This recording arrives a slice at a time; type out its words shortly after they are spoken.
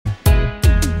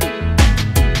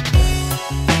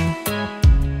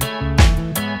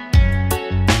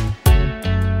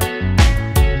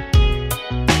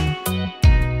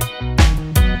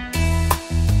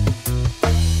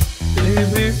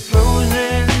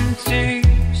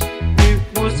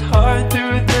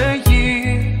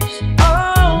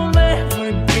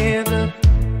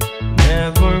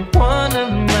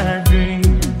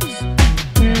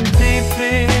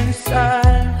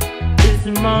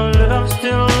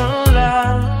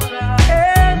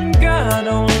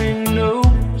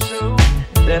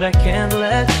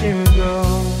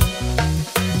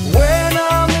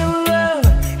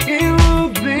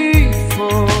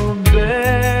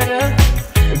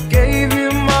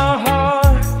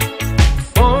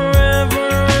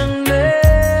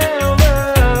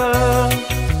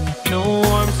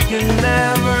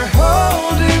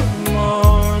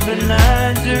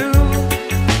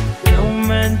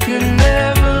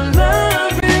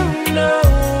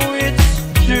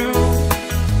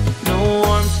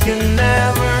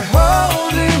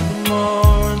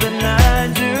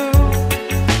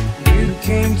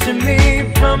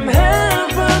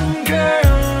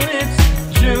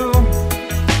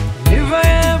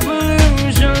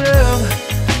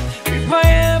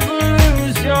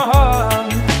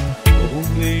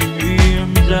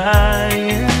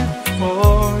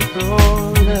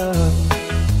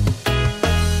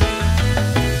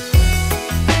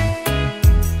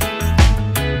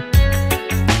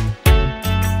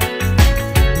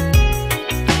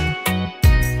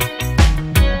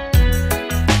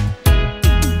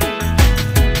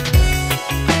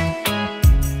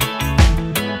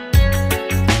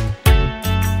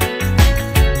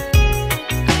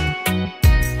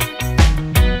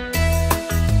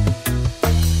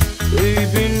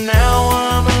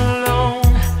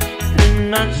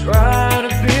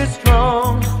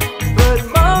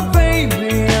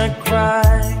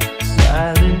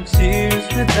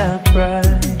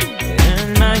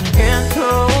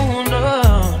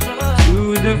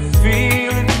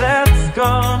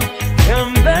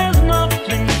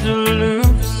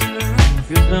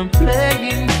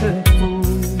playing the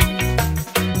fool.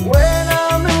 When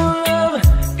I'm in love,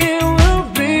 it will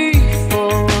be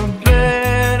for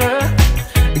better.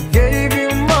 I gave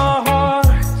you my heart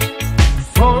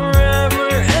forever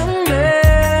and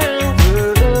ever.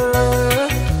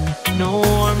 No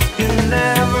one can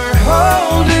ever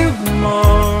hold you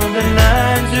more than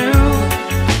I do.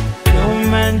 No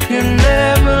man can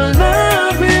ever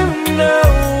love you,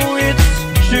 no, it's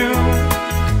true.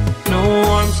 No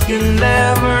one can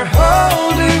ever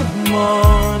hold you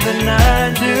more than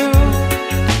I do.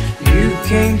 You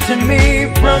came to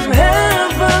me from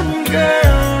heaven,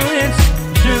 girl, it's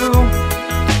true.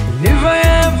 And if I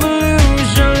ever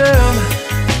lose your love,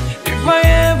 if I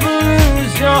ever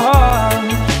lose your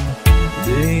heart,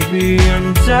 baby,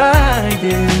 I'm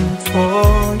dying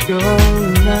for your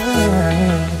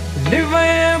love. And if I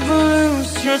ever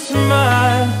lose your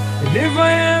smile, and if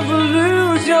I ever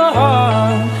lose your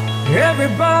heart,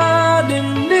 everybody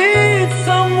needs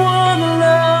someone to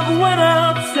love. When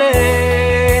I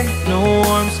say no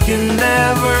one can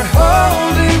ever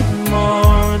hold you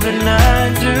more than I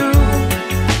do.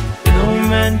 No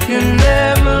man can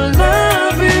ever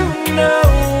love you, no,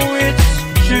 it's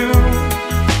true.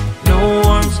 No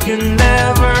one can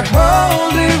ever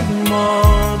hold you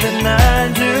more than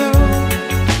I do.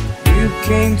 You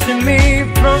came to me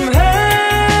from heaven.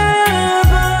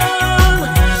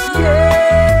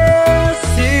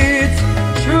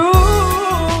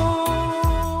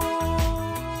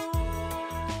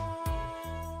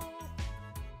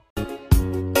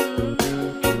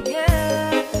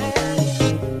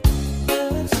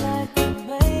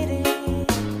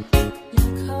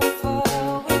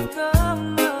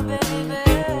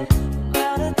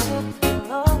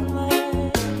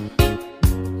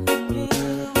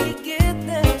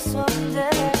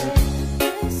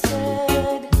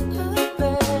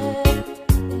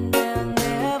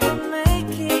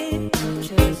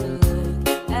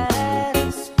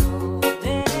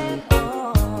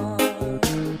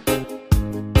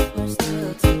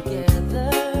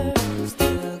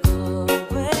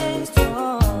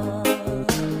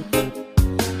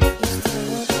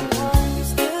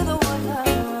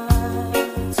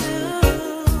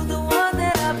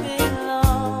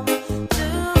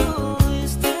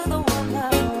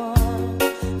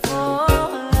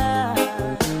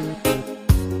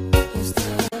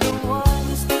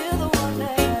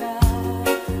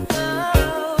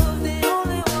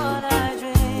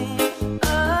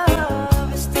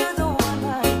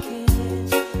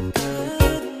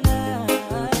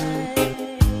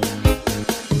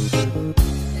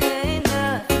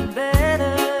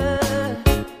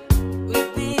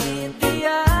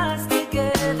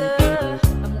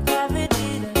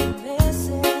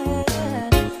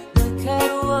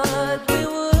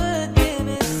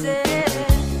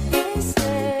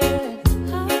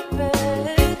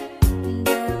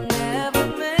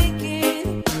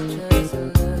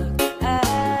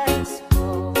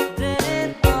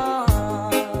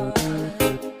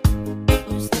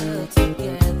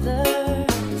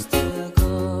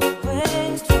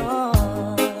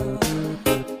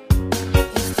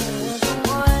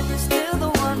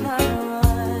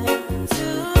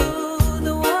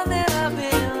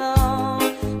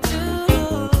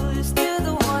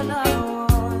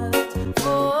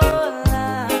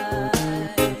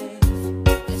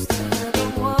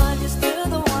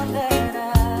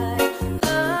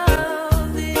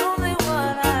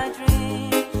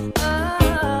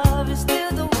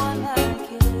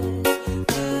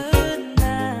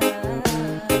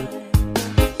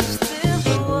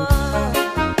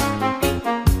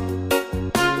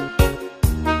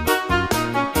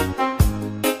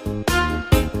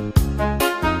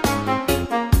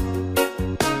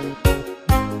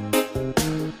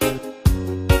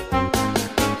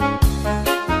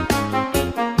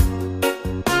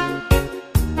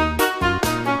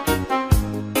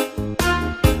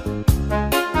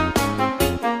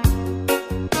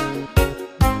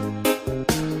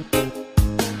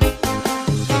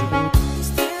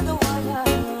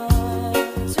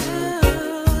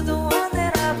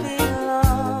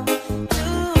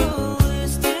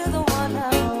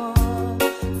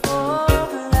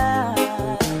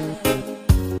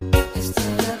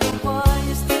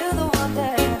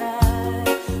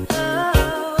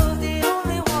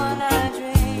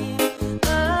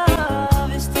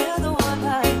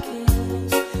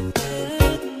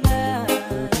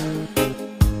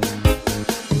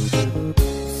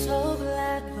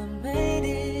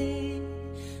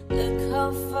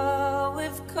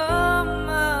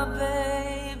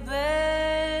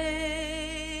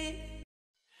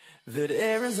 That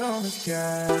Arizona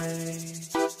sky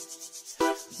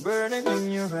burning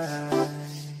in your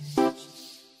eyes.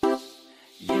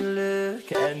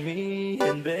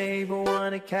 babe, I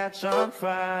wanna catch on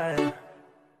fire.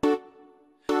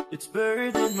 It's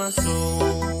buried in my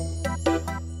soul,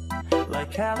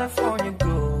 like California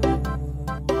gold.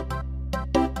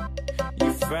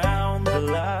 You found the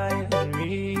light in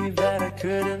me that I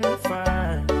couldn't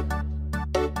find.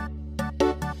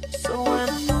 So when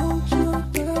I hold you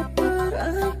up, but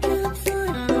I can't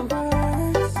find the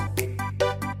words.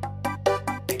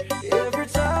 Every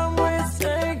time we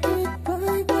say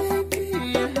goodbye, baby,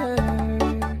 it hurts.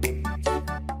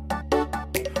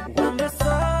 When the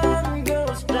sun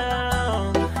goes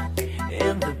down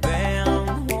and the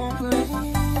band won't play,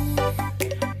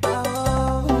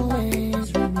 I'll always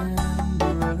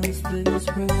remember us this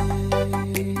way.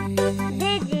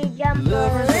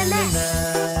 Lovers in the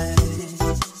night,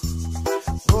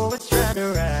 poets try to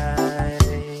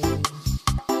write.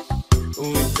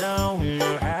 We don't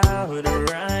know how to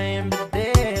rhyme, but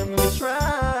damn, we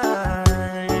try.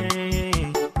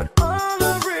 But all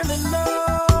I really know,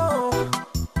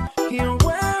 you're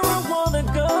where I wanna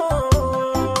go.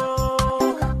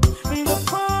 The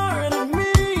part of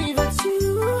me that you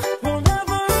will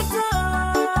never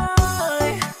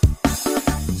die.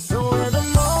 So when the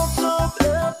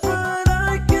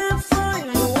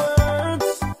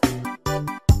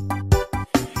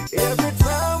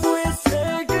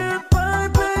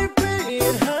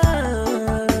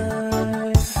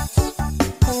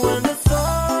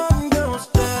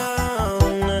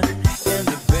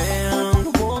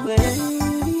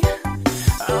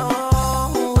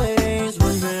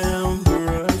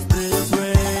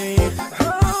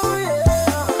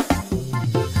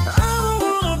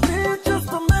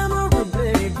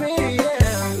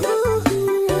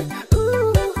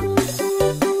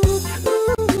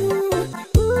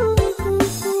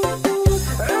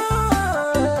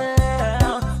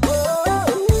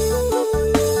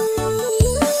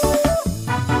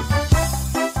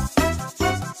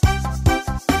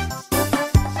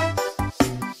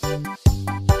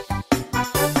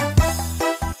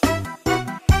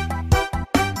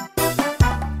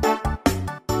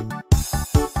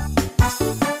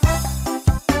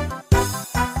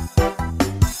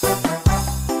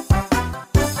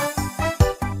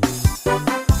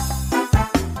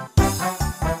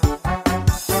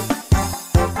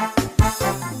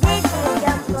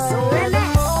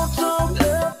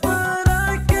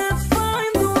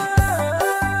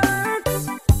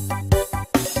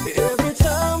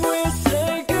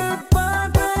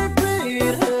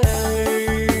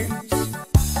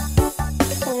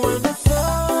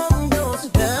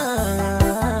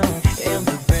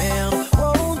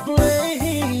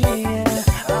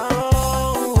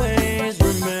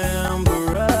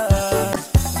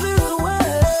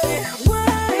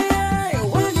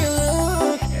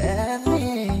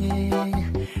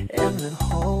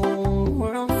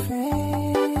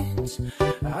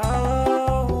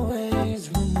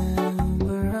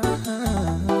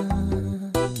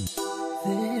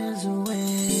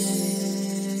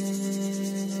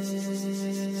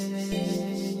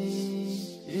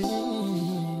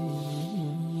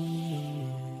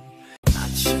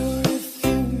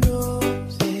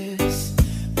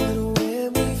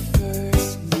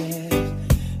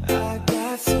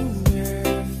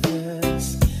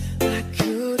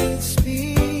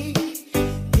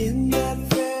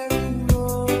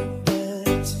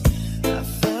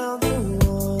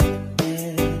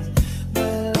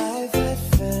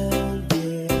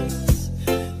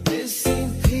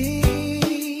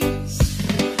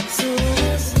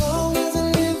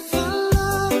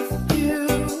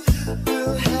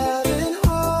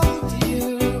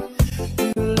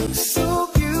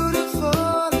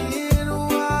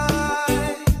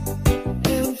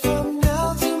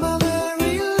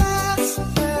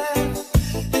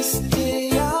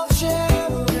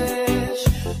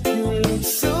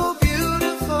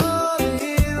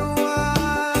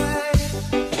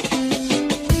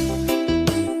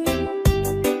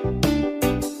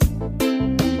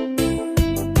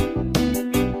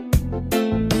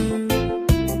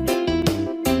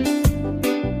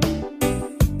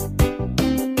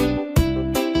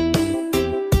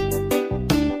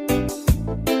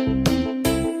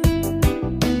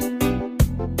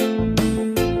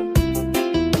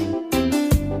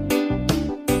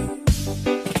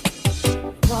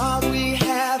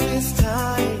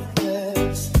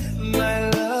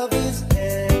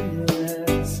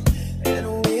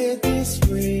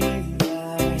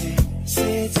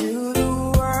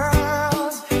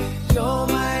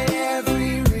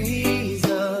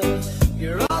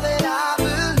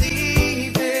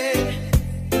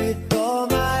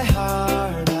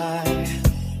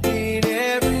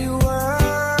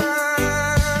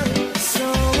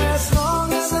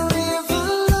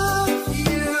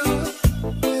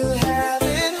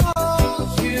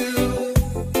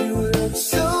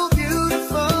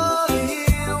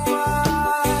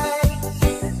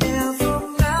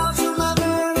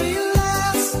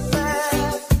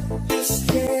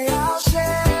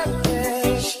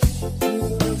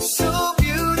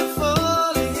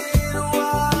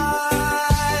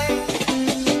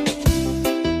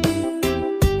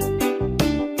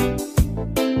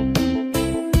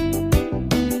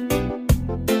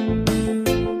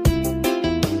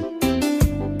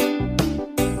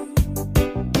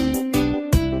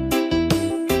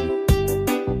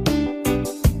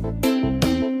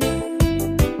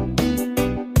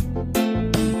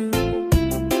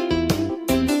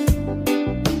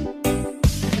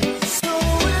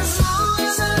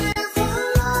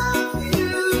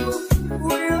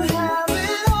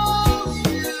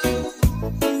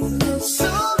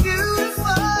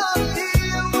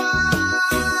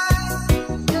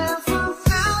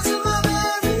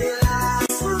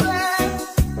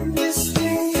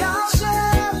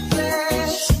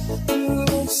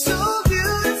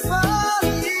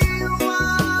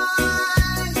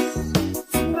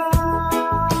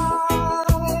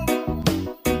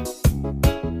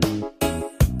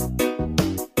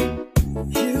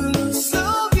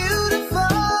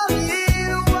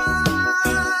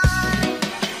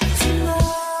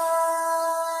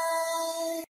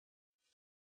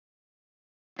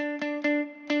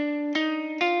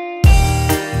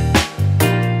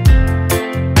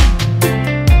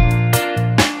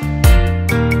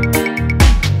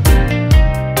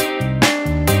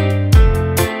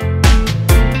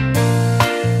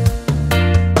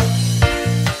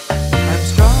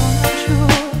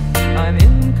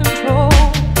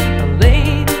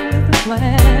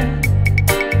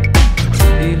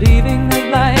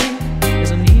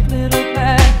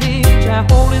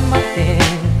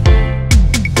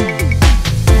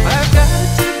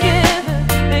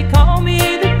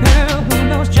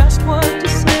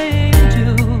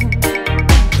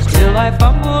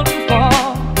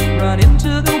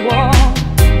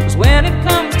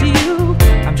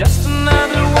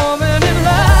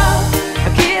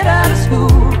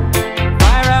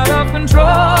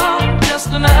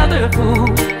fool.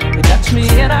 You touch me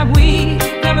and I'm weak,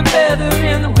 I'm a feather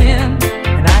in the wind,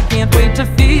 and I can't wait to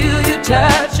feel you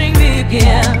touching me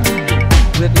again.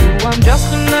 With you I'm just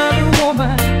another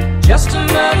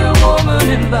woman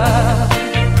in love.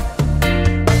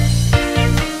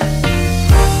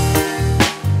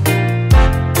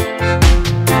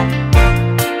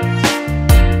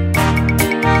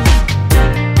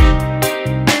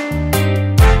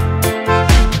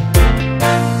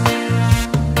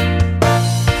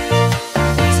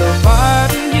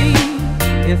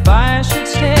 If I should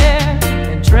stare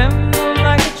and tremble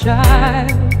like a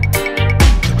child,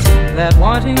 that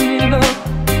wanting me look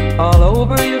all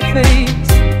over your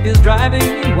face is driving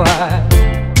me wild.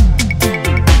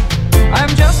 I'm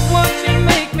just what you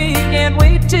make me, can't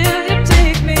wait till you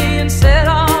take me and set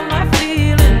all my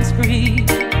feelings free.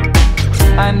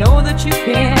 I know that you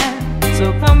can,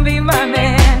 so come be my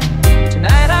man.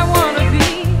 Tonight I wanna be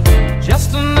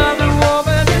just another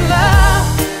woman in love,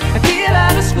 a kid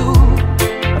out of school,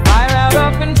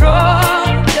 of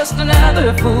control, just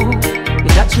another fool. You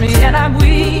touch me and I'm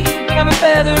weak, I'm a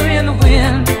feather in the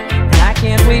wind, and I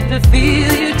can't wait to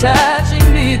feel you touching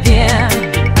me again.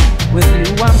 With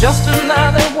you I'm just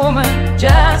another woman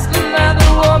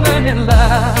in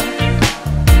love.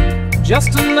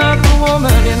 Just another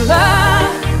woman in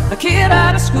love, a kid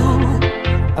out of school,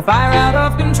 a fire out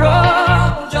of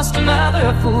control, just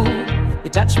another fool. You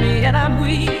touch me and I'm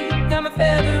weak, I'm a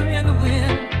feather in the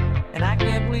wind, and I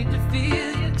can't wait to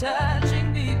feel you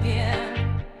touching me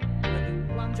again. With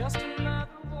you I'm just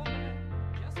another woman,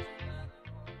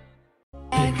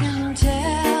 I can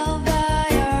tell by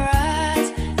your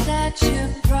eyes that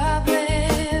you've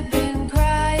probably been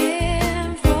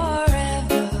crying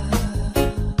forever.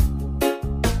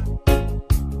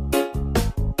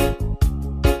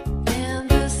 And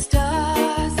the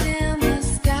stars in the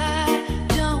sky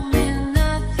don't mean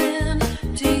nothing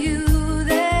to you.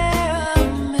 They're a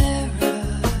mirror.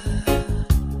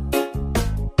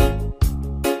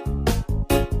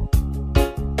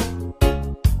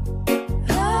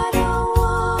 I don't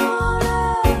wanna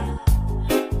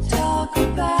talk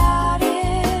about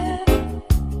it,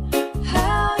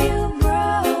 how you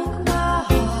broke my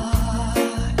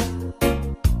heart.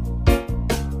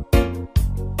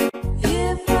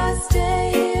 If I stay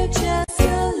here just a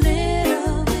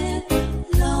little bit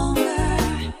longer,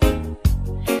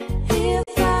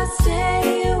 if I stay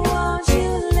here, won't you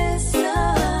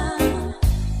listen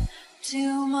to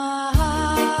my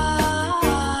heart?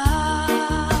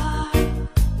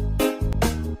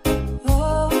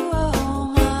 Oh,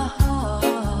 my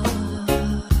heart.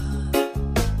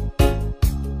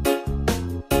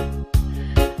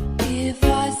 If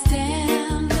I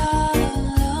stand all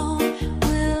alone,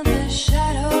 will the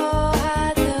shadow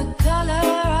hide the color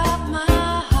of my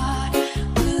heart?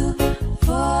 Blue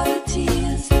for the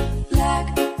tears, black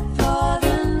for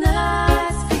the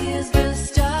nights, fears. The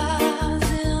stars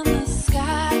in the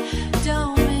sky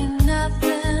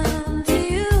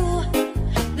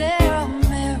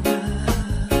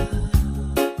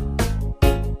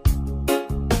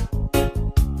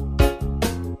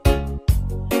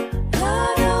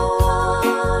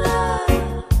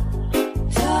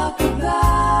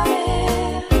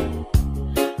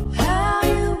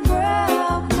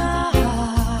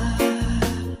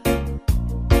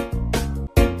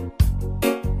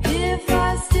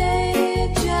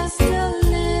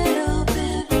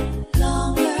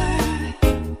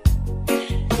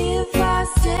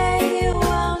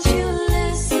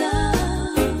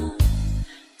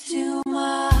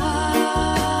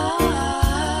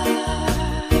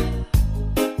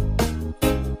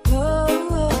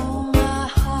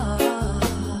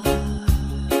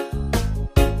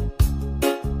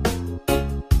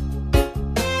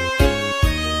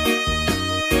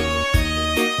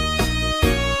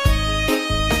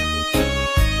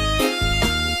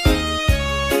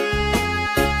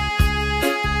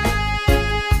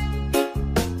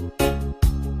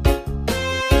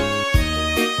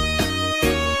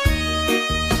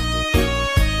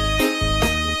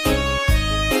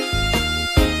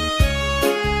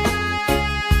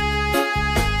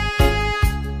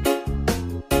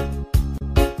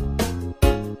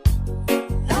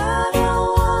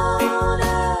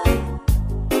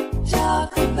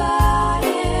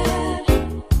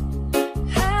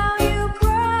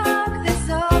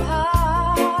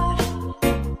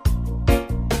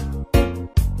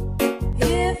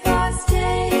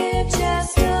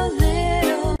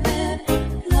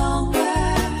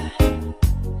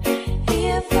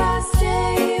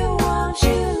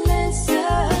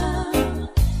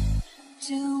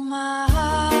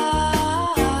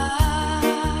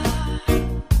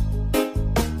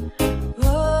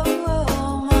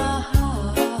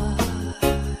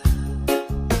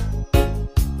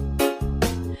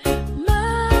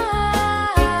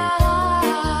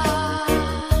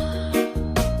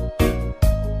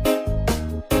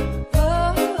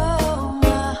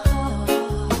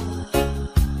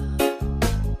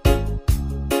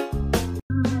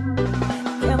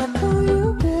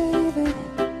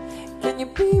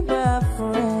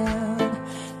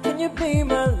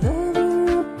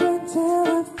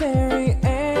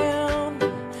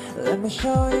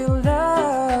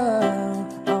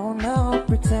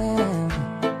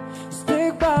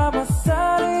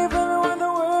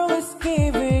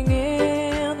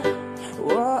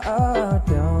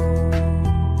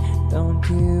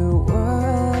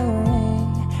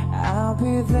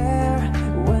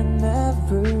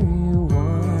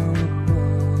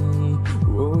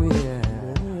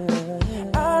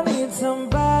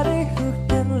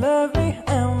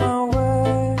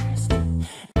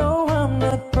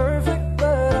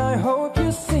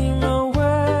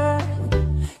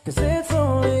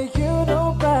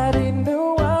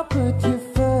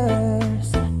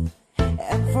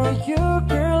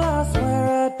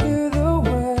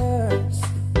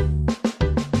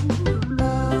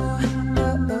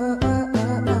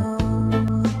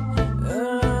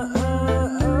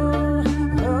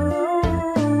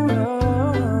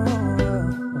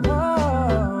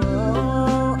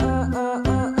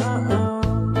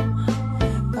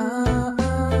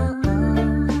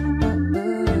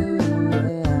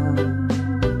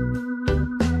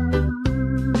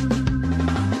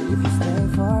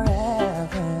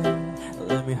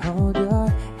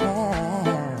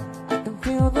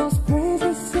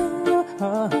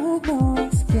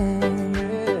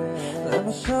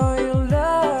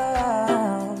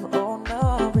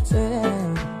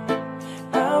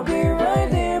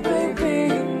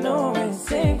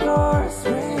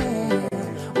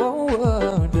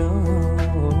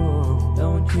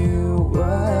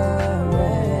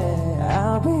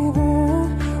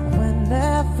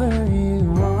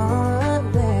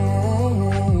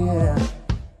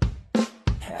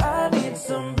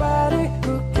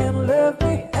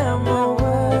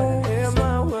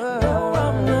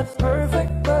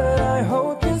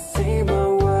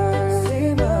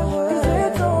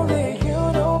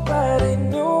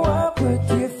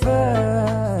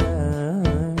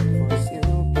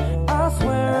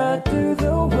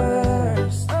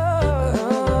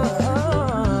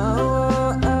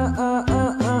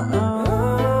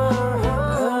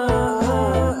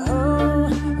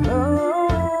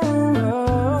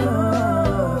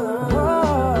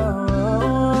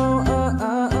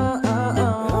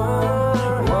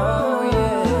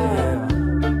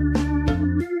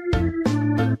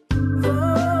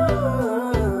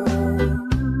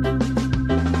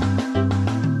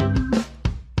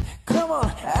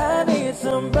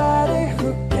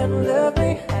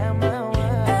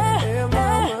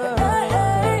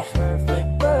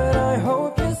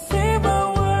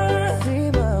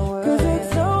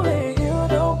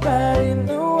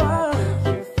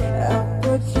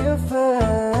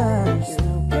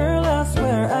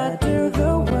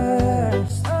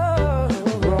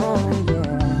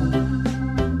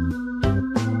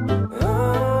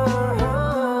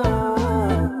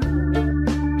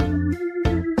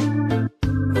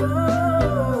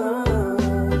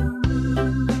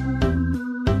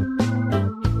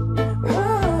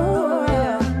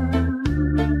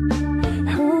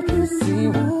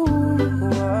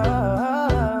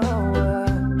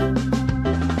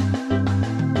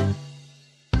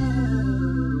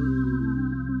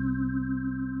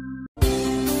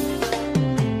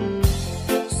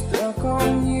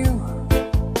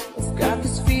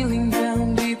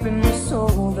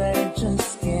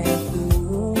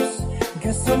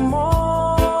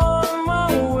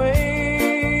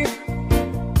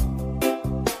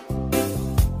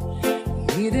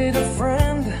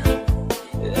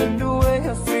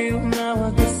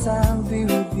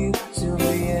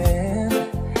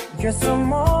Guess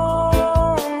I'm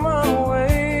on my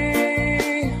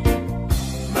way.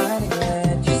 Mighty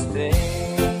glad you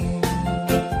stayed.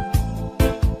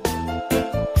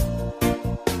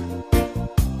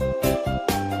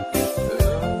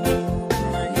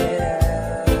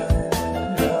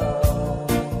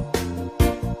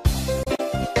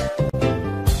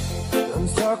 I'm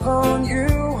stuck on you,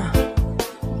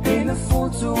 been a fool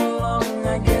too long.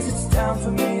 I guess it's time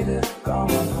for me to come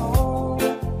on home.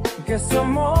 Guess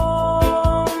I'm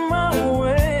on my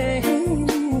way.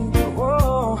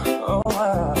 Whoa,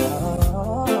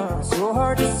 so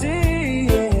hard to see,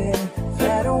 yeah,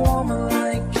 that a woman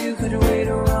like you could wait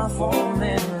around for a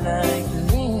man like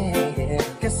me. Yeah.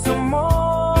 Guess I'm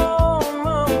on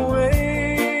my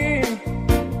way.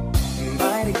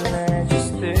 Mighty glad you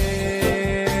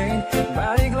stayed.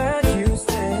 Mighty glad you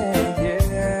stayed.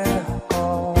 Yeah.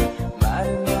 Oh,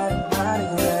 mighty glad.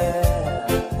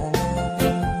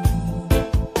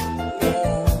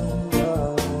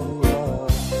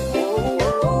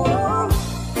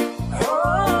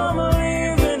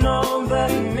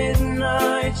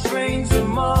 Train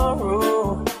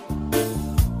tomorrow,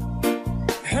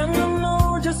 and I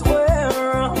know just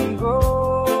where I'm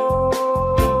going.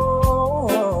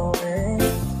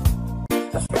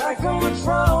 I've packed all my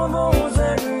troubles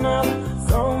and I've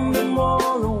thrown them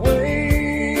all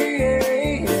away.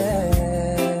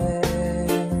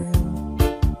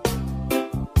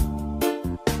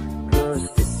 Cause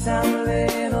this time,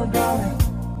 little darling,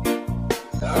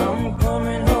 I'm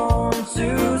coming home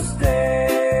to stay.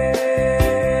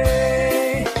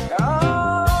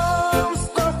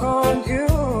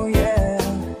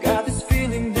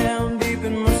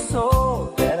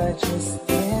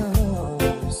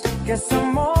 Guess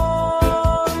I'm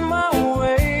on my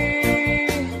way.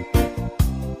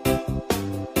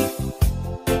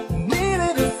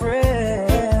 Needed a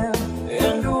friend,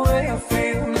 and the way I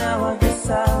feel now, I guess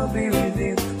I'll be with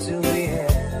you till the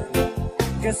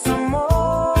end. Guess I'm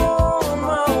on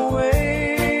my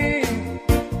way.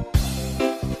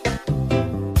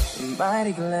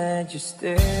 Mighty glad you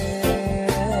stayed.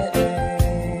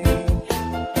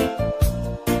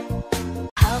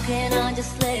 How can I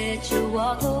just let you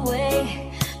walk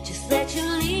away? Just let you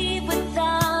leave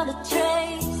without a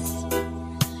trace.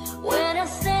 When I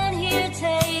stand here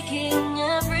taking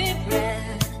every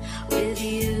breath with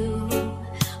you.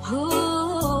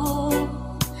 Ooh,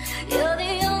 you're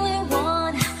the only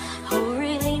one who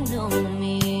really know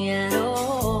me at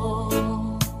all.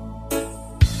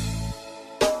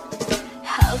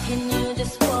 How can you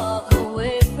just walk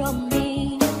away from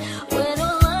me when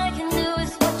all I can do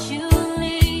is what you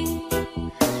need?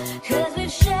 'Cause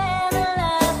we've shared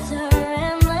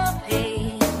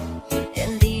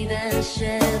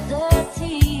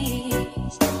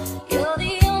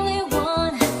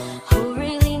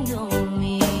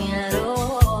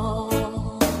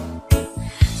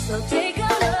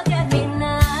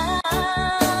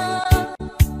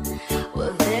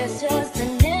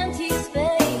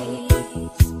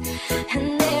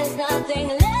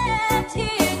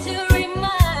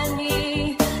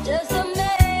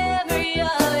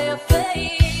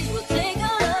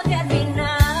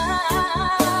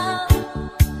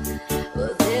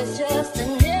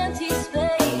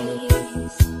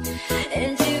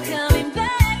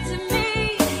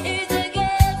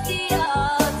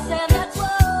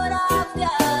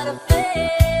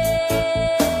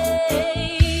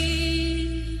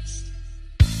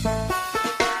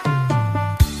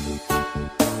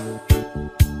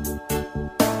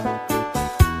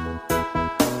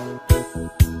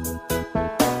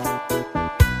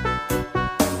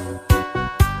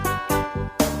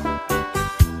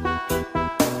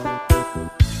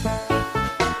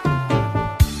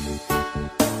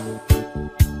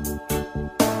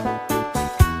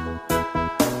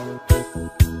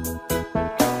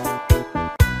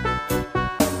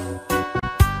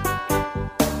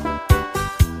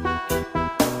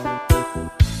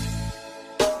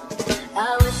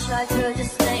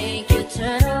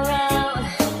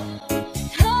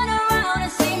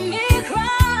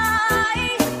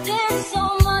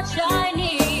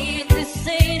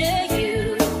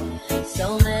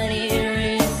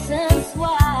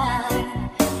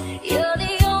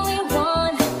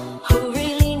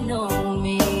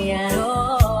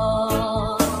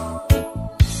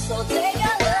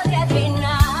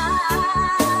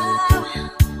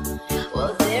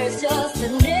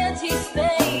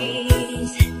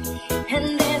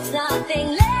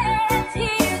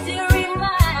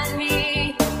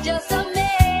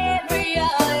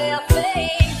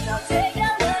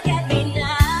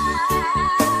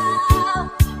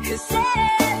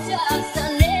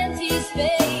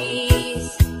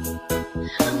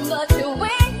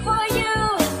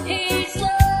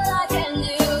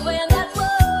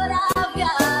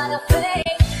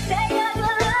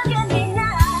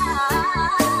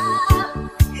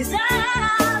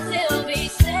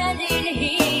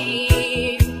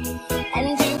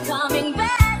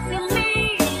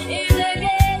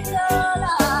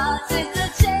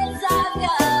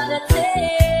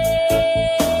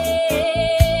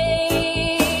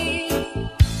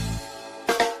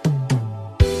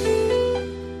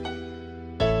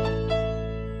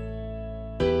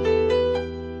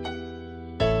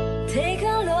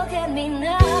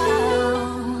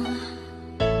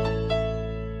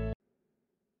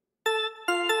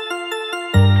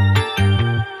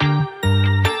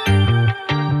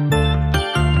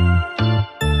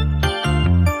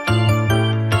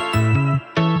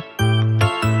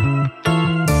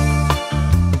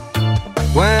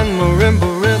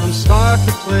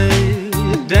play.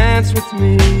 Dance with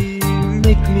me,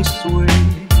 make me sway.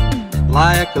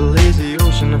 Like a lazy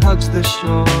ocean hugs the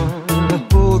shore.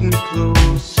 Hold me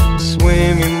close,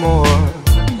 sway me more.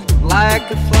 Like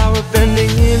a flower bending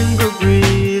in the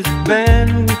breeze.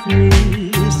 Bend with me,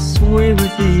 sway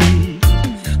with ease.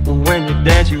 When you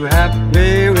dance you have to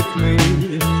play with me.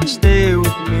 Stay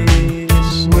with me,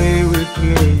 sway with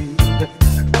me.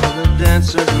 Other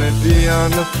dancers may be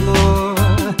on the floor,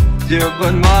 dear,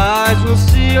 but my eyes will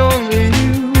see only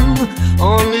you.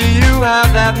 Only you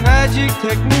have that magic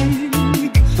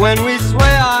technique. When we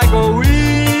sway I go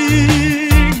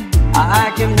weak.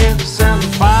 I can hear the sound of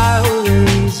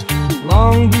violins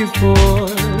long before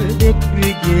it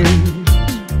begins.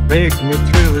 Make me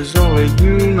thrill as only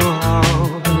you know how.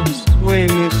 Sway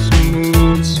me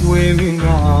smooth, sway me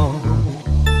now.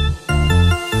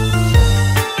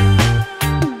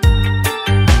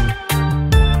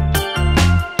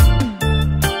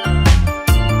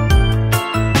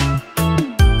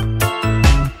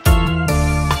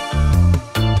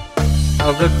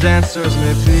 Other dancers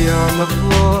may be on the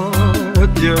floor,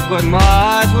 dear, but my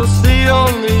eyes will see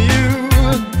only you.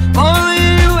 Only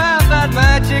you have that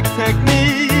magic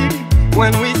technique.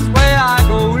 When we sway I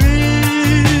go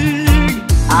weak.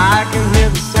 I can hear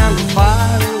the sound of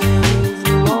violins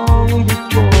long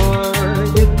before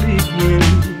it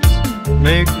begins.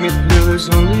 Make me feel as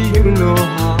only you know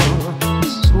how.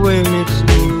 Sway me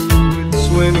smooth,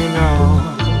 sway me now.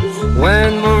 When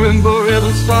marimba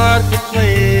rhythms start to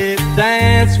play,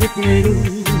 dance with me,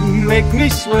 make me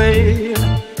sway.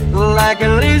 Like a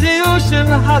lazy ocean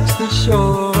hugs the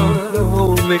shore.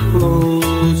 Hold me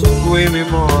close, sway me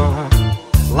more.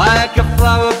 Like a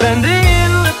flower bending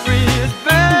in the breeze.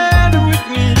 Bend with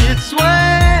me,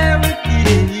 sway with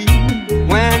me.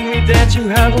 When we dance you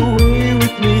have a way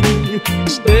with me.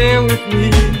 Stay with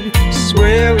me,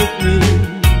 sway with me.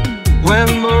 When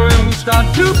marimbas start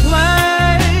to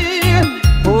play,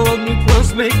 hold me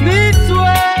close, make me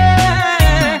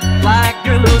sway. Like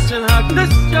an ocean hug the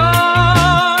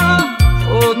shore.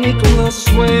 Hold me close,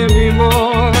 sway me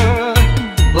more.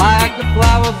 Like a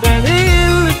flower bending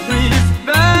in the breeze.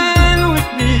 Bend with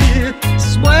me,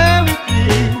 sway with me.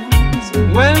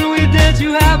 When we dance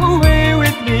you have a way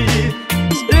with me.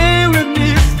 Stay with me,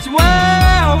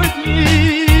 sway with me.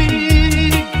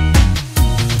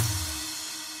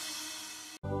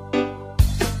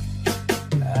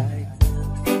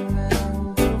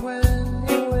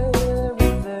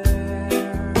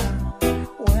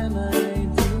 When I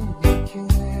didn't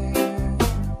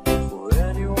care for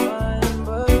anyone.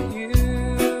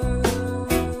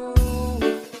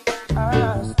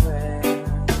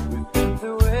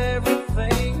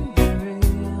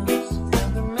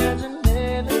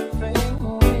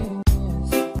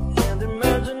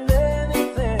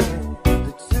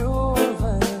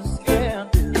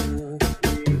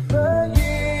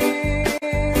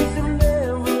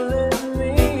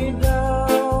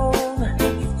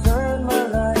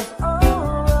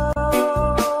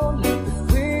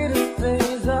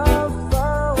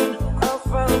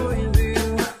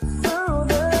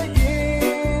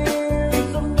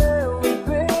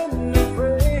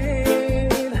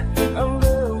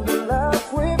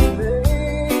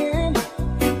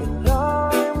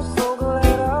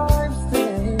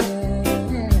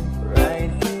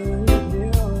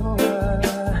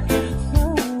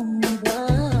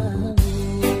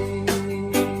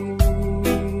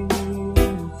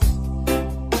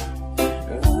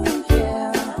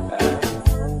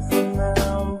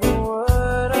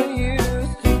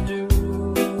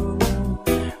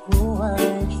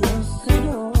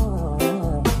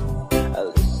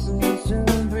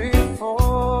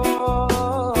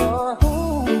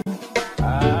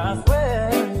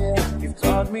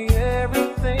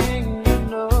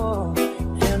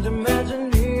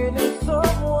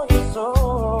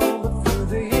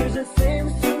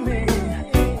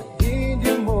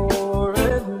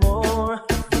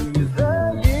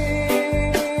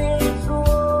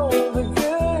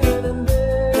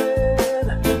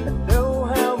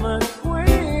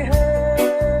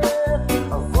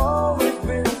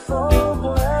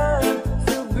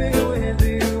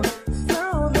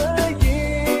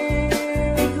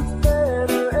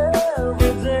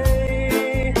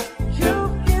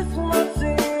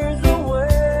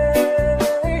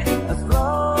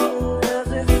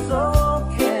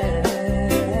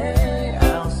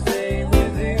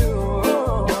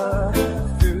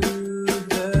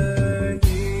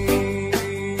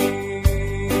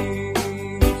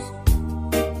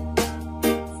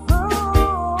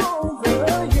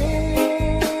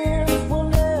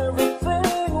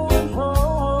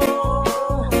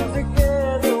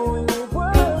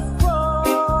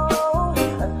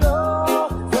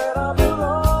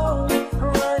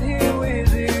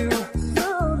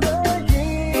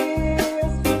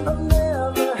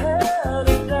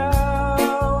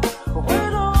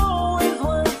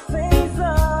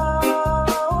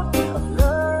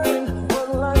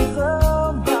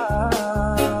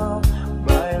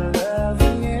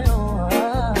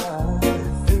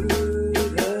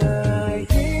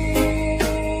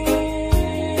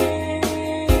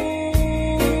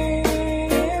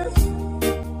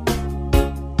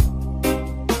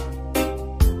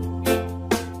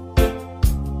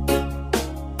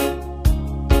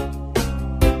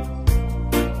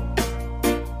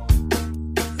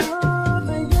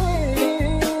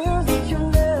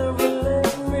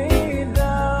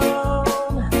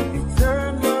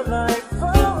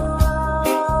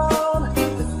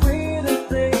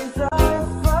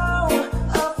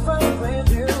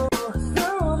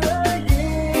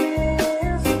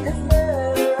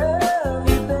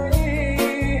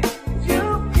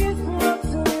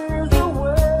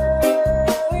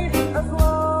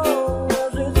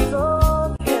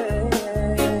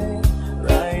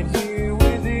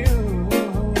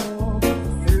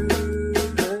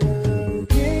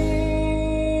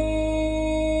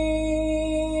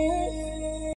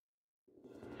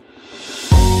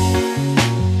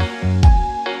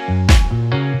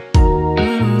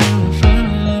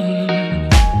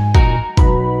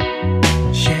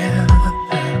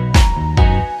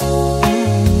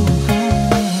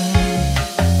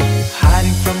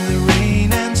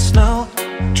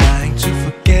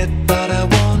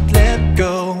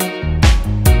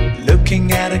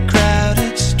 looking at a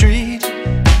crowded street,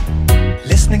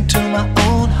 listening to my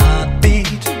own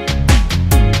heartbeat.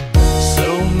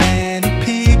 So many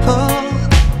people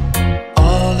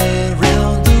all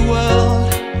around the world.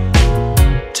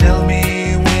 Tell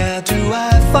me, where do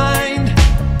I find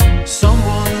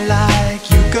someone like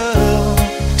you, girl?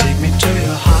 Take me to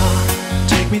your heart,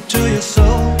 take me to your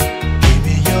soul. Give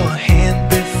me your hand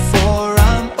before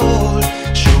I'm old.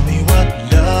 Show me what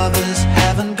lovers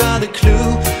haven't got a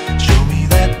clue. Show me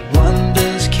that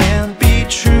wonders can't be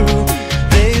true.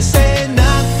 They say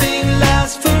nothing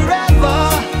lasts forever.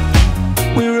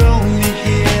 We're only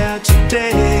here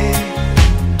today.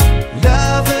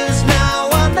 Lovers now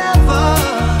or never.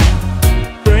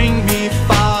 Bring me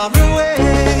far away.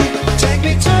 Take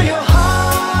me to your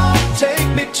heart, take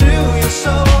me to your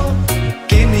soul.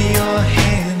 Give me your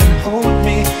hand and hold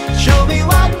me. Show me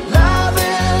what love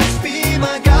is. Be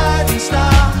my guiding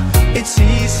star. It's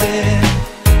easy.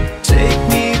 Take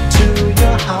me to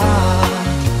your heart.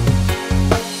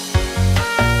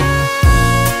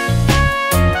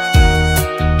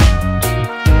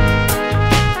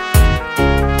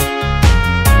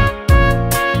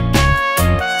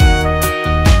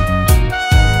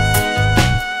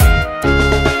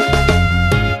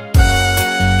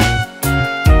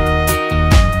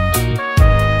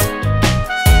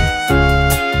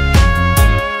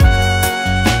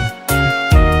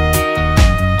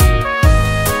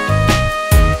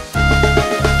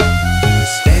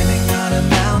 Standing on a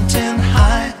mountain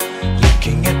high,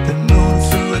 looking at the moon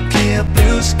through a clear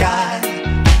blue sky.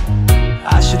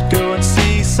 I should go and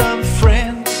see some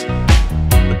friends,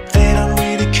 but they don't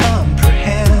really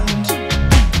comprehend.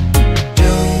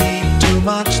 Don't need too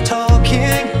much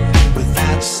talking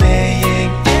without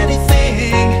saying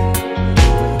anything.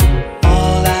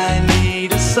 All I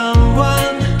need is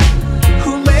someone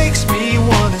who makes me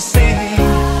wanna sing.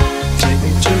 Take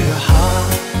me to your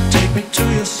heart, take me to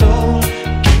your soul.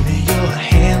 Give me your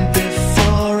hand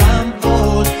before I'm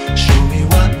old. Show me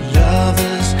what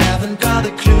lovers haven't got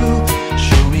a clue.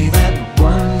 Show me that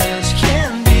wonders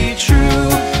can be true.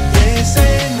 They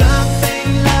say nothing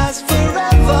lasts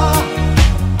forever.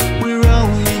 We're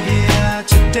only here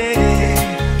today.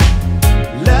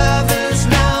 Lovers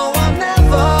now or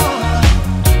never.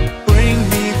 Bring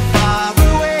me far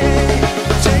away.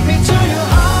 Take me to your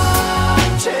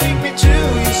heart, take me to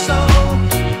your soul.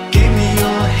 Give me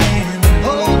your hand and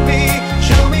hold me.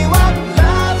 Show me what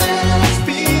love is.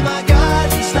 Be my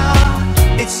guiding star.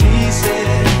 It's easy.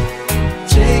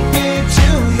 Take me to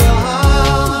your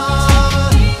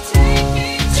heart.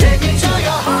 Take me to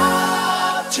your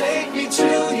heart. Take me to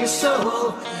your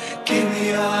soul. Give me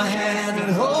your hand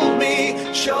and hold me.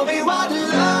 Show me what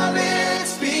love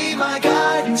is. Be my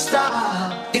guiding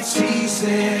star. It's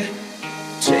easy.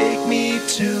 Take me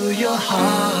to your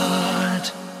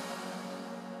heart.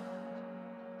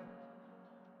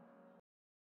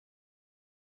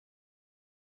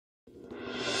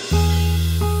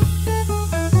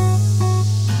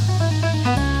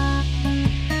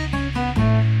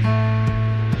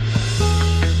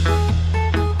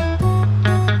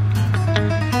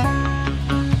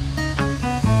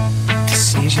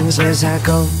 Decisions as I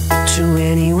go to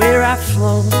anywhere I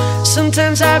flow.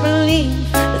 Sometimes I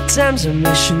believe, at times I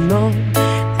miss you know.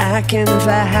 I can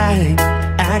fly high,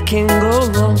 I can go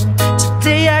low.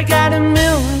 Today I got a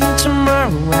million,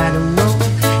 tomorrow I don't know.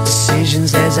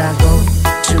 Decisions as I go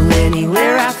to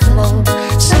anywhere I flow.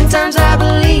 Sometimes I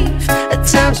believe, at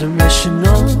times I miss you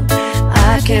know.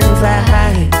 I can fly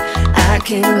high, I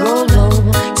can go low.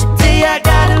 Today I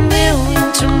got a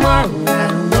million, tomorrow I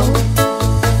don't know.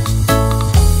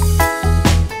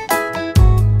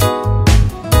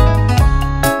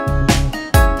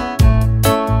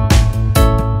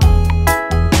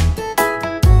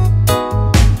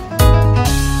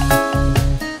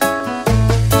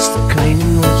 Still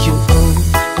claiming what you own.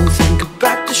 Don't think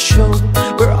about the show.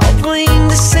 We're all playing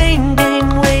the same game,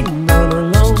 waiting all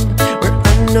alone. We're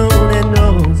unknown and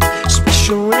known,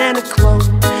 special and a clone.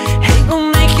 Hate will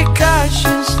make you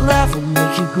cautious, love will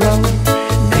make you grow.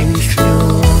 Make me feel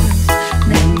warm,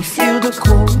 make me feel the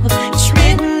cold. It's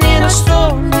written in our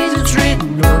stories, it's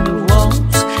written on the walls.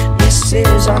 This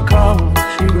is our call,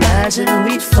 we rise and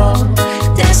we fall.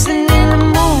 Dancing in the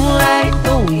moonlight,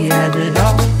 know we had it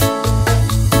all.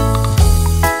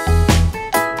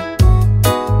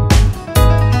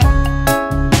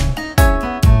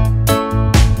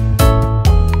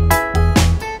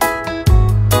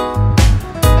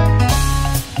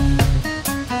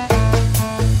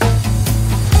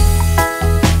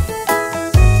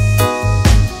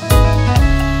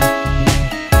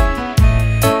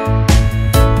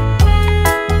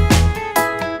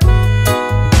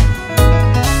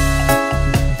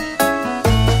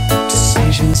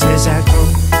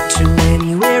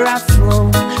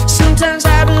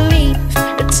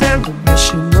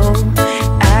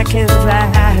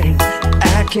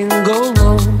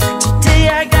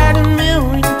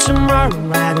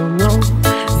 tomorrow, I don't know.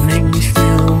 Make me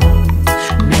feel warm,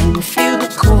 make me feel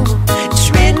the cold. It's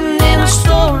written in our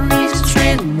stories, it's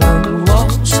written on the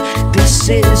walls. This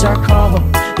is our call,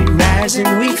 we rise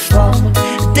and we fall,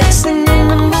 dancing in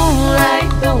the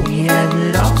moonlight, though we have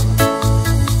it all.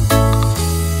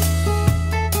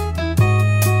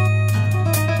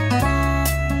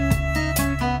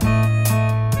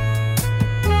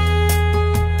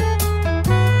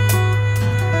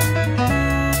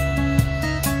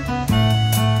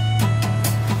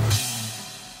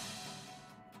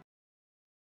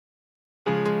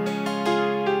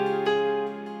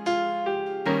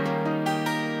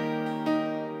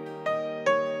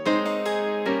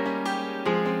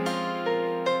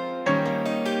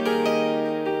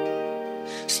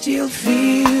 Still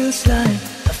feels like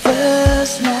the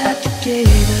first night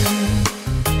together.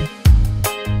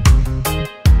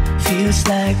 Feels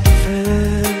like the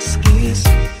first kiss.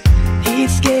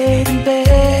 It's getting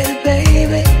better,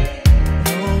 baby.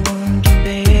 No one can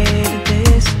better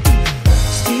this.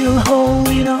 Still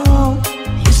holding on,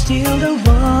 you're still the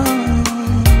one.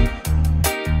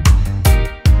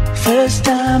 First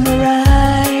time our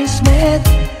eyes met,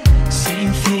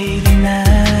 same feeling I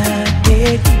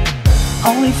get.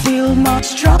 Only feel much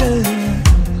stronger,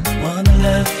 wanna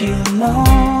love you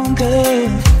longer.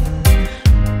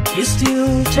 You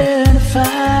still turn the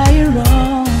fire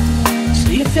on. So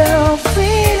if you're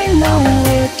feeling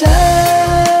lonely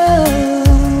down,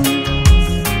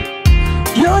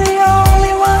 you're the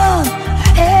only one I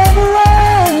ever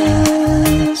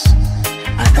was.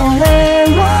 I only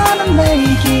wanna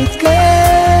make it good.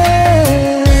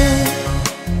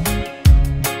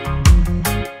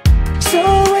 So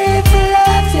if I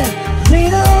love you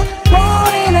little more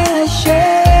than I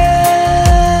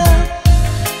share,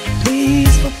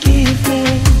 please forgive me.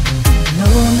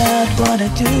 Know not what I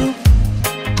do.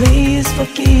 Please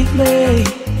forgive me.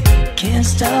 Can't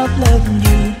stop loving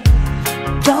you.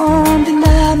 Don't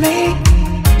deny me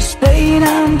this pain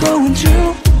I'm going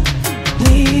through.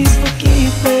 Please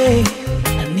forgive me.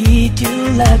 I need you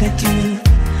like I do.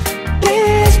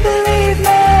 Please believe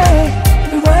me.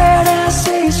 The word I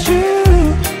say is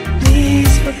true.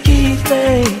 Please forgive me.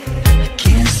 I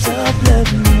can't stop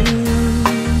loving you.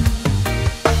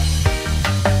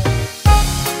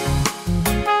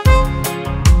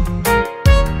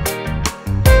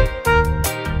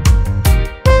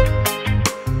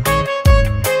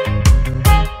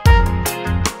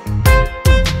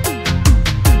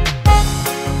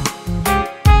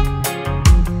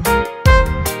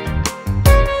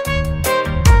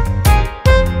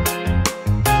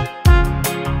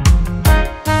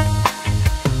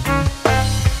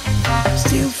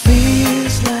 Still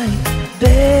feels like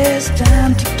best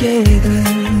time together.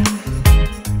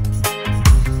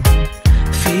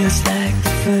 Feels like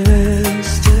the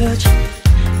first touch.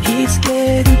 It's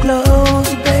getting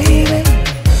closer, baby.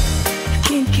 I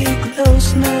can't get close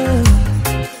enough.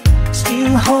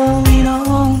 Still holding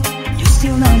on. You're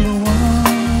still number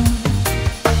one.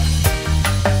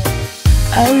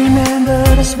 I remember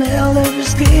the smell of your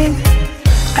skin.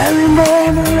 I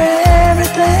remember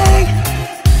everything.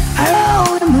 I know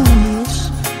the moves.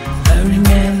 I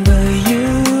remember you,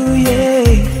 yeah.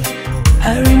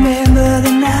 I remember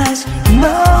the nights.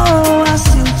 No, I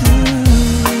still do.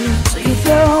 So if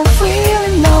you're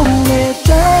feeling lonely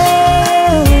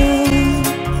down,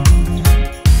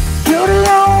 you're the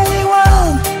only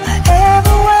one I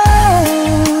ever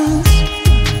was.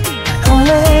 I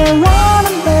only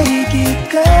wanna make it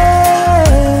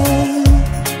good.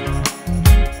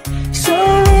 So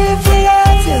if I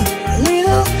love you a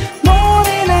little more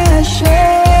than I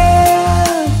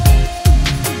share,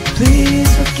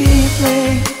 please forgive me.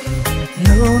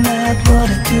 Know not what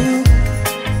I do.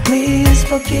 Please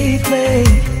forgive me.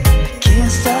 I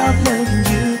can't stop loving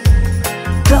you.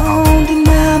 Don't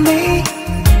deny me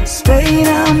this pain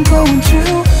I'm going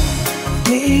through.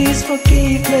 Please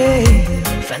forgive me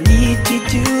if I need to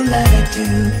do like I do.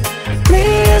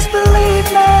 Please believe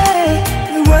me.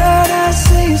 The word I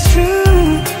say is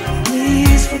true.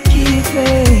 Please forgive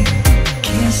me.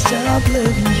 Can't stop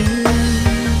loving you.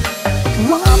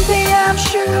 One thing I'm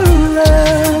sure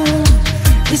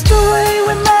of is the way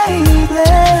we make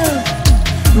love.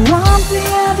 One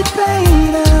thing I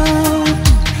depend on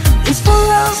is for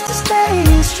us to stay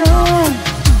strong.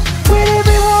 With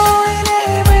every war and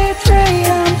every trade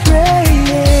I'm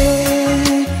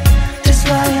praying. That's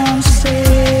why I'm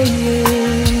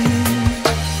saying,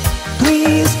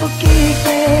 please forgive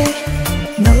me.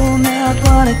 Know not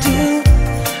what I do.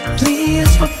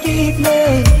 Please forgive me.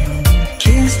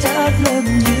 Can't stop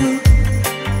loving you.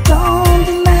 Don't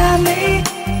deny me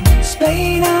this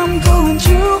pain I'm going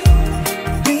through.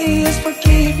 Please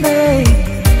forgive me.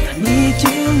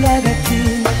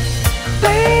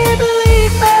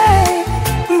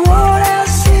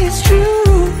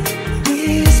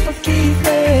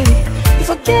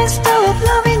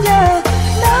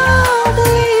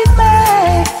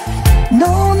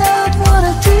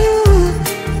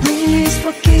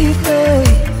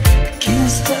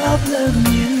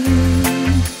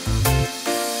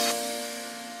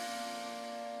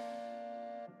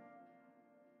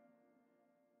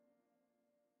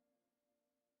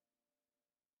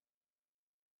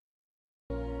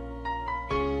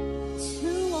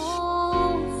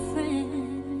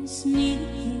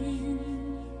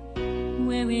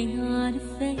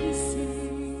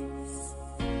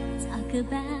 think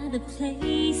about the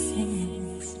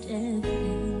places to be.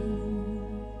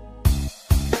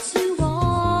 To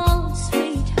all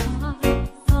sweetheart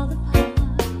fall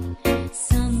apart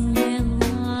somewhere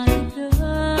long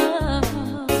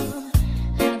ago.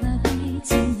 Have I waited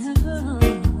to know?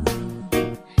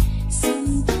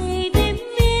 Someday they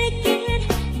meet again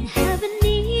and have a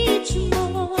need you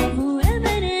more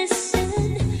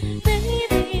reminiscent.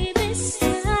 Baby, this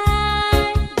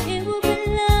time it will be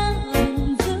love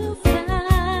and blue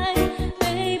fire.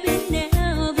 Baby,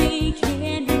 now we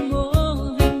can be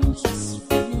more than just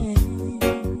friends.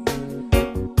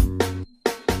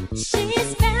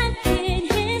 She's back in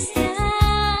his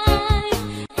life,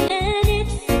 and it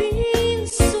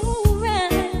feels so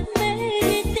right.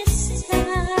 Maybe this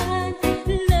time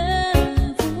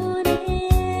love won't end.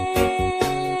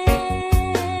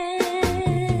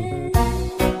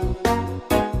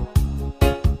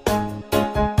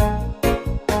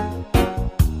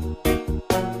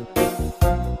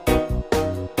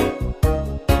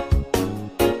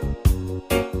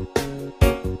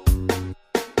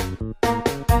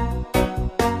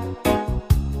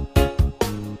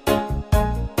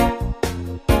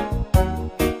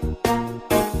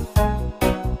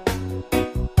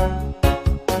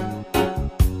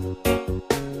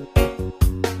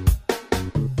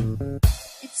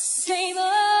 It's the same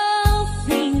old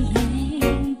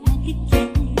feeling back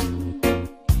again.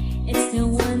 It's the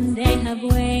one they have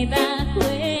way back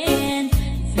when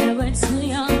they were too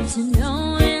young to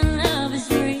know when love is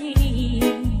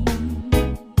real.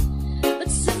 But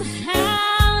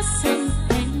somehow some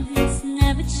things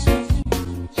never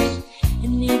change,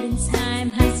 and even time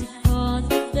has to call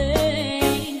the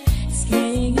flame. It's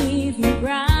getting even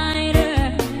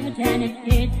brighter than it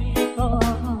did before.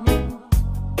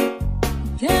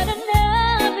 Got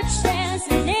another chance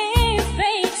and if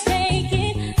they take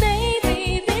it,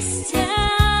 maybe this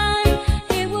time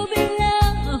it will be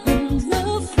love and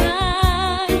blue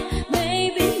fire.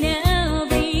 Maybe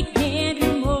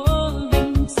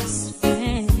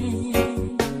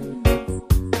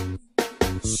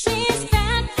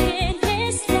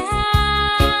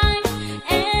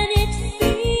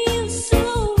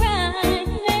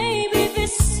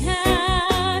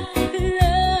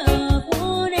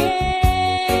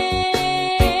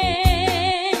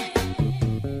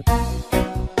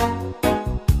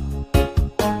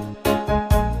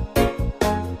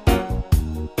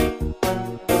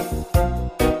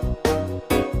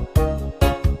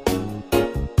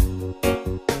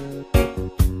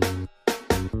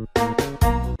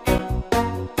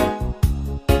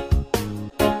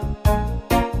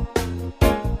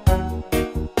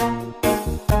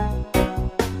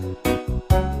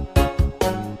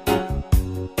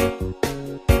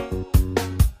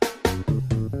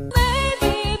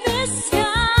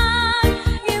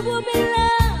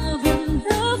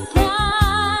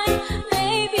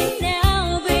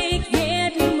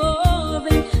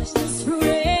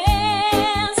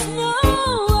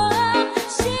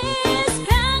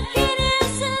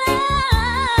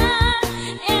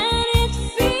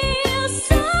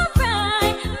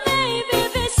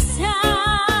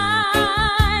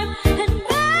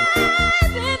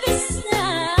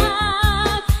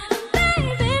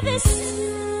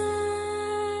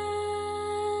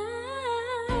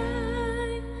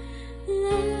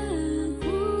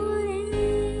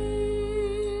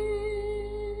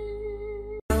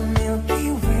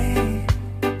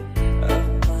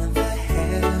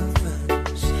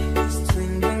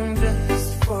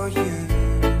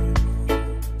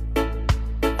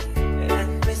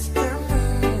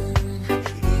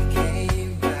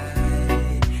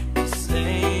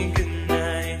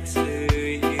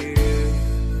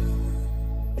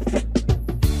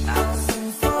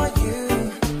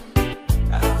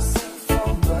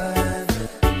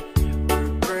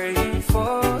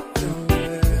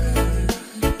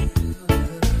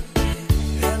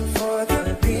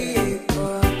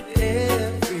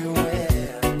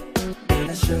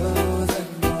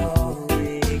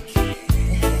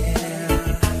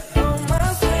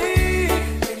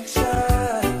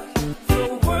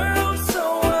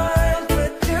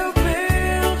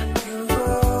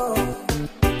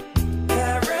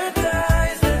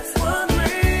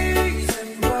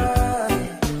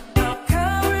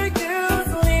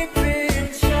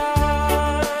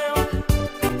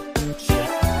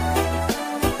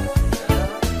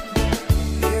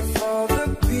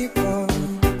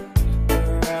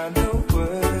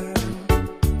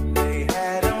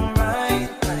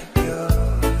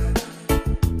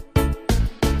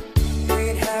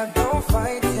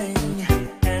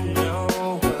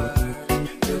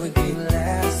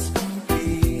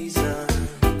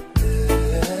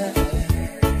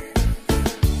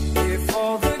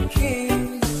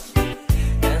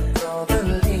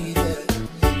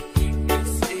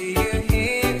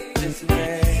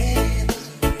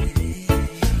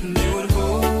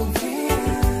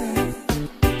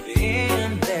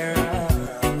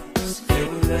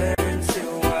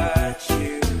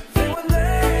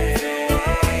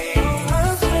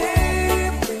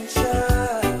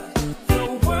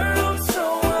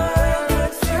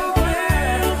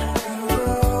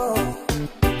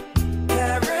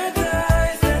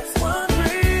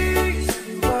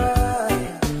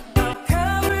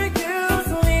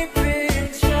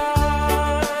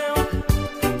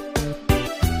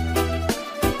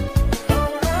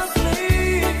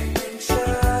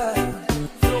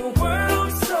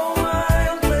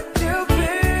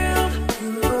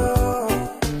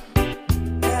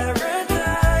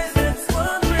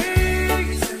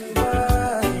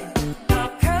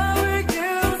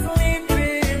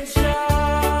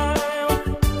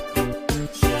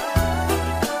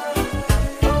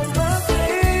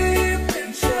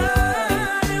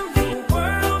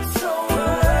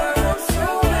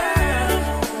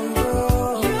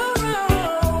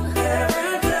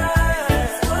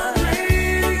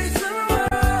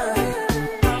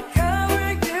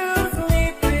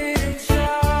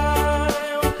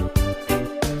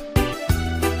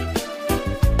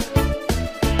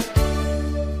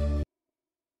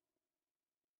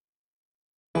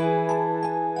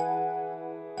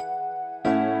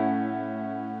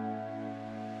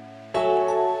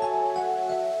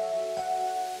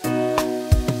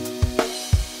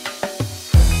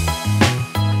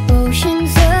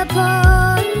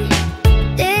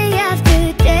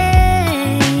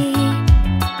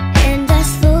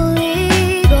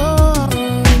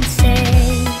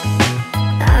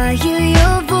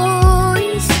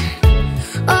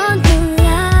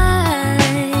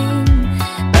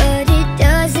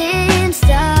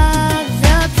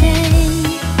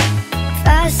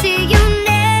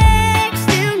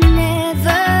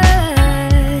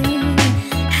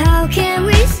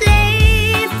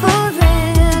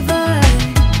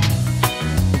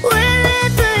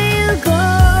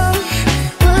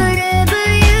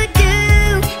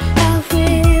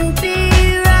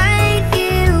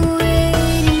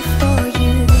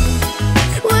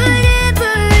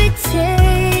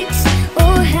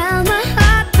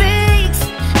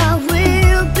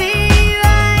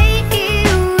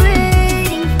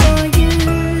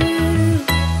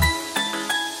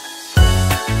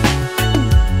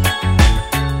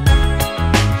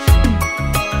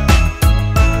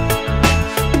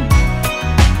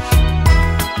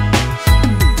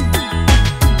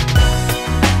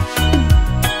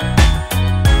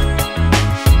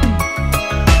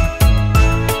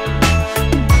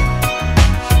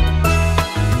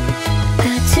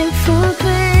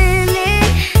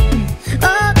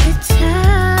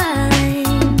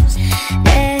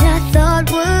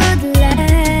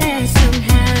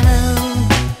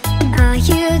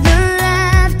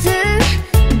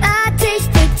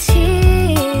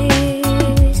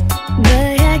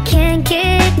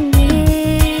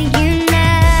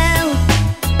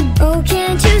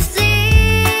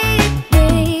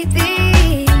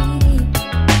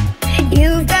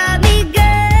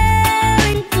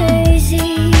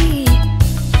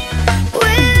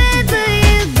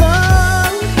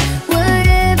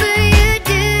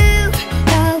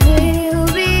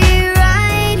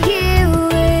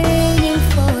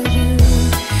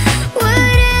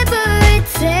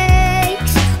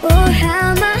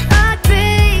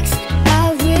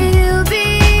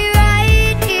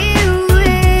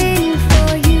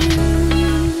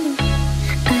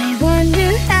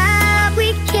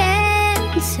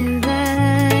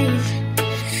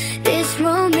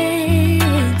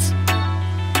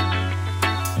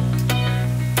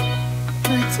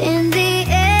In the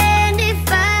end, if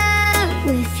I'm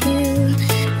with you,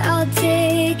 I'll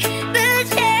take the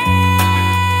chance.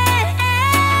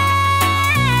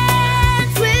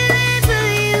 Wherever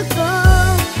you go,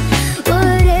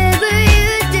 whatever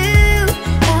you do,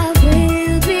 I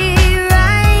will be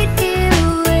right here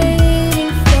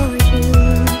waiting for you.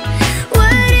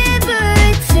 Whatever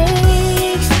it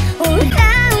takes, or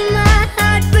how my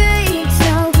heart breaks,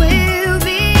 I will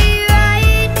be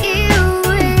right here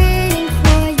waiting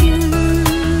for you.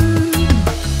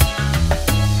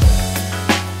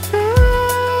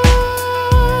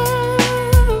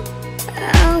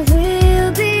 I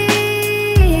will be.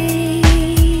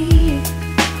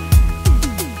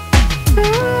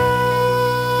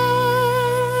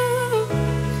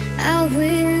 I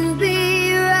will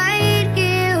be right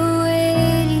here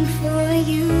waiting for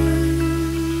you.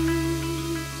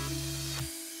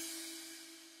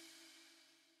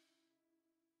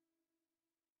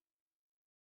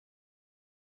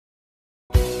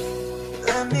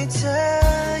 Let me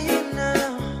tell you now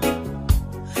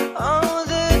all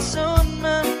that's on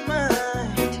my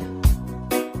mind.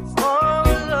 For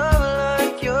a love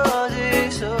like yours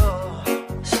is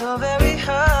so very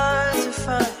hard to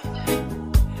find.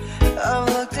 I've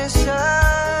looked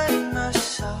inside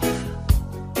myself,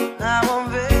 now I'm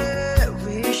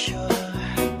very sure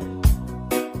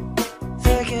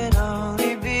there can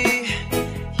only be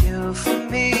you for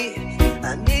me.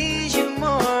 I need you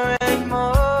more and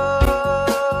more.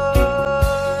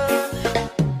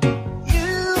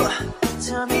 You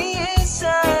turned me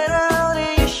inside out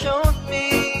and you showed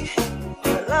me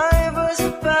what life was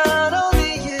about.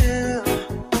 Only you,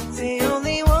 the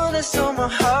only one that stole my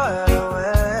heart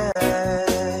away.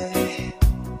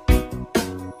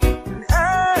 And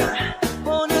I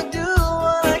wanna do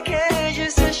all I can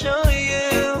just to show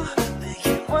you, make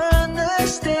you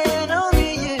understand.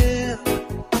 Only you,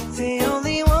 the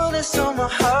only one that stole my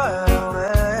heart away.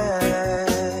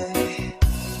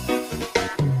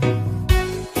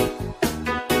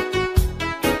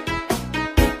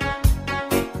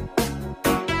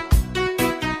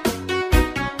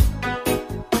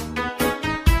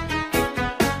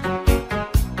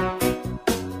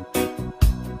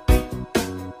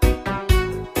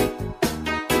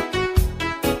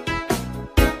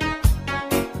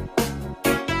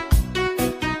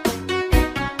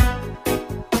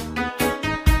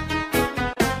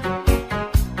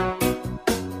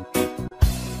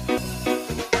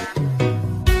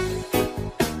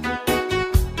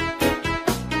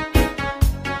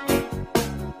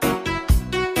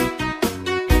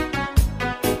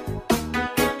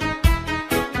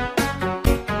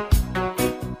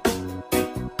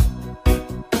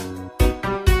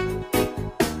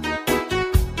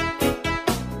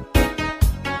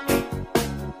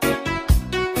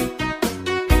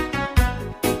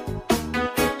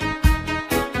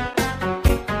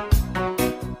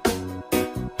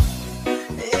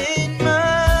 In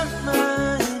my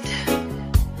mind,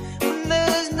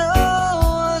 there's no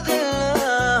other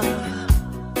love.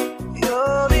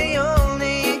 You're the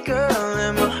only girl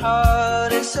in my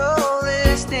heart, and soul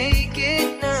is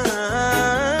naked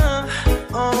now.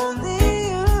 Only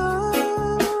you,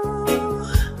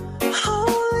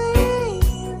 only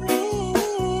me.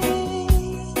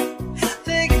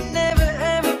 There can never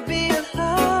ever be a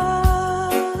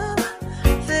love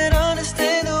that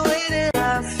understands the way that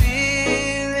I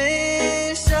feel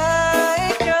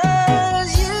inside.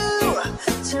 'Cause you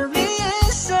turned me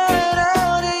inside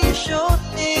out and you showed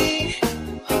me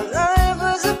what life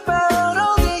was about.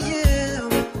 Only you,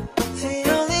 the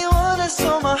only one that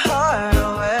stole my heart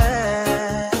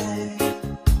away.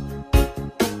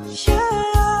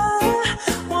 Yeah,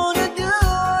 wanna do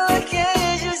all I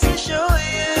can just to show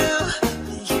you,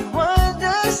 make you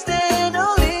understand.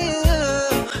 Only you,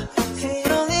 the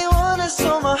only one that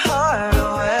stole my heart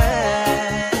away.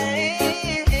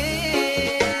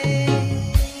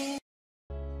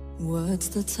 What's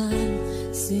the time?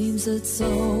 Seems it's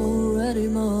already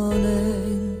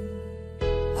morning.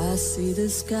 I see the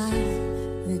sky,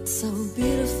 it's so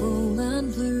beautiful and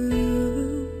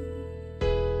blue.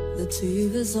 The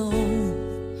TV's on,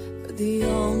 but the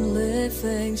only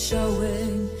thing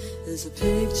showing is a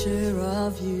picture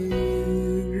of you.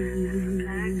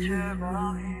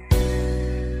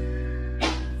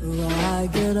 I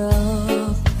get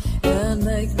up and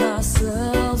make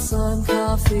myself some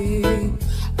coffee.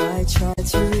 I try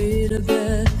to read a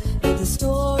bit, but the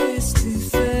story's too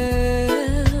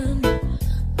thin.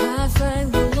 I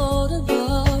thank the Lord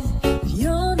above,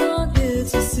 you're not here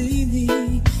to see me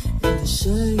and to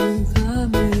show you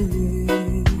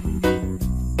coming.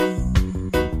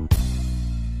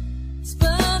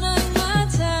 Spending my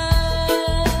time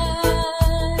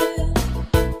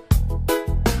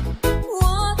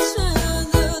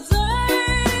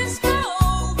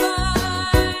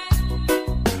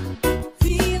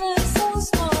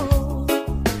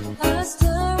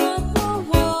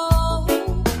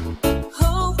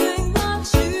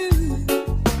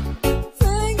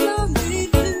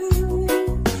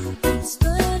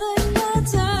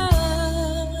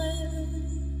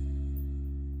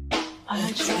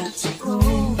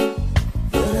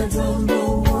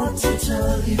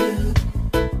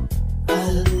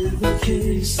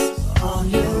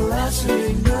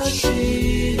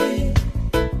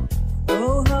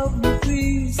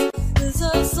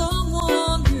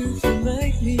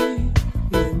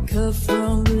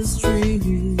from the street.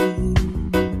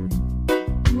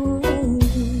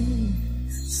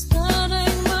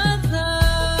 Starting my life,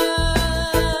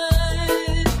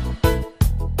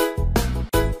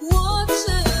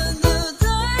 watching the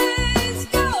days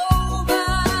go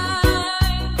by,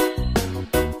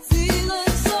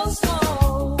 feeling so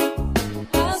small.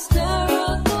 I stare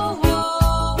at the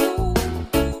wall,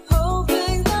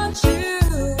 hoping that you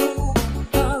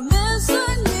are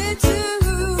missing me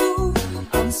too.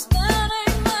 I'm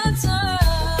spending my time,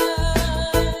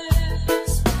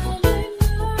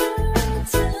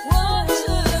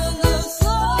 watching the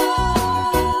sun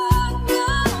go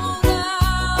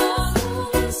down,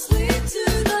 sleep to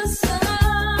the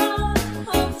sound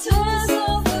of tears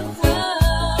of the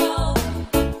cloud,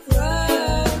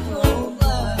 cry from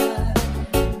life.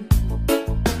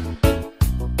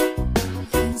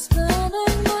 I'm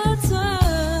spending my time.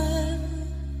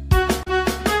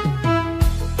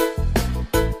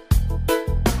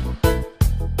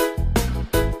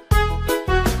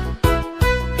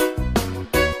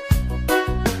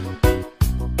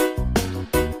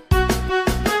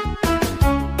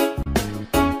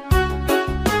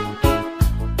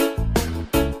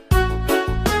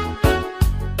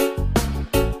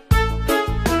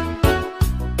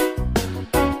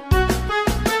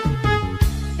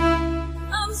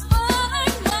 I'm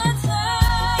spending my time,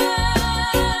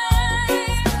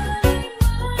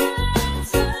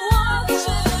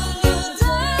 watching the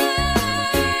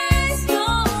days go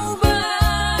by,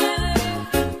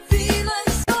 feeling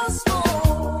so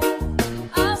small.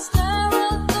 I stare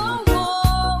at the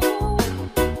wall,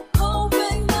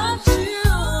 hoping that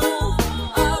you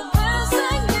are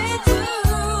missing me too.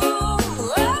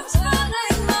 I'm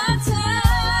spending my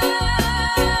time,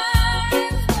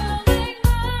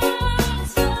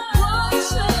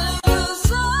 watching the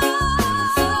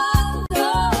sun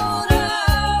go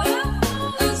down,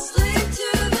 asleep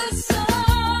to the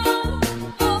sound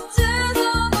of tears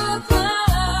on the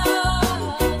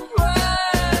cloud,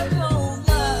 cry from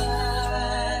life.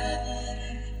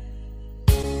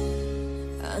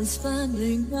 I'm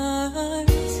spending my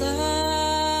time.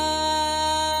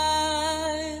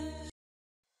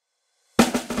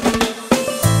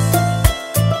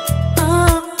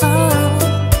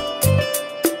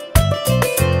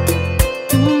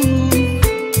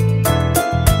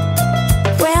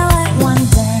 Well, I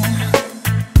wonder,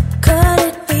 could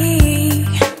it be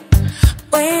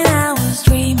when I was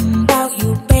dreaming about you,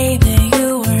 baby,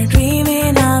 you were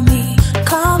dreaming of me?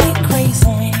 Call me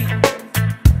crazy,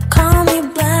 call me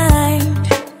blind,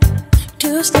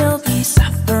 to still be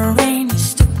suffering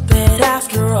is stupid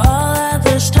after all of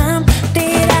this time.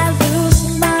 Did I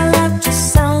lose my love to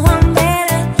someone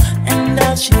better? And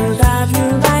does she love you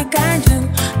like I do?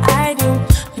 I do.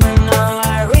 You know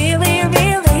I really,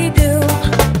 really do.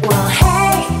 Well,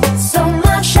 hey, so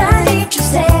much I need to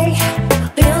say.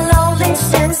 Been lonely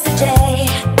since the day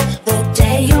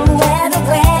you went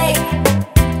away.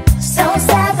 So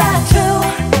sad but true.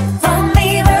 For me,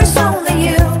 there's only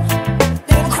you.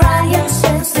 Been crying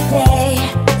since the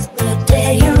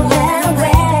day you went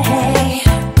away.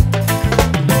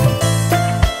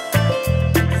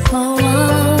 Oh,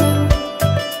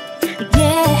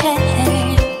 yeah.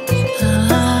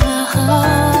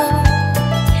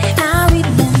 I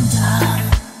remember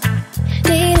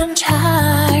didn't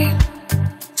time,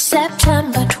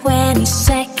 September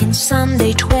 22nd,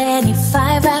 Sunday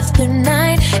 25 after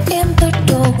 9, in the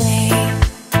doorway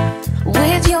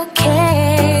with your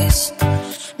kiss,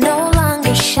 no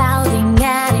longer shouting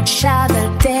at each other.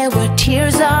 There were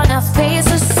tears on our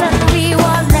faces, and we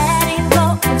were letting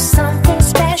go of something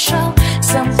special,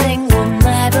 something we'll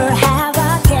never have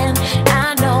again.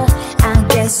 I know, I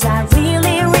guess I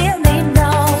really, really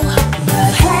know.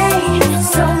 But hey,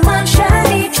 so much I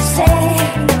need to say.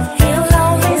 Been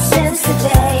lonely since the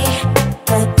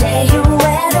day you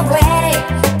went away.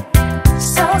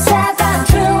 So sad but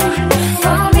true.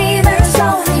 For me, there's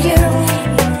only you.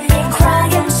 Been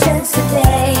crying since the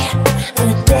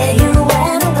day you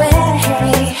went away.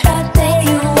 The day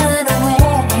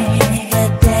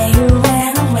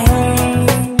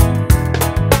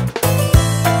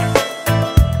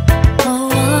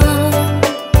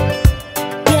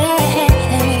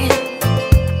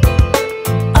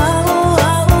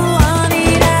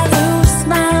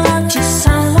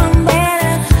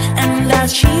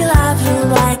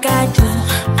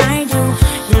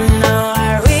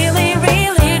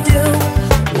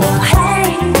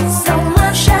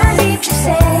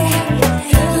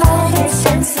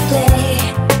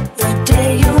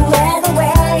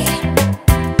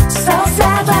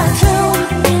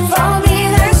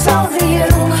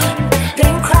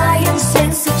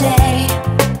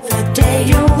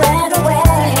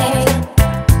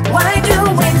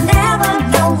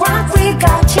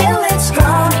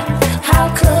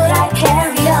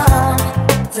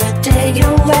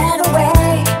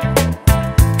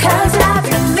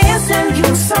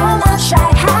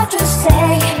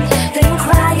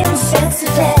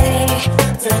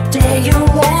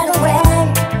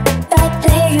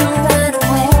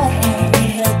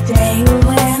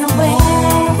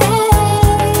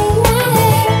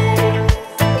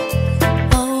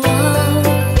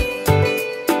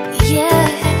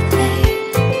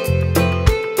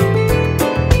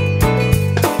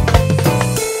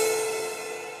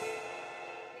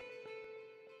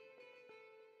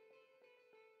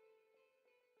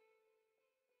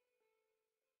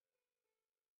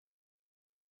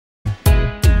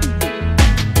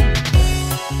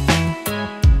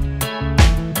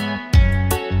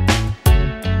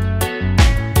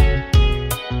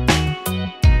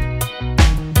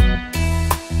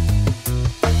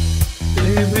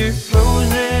Baby,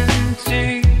 frozen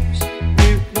tears,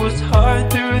 it was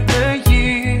hard through the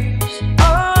years.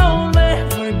 I'll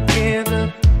never give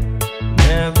up,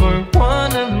 never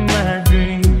one of my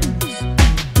dreams.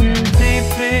 Deep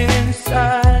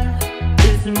inside,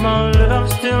 is my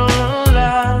love still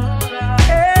alive?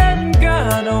 And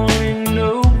God only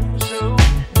knows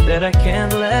that I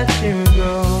can't let you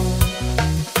go.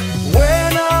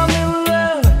 When I'm in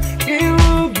love, it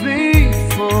will be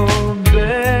for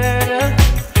better.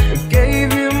 I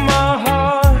gave you my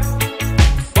heart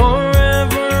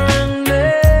forever and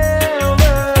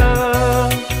ever.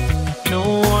 No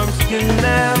arms can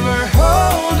ever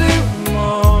hold you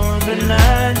more than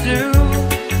I do.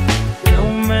 No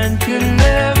man can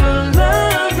ever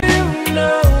love you,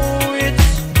 no, it's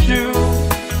true.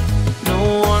 No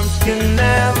arms can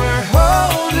ever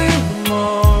hold you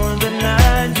more than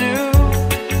I do.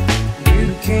 You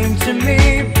came to me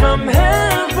from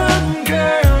heaven,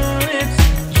 girl, it's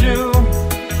true.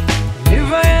 If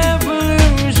I ever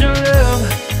lose your love,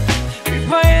 if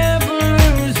I ever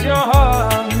lose your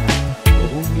heart,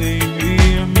 oh baby,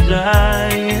 I'm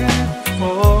dying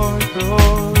for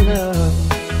your love.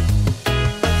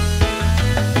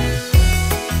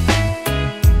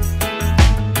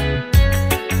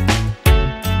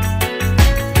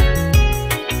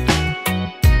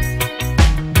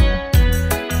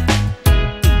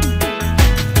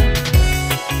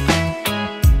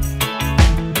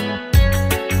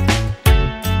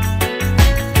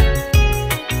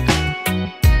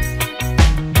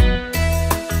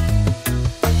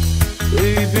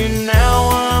 Baby, now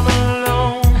I'm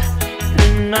alone,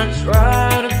 and I try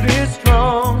to be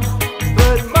strong,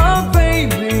 but my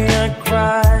baby, I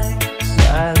cry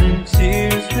silent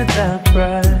tears without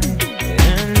pride,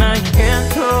 and I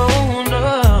can't hold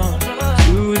on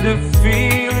to the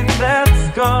feeling that's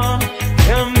gone,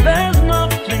 and there's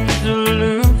nothing to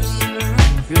lose,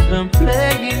 'cause I'm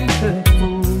playing the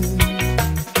fool.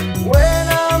 When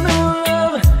I'm in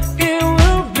love, it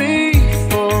will be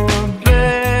for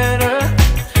better.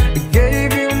 I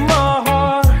gave you my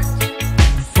heart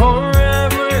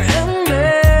forever and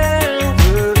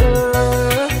ever.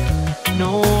 No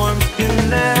arms can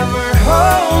ever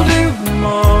hold you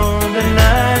more than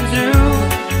I do.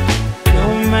 No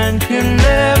man can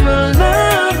ever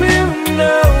love you,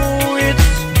 no, it's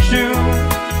true.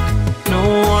 No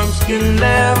arms can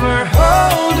ever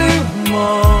hold you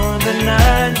more than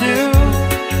I do.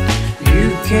 You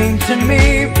came to me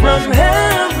from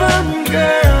heaven,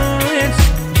 girl, it's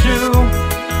true.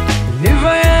 And if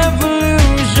I ever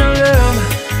lose your love,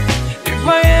 if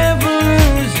I ever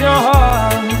lose your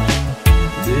heart,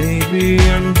 baby,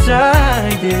 I'm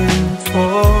dying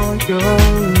for your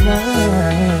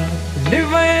love. And if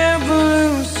I ever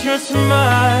lose your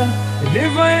smile, and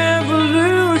if I ever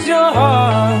lose your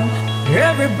heart,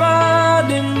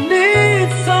 everybody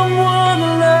needs someone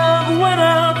to love. When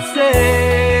I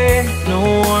say no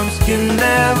arms can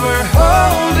ever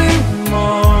hold you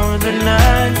more than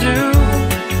I do.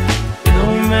 No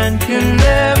man can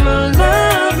ever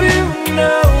love you,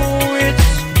 no, it's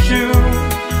true.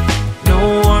 No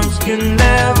arms can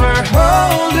ever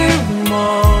hold you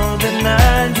more than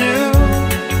I do.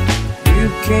 You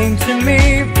came to me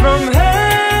from heaven.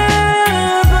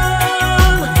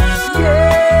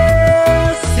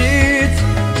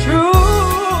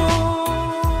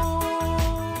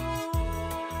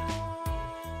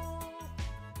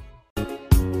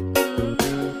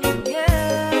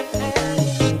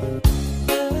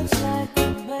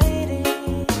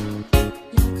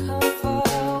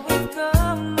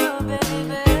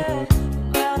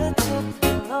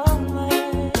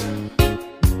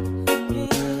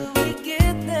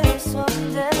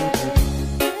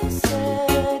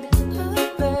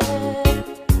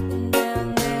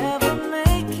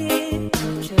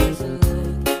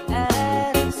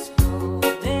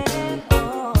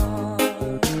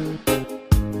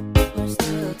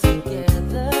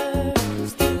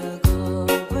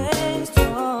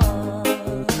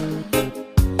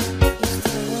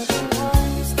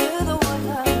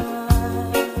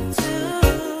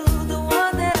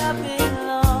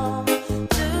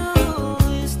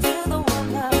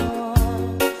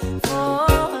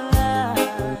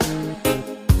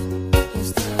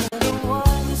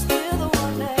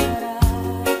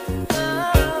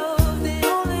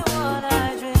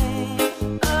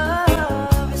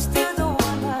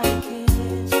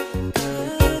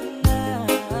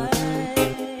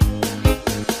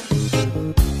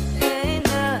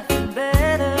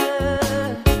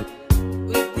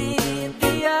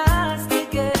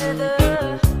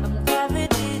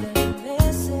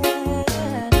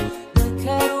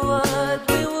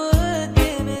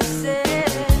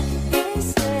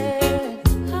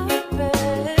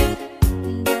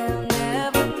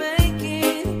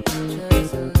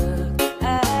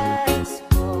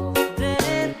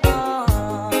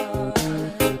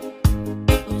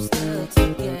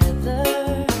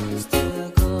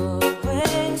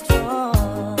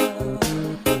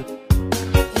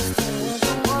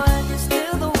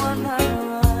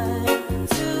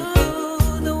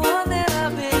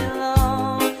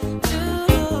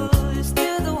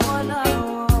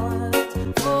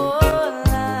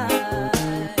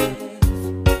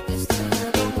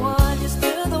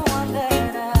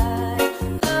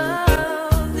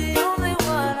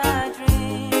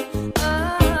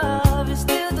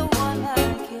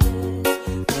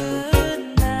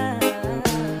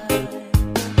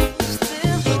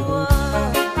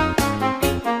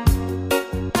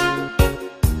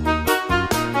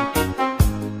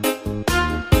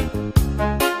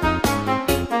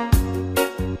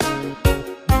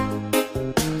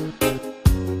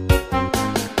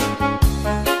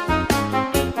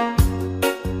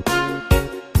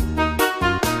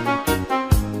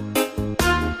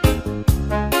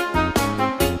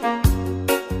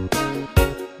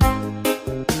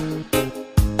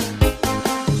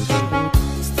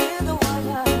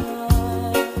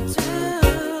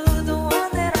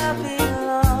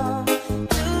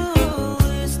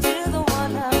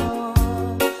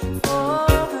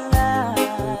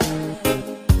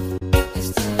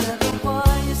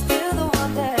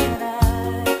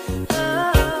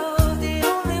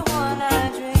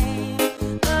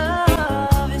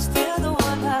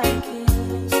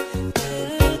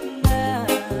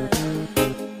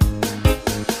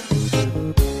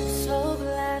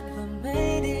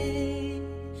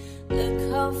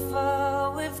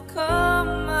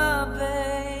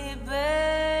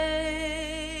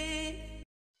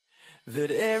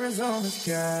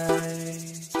 sky,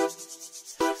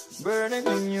 burning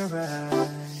in your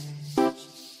eyes.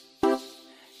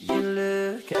 You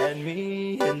look at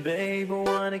me and babe, I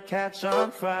wanna catch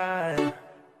on fire.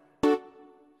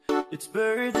 It's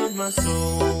buried in my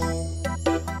soul,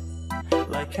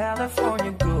 like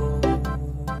California gold.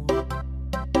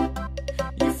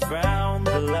 You found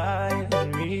the light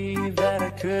in me that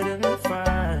I couldn't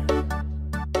find.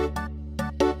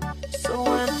 So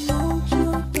when I hold you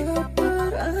up,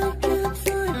 but I can't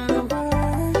find the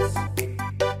words.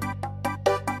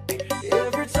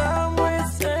 Every time we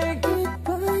say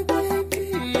goodbye, baby,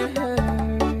 it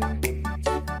hurts.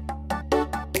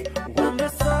 When the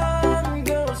sun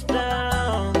goes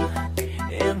down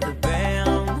and the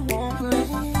band won't play,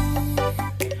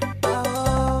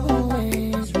 I'll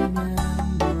always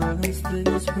remember us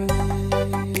this way.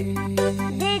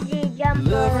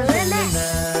 Lovers in the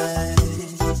night,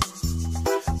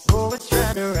 poets try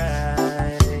to write.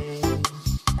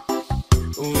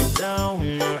 We don't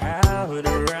know how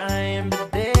to rhyme, but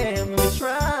damn, we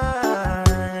try.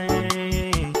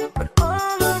 But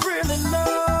all I really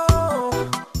know,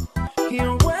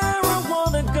 you're where I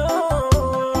wanna go.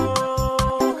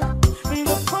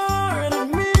 The part of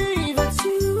me that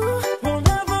you will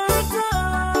never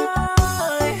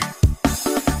die.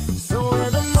 So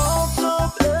when I'm all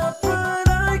choked up, but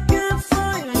I can't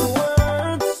find the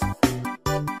words.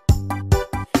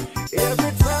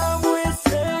 Every time we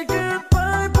say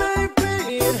goodbye,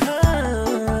 baby, it hurts.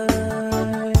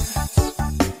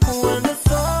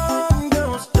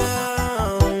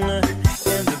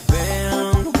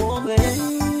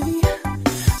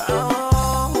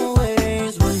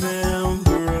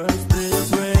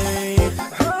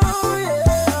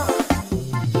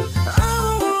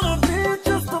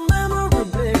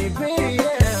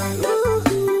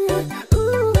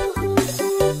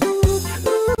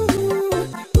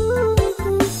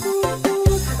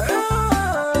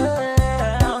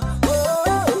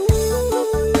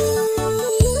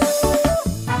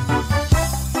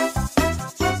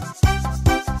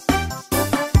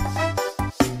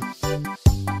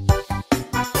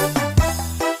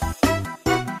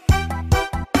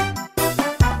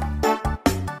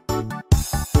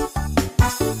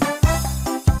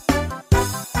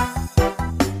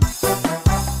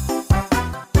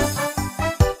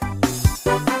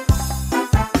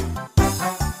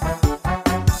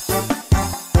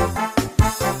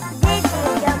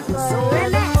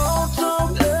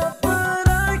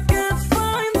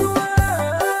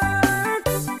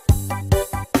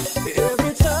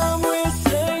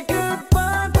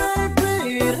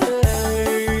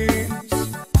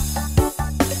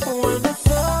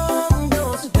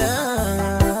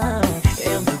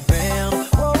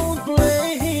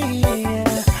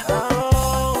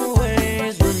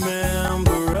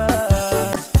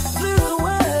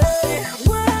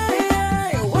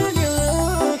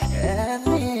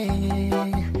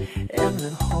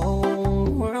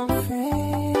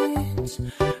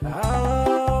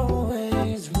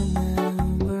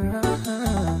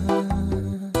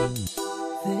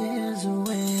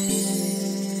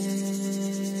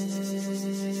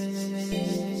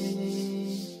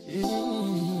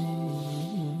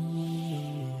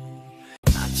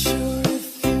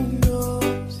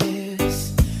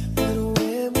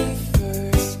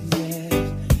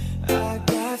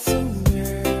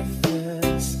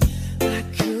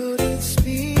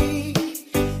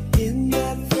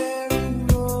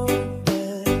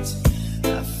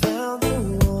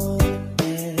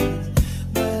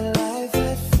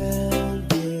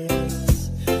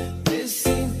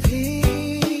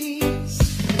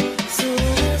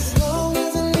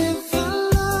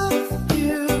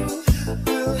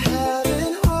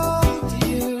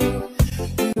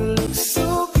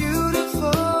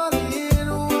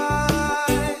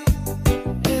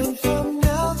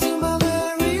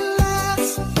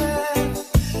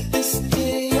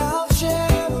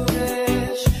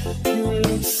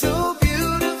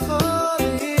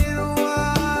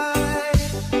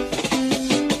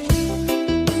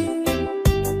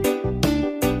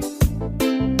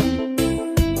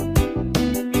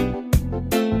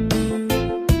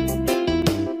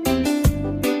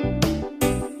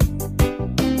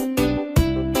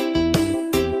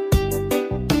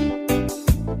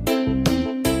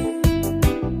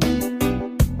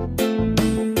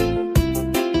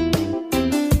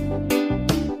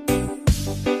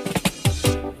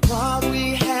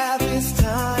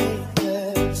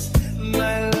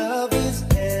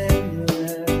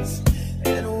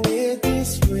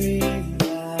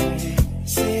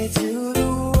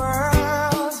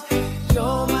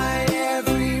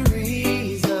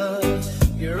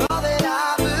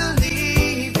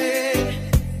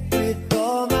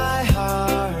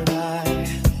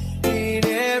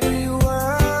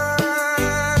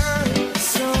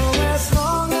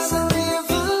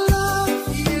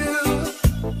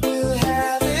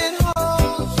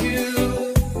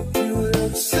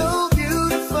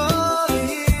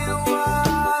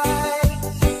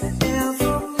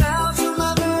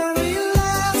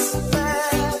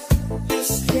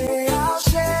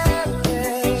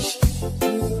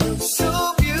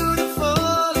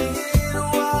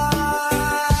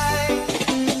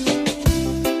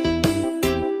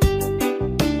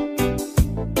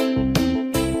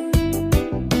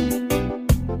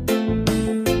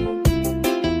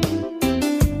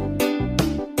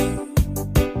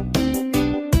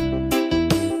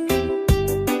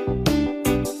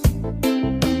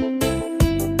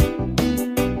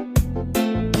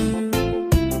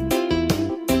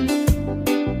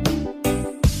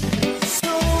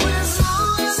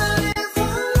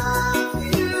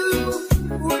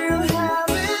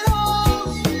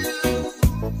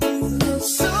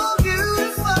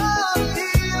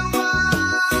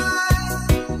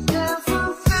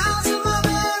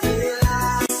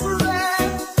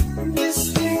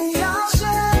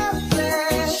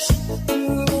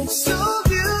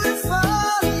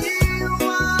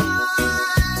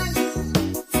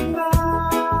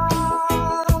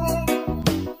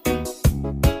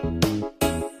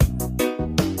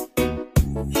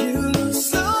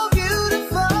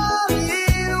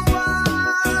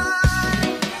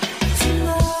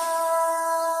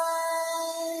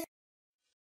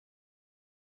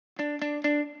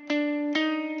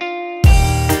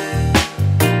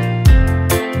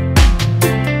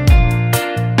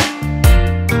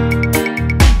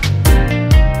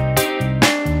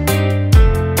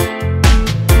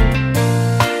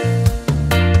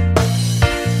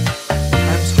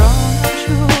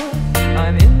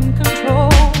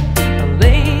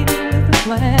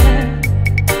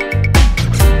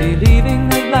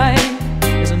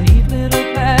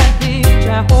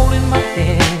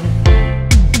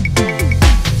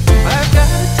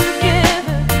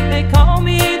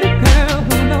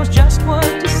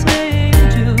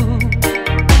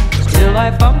 till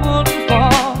I fumble and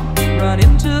fall, run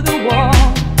into the wall.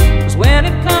 'Cause when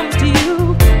it comes to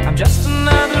you, I'm just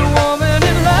another woman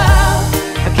in love,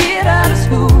 a kid out of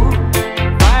school,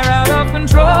 fire out of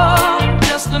control,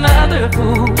 just another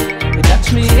fool. You touch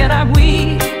me and I'm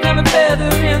weak, I'm a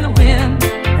feather in the wind,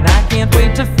 and I can't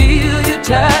wait to feel you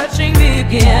touching me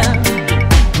again.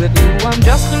 With you I'm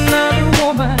just another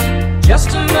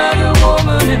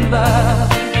woman in love.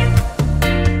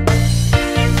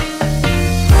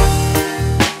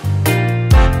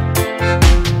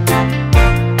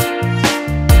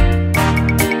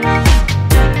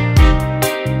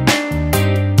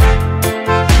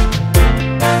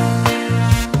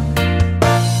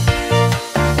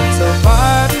 So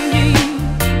pardon me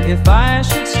if I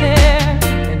should stare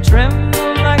and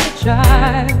tremble like a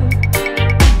child.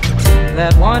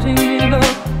 That wanting me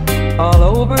look all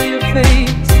over your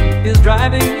face is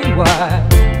driving me wild.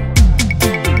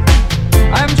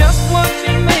 I'm just what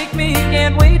you make me,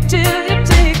 can't wait till you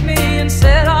take me and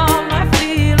set all my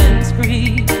feelings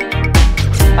free.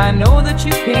 I know that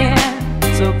you can,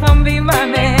 so come be my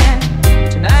man.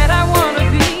 Tonight I wanna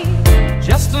be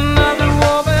just another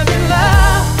woman in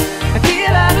love, a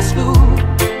kid out of school,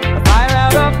 a fire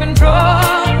out of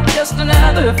control, just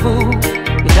another fool.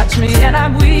 You touch me and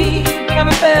I'm weak, I'm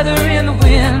a feather in the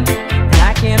wind, and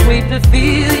I can't wait to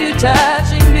feel you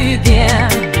touching me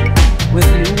again. With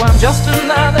you I'm just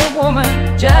another woman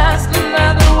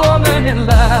in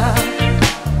love,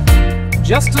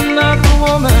 just another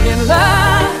woman in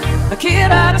love, a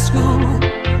kid out of school,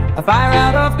 a fire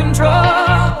out of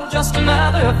control, just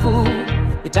another fool.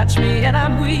 You touch me and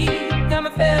I'm weak, I'm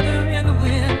a feather in the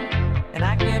wind, and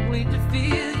I can't wait to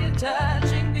feel you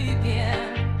touching me again.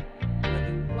 With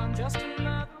you I'm just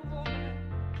another woman,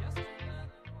 just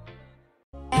another woman.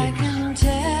 I can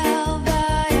tell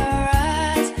by your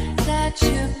eyes that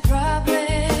you've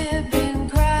probably been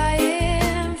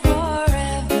crying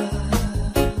forever.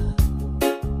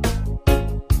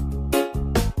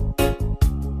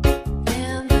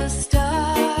 And the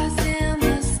stars in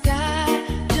the sky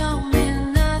don't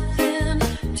mean nothing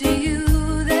to you.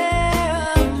 They're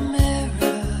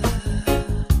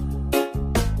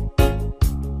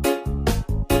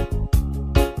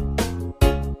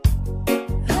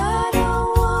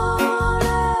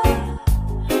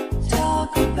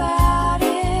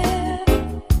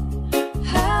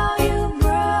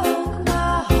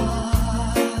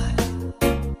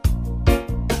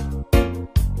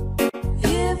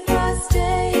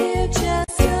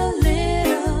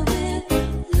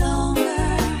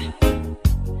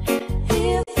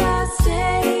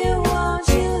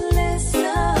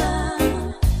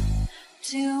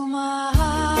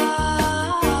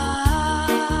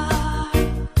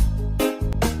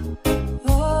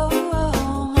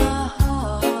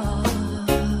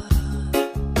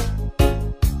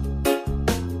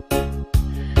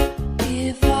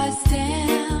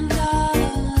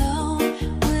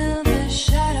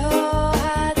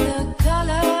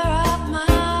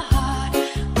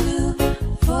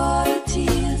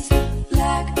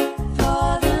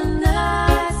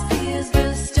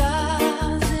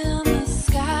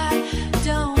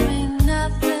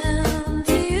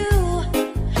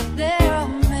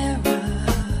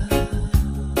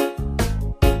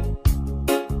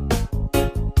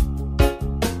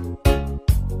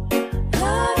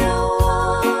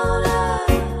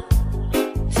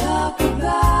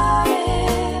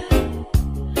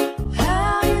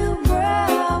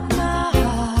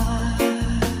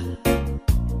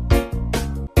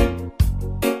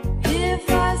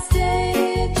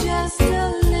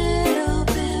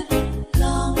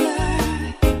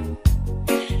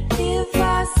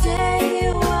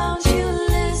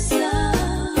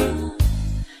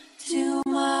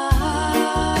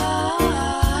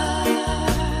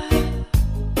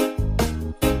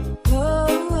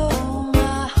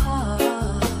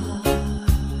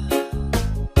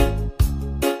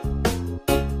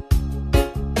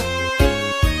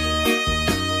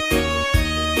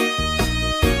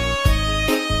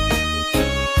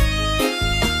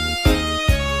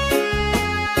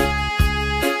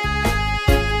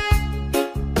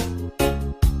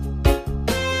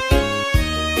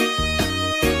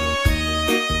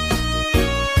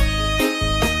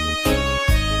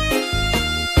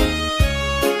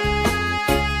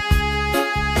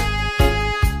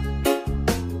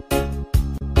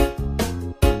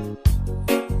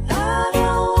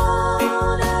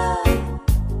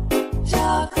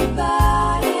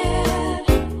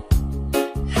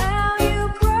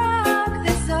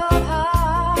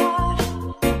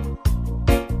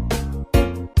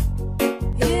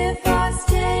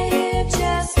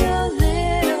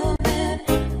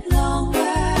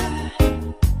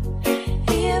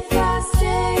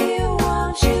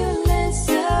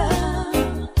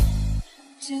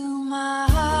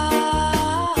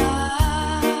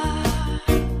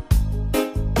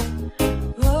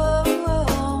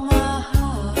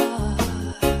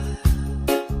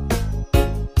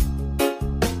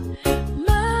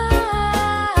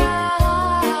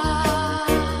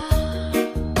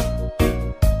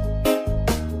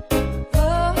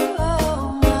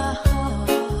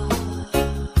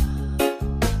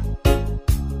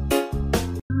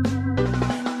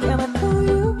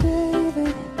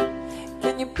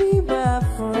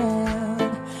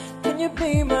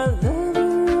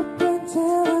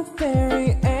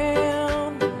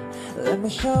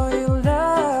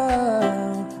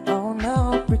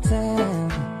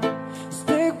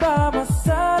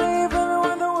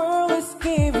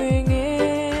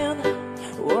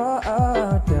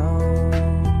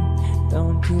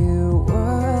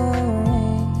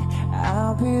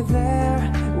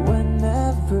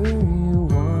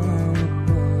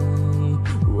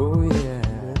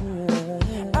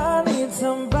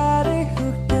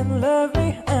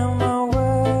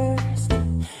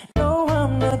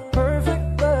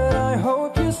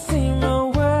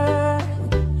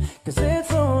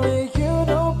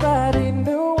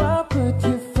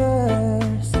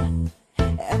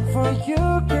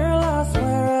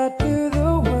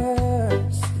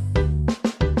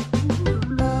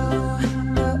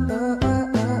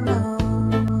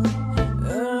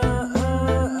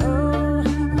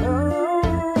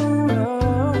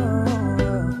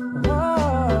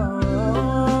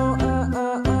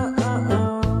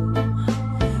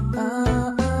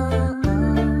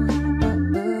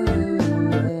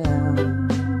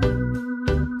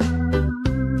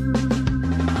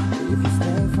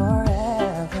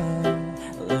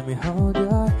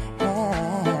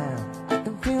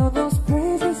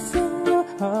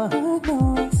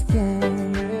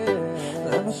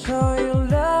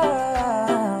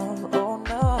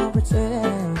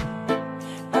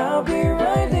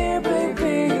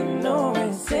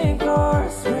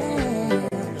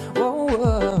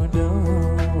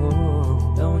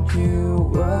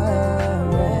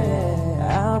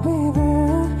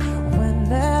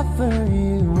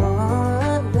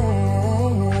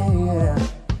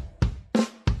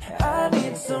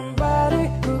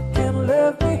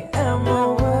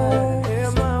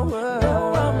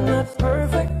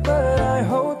perfect, but I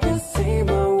hope you see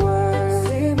my worth.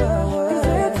 'Cause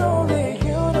it's only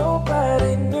you,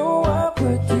 nobody knew I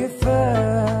put you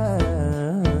first.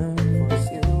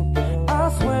 I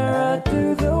swear I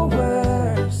do the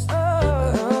worst.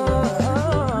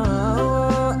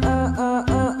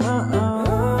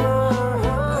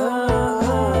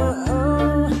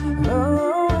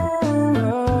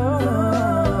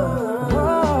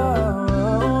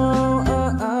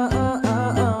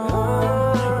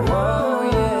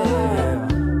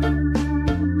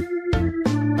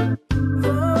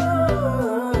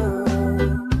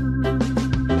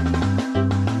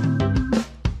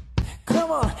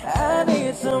 Come on, I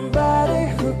need somebody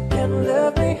who can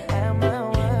love me.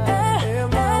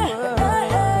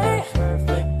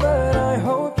 Perfect, but I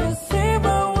hope you see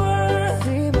my worth.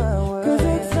 'Cause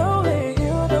it's only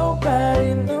you, nobody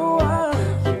knew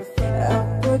I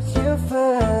put you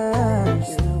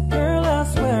first. Girl, I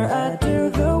swear I do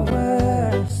the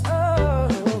worst.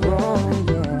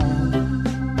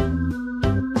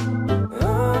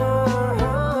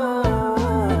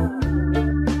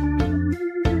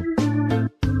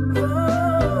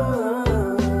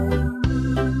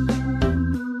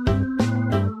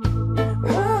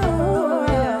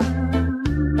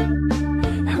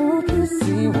 Hope you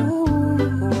see.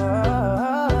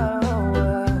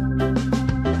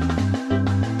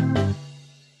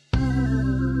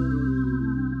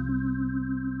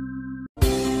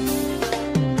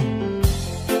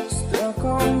 Stuck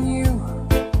on you.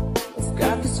 I've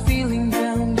got this feeling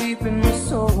down deep in my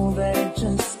soul that I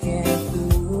just can't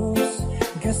lose.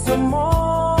 Guess I'm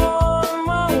on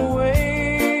my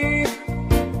way.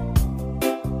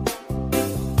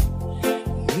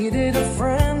 Needed a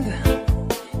friend,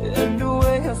 and the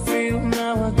way I feel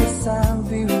now, I guess I'll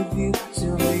be with you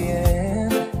till the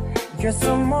end. Guess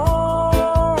I'm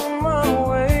on my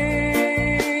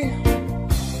way.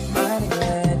 Mighty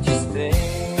glad you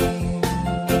stayed.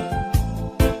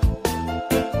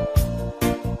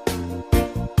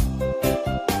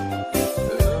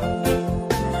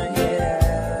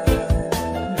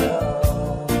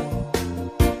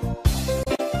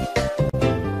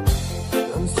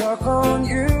 I'm stuck on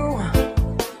you.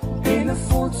 Been a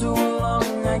fool too long.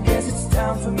 I guess it's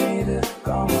time for me to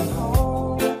come on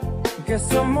home.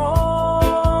 Guess I'm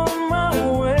on my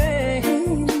way.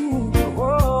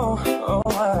 Whoa,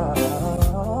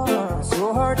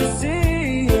 so hard to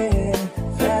see, yeah,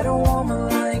 that a woman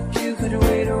like you could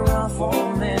wait around for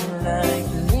a man like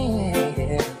me.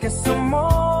 Guess I'm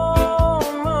on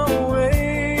my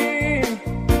way.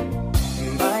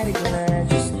 Mighty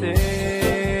glad you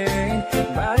stayed.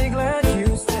 Mighty glad you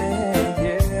stayed,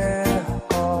 yeah.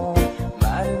 Oh,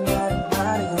 mighty glad.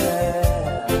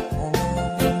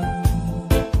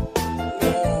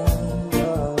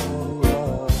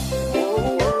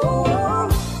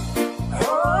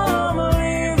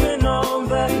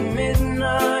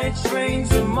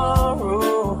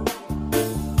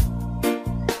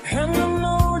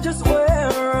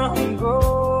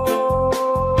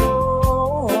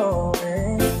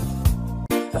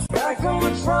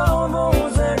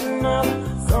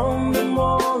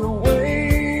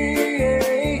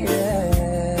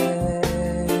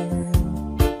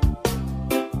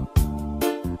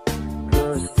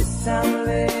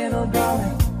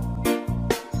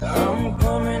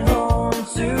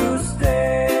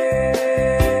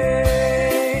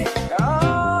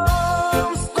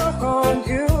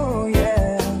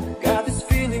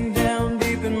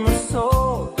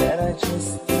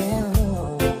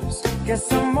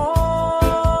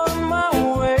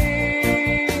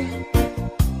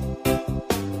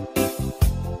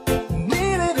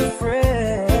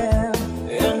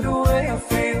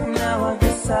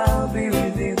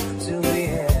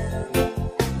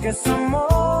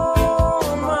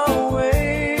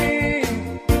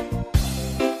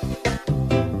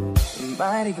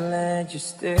 mighty glad you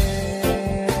stayed.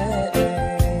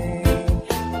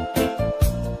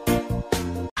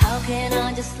 How can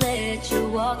I just let you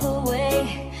walk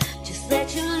away? Just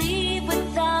let you leave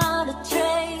without a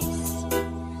trace.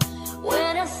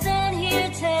 When I stand here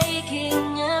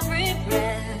taking every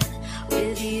breath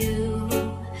with you.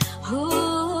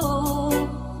 Ooh,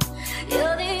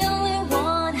 you're the only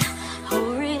one who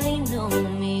really know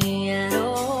me at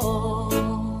all.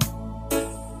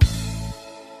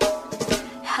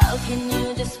 How can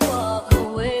you just walk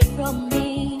away from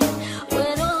me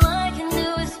when all I can do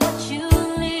is what you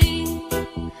need?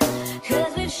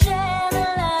 'Cause we've shared a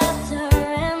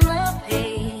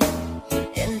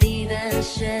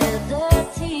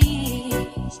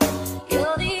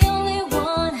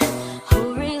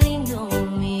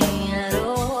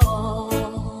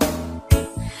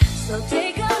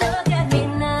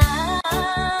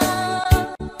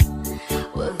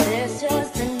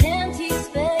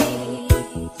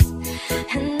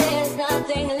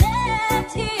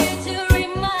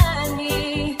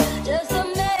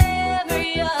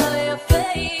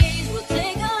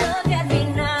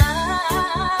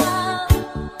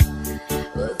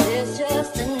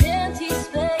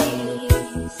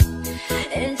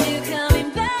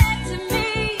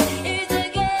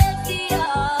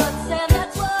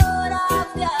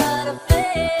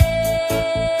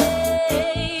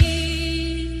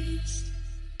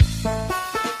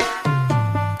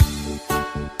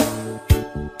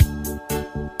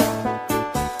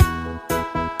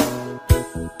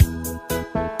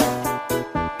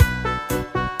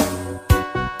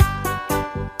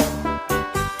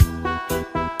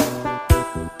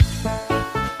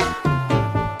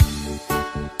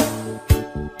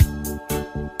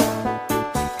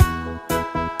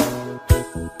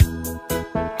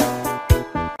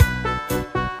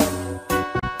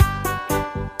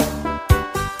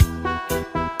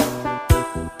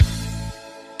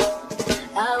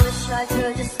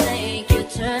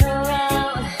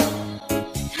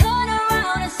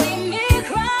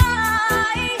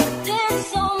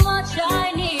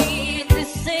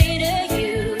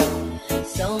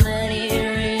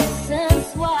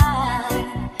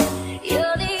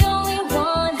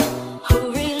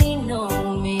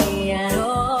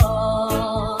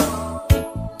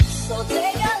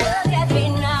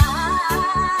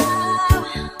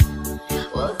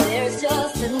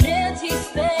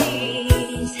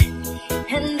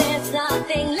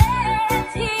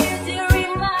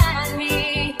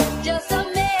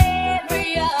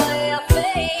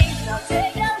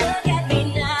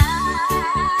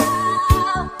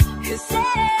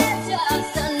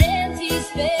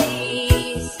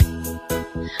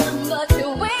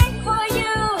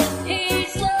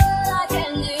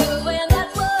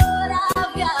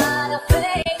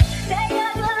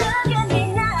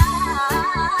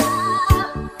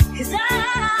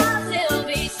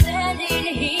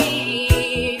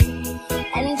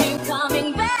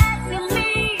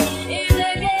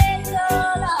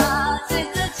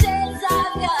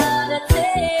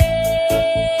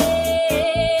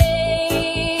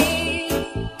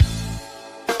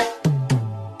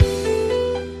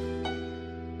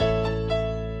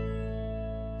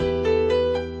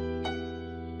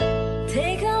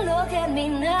Take a look at me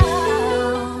now.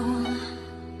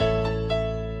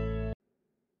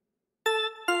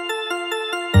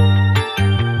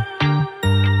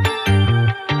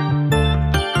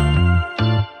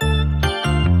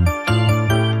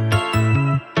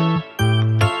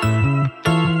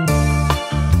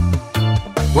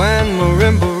 When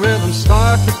marimba rhythms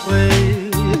start to play,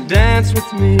 dance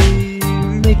with me,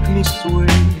 make me sway.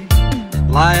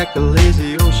 Like a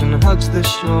lazy ocean hugs the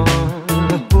shore,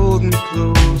 hold me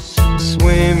close,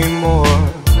 sway me more.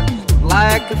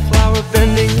 Like a flower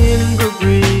bending in the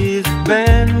breeze,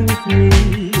 bend with me,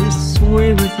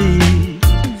 sway with ease.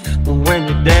 When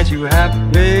you dance you have to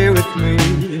play with me,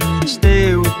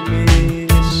 stay with me,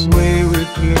 sway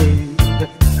with me.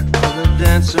 Other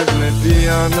dancers may be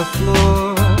on the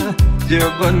floor,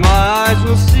 dear, but my eyes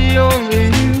will see only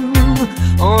you.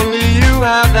 Only you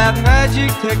have that magic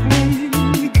technique.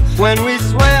 When we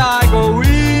sway I go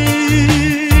weak.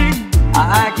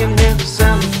 I can hear the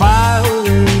sound of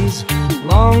violins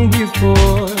long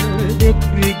before it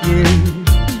begins.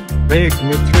 Make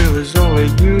me thrill as only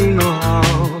you know how.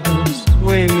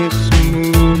 Sway me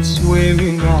smooth, sway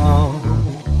me now.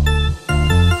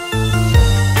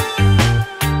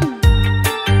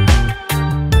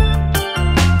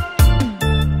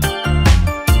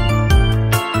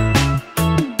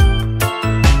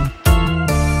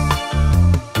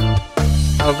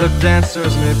 Other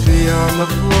dancers may be on the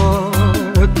floor,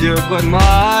 dear, but my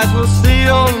eyes will see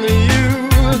only you.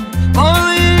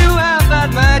 Only you have that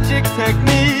magic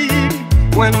technique.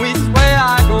 When we sway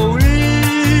I go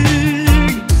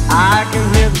weak. I can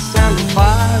hear the sound of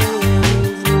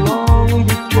violins long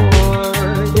before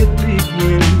it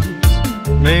begins.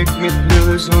 Make me feel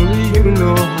as only you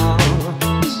know how.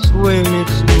 Sway me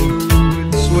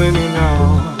smooth, sway me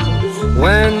now.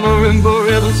 When marimba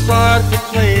rhythms start to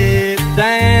play,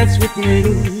 dance with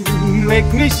me,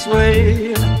 make me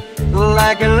sway.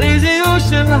 Like a lazy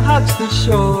ocean hugs the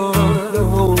shore,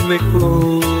 hold me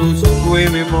close, sway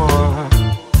me more.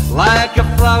 Like a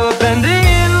flower bending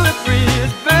in the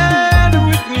breeze, bend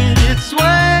with me,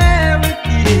 sway with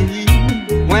me.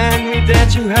 When we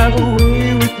dance you have a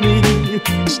way with me,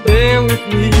 stay with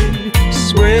me,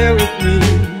 sway with me.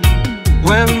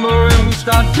 When marimbas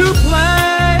start to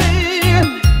play,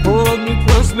 hold me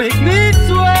close, make me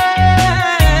sway.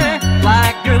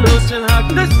 Like an ocean hug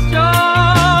the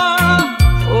shore,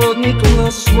 hold me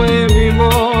close, sway me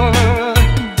more.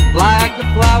 Like a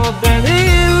flower bending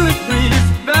in the breeze,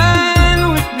 bend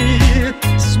with me,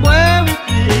 sway with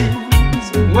me.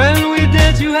 When we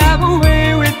dance you have a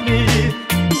way with me,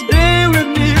 stay with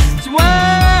me,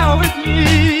 sway with me.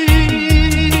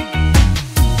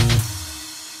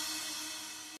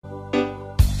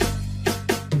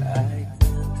 I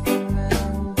can't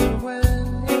remember when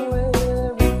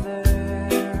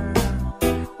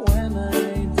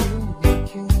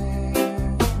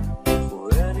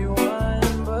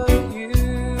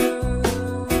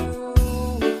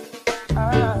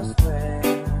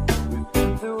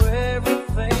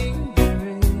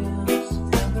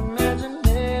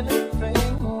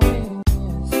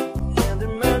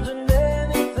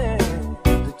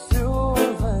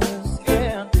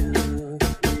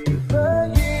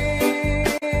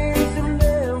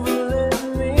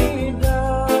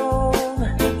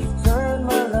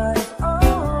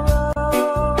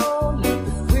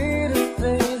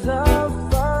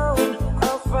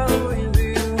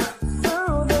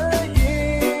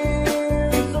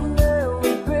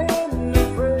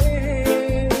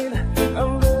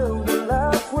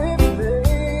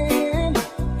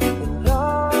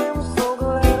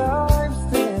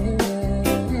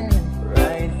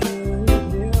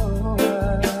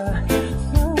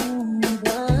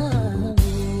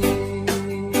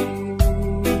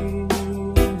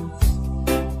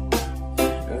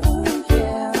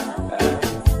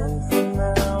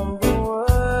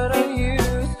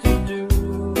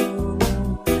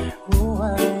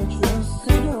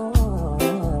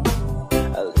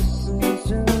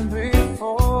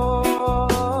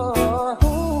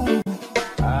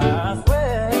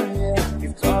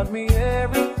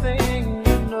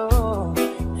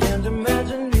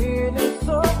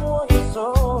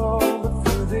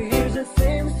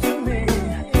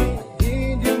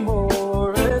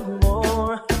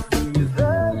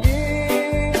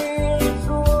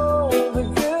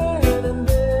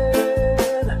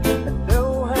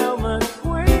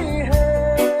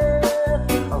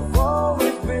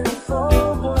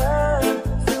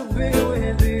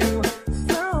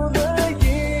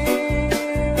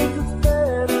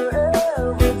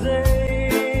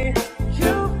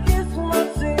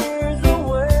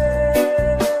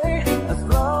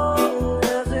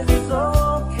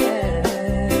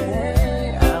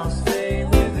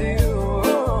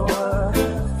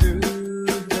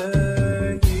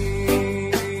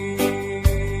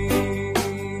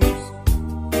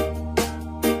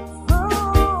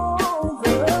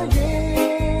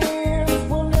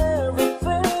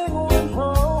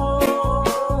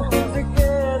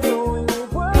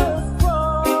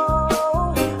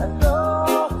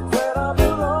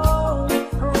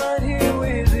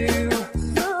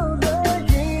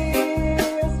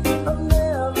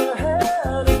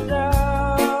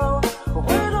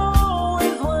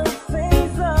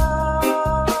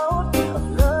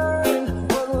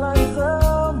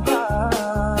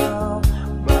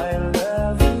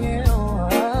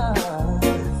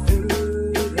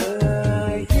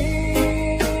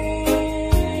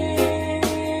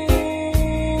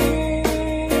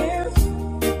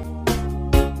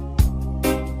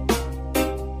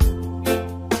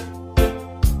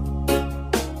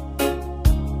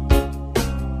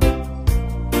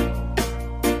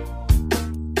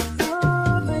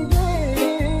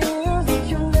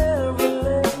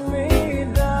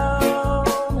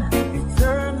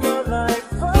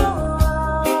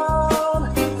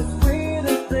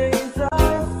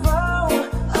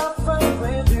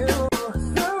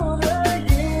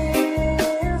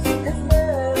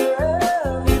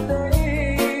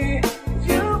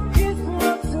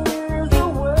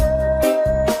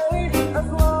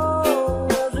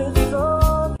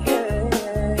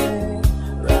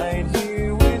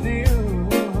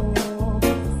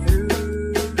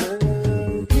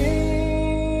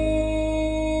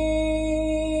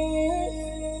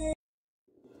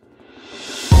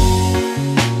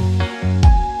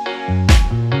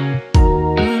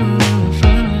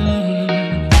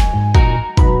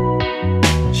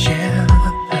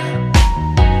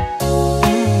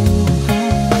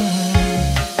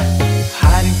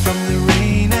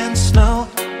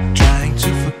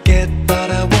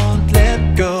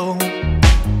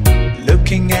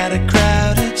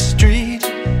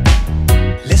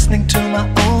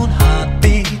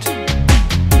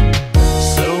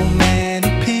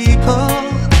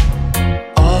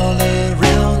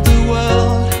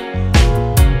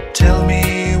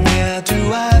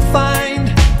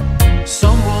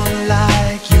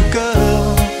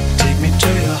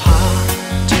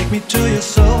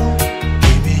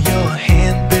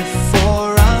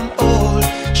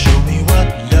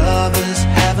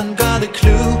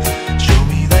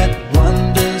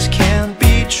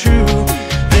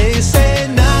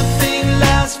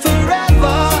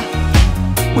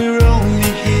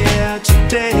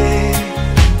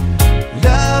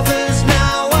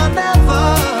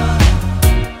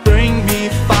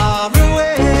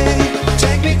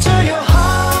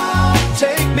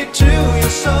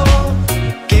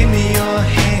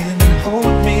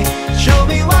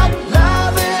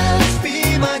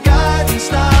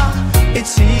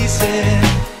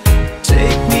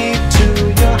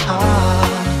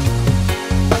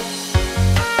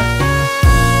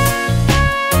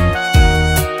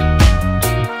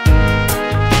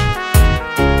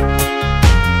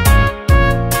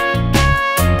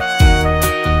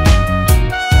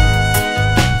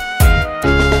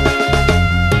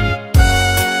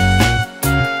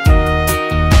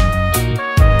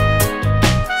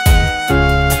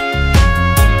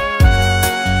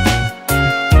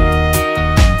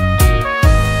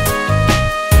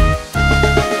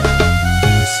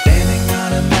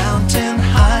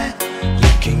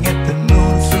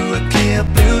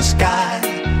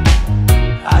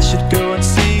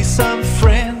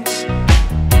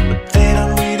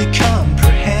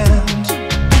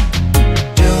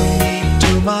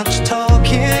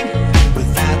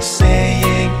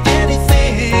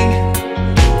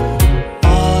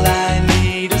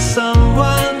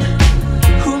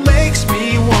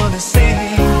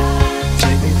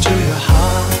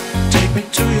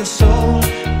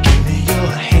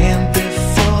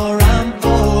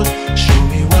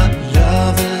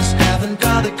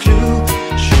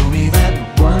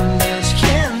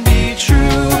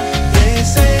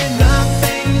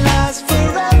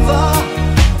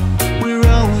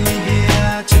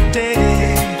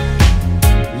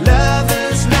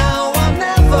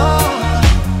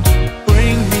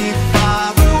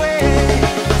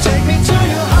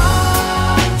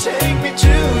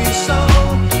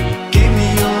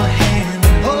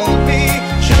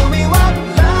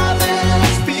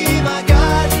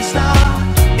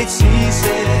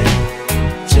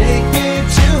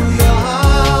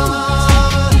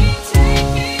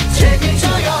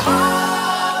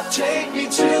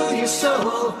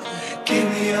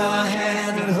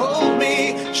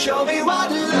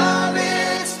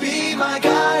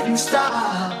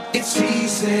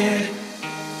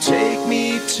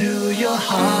your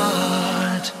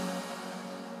heart.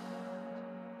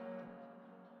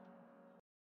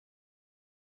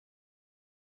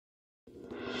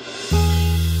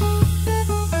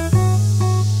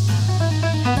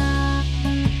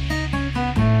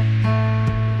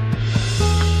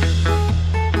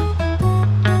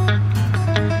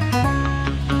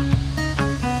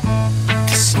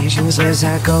 Decisions as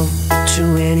I go to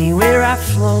anywhere I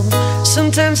flow.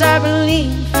 Sometimes I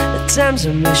believe, at times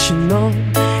I miss you know.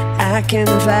 I can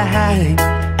fly high,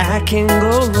 I can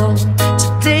go low.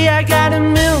 Today I got a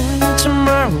million,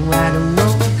 tomorrow I don't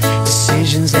know.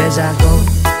 Decisions as I go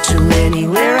to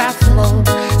anywhere I flow.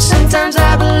 Sometimes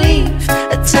I believe,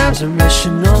 at times I miss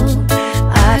you know.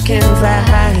 I can fly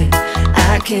high,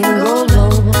 I can go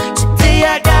low. Today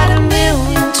I got a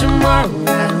million, tomorrow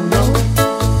I don't know.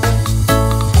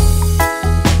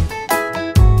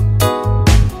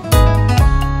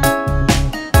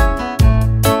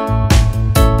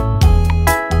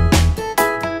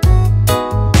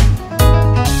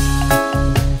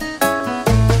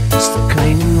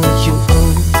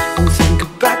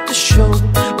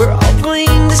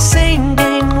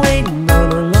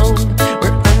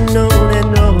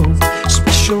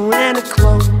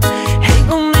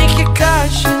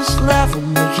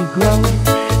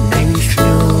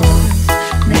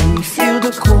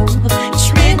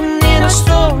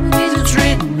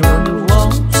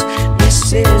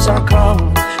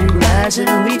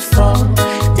 And we fall,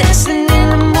 dancing in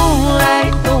the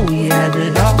moonlight, though we had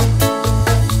it all.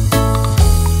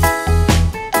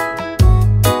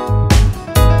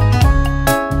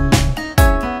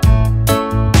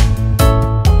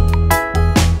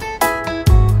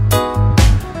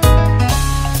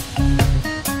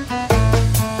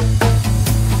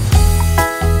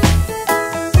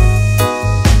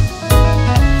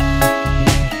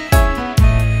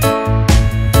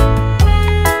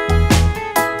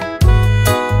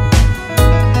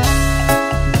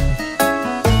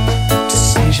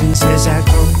 As I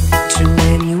go to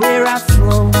anywhere I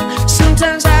flow.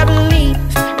 Sometimes I believe,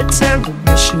 at times I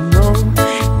wish you know.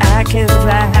 I can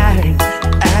fly high,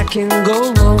 I can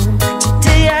go low.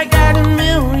 Today I got a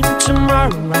million,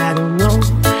 tomorrow I don't know.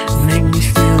 Make me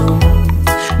feel warm,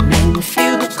 make me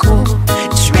feel the cold.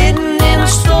 It's written in our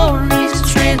stories,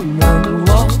 it's written on the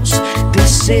walls.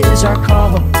 This is our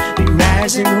call, we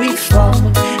rise and we fall.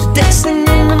 Dancing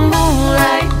in the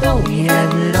moonlight, though we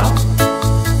have it all.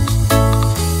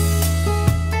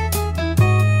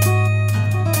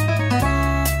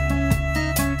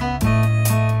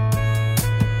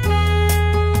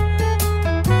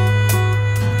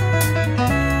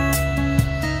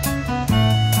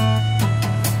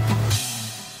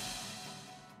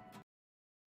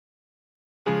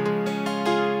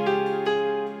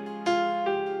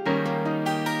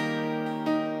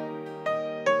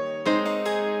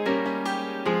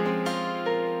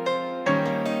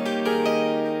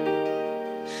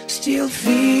 Still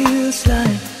feels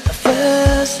like the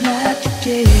first night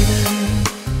together.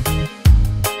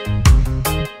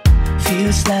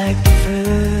 Feels like the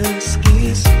first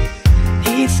kiss.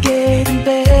 It's getting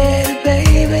better,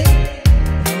 baby.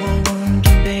 No one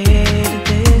can better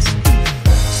this.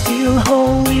 Still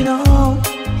holding on,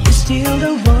 you're still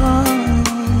the one.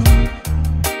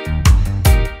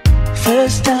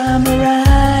 First time our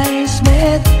eyes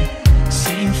met,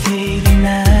 same feeling I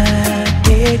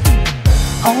get.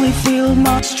 Only feel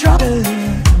much stronger,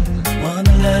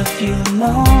 wanna love you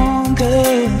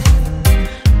longer.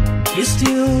 You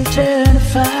still turn the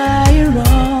fire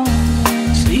on.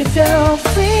 So if you're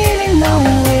feeling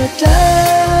nowhere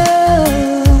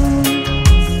down,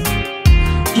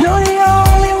 you're the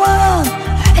only one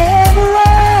I ever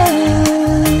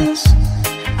was.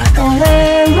 I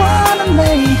only wanna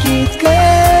make it good.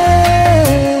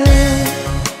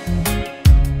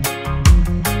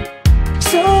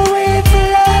 So if I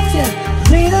love you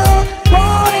little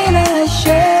more than I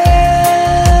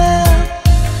share,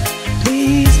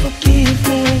 please forgive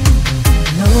me.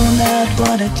 Know not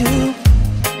what I do.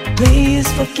 Please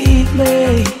forgive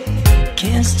me.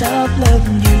 Can't stop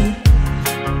loving you.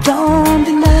 Don't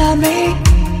deny me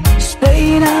this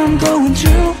pain I'm going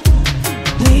through.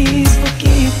 Please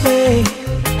forgive me.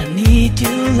 I need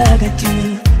you like I do.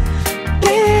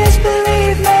 Please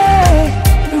believe me.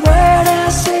 The word I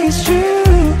say is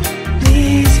true.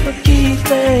 Please forgive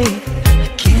me. I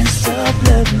can't stop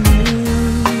loving you.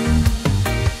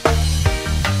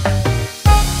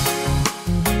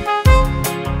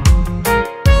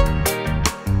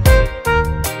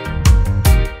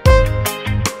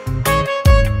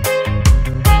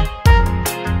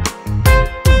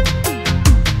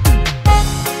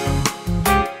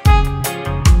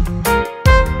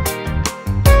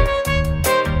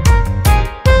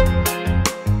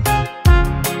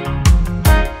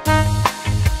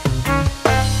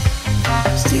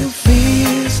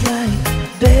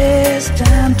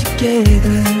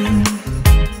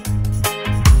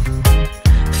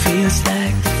 Feels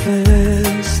like the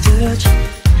first touch.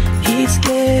 It's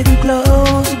getting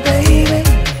close, baby.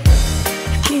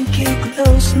 I can't get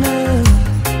close enough.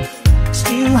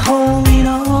 Still holding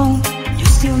on.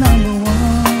 You're still number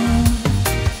one.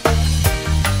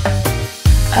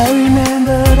 I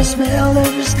remember the smell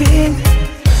of your skin.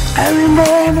 I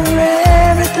remember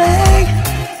everything.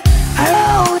 I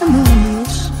know the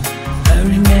moves. I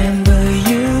remember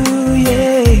you,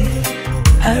 yeah.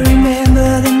 I remember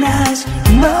the nights.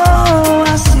 No,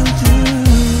 I still do.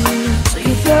 So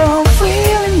if you're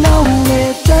feeling lonely,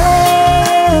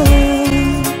 darling,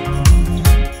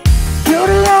 you're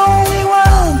the only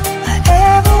one I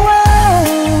ever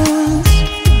was.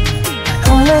 I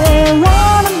only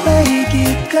wanna make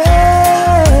it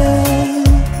good.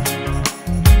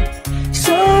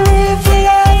 So if I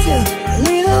love you a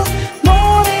little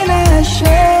more than I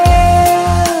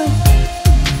should,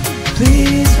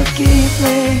 please forgive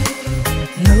me.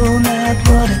 No, not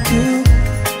what I do.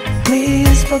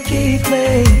 Please forgive me.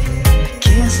 I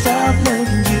can't stop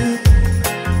loving you.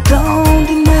 Don't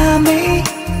deny me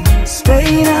this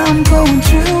pain I'm going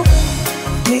through.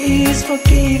 Please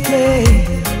forgive me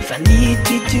if I need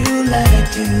to do like I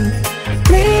do.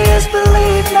 Please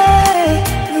believe me,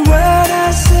 the word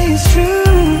I say is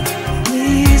true.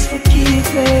 Please forgive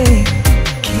me.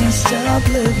 Can't stop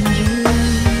loving you.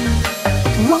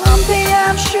 One thing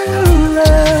I'm sure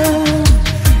of,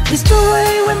 it's the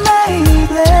way we make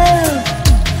love.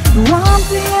 The one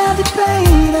thing I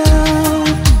depend on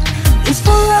is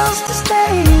for us to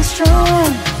stay strong.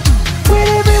 With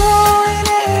every war and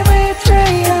every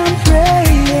train I'm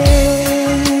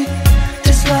praying.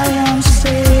 That's why I'm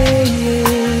saying,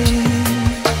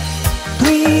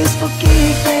 please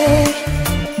forgive me.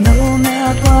 No,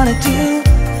 not what I do.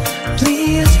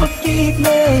 Please forgive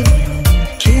me.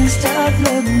 Can't stop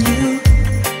loving you.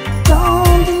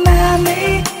 Don't deny me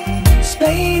this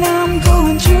pain I'm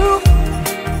going through.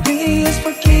 Please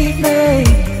forgive me.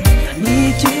 I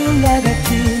need you like I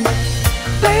do.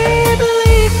 Baby,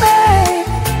 believe me,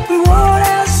 the word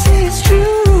I say is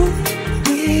true.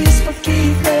 Please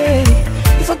forgive me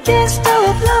if I can't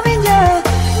stop loving you.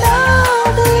 No,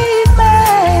 believe me.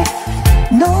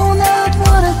 No, not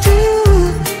what I do.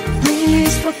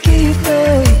 Please forgive me.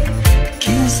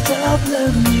 Can't stop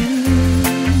loving you.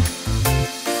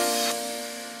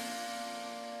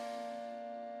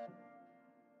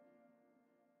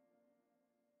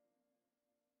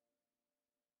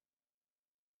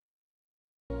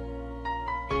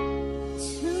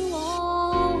 Two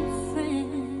old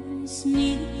friends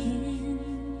meet again,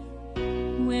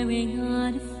 wearing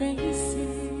hard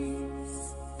faces,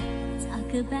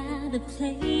 talk about the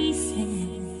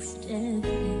places they've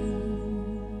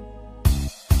been.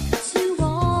 Two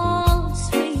old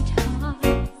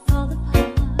sweethearts fall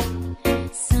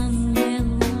apart somewhere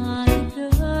long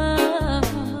ago.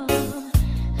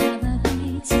 How are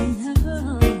they to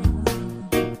know?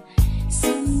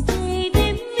 Someday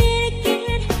they meet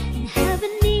again and have a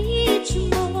need you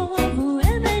more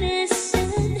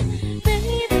reminiscent.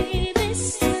 Baby,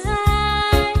 this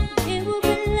time it will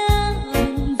be love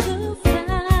and we'll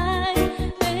find.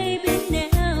 Baby,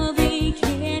 now we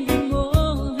can be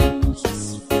more than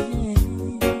just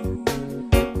friends.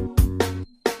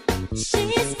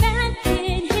 She's back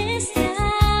in his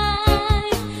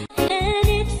life and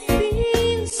it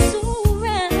feels so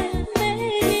right.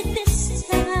 Maybe this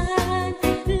time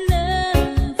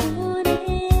love won't end.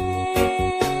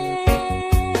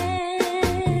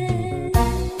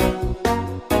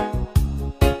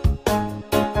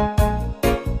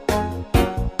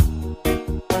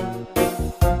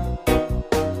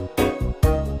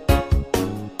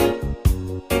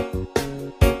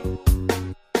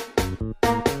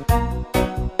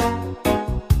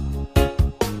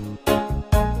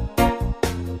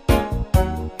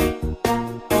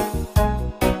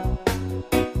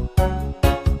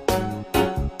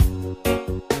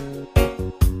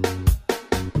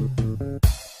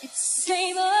 It's the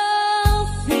same old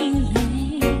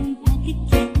feeling back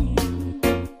again.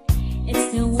 It's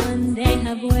the one they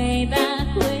have way back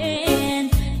when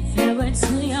they were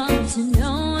too young to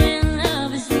know when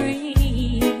love is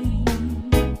real.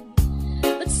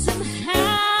 But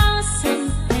somehow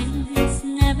some things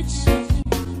never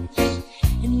change,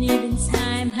 and even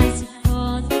time has to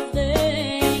cause the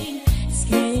flame. It's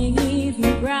getting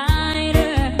even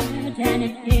brighter than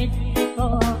it did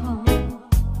before.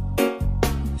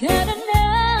 Got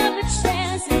another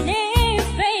chance and if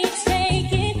they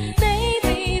take it,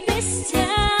 maybe this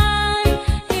time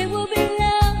it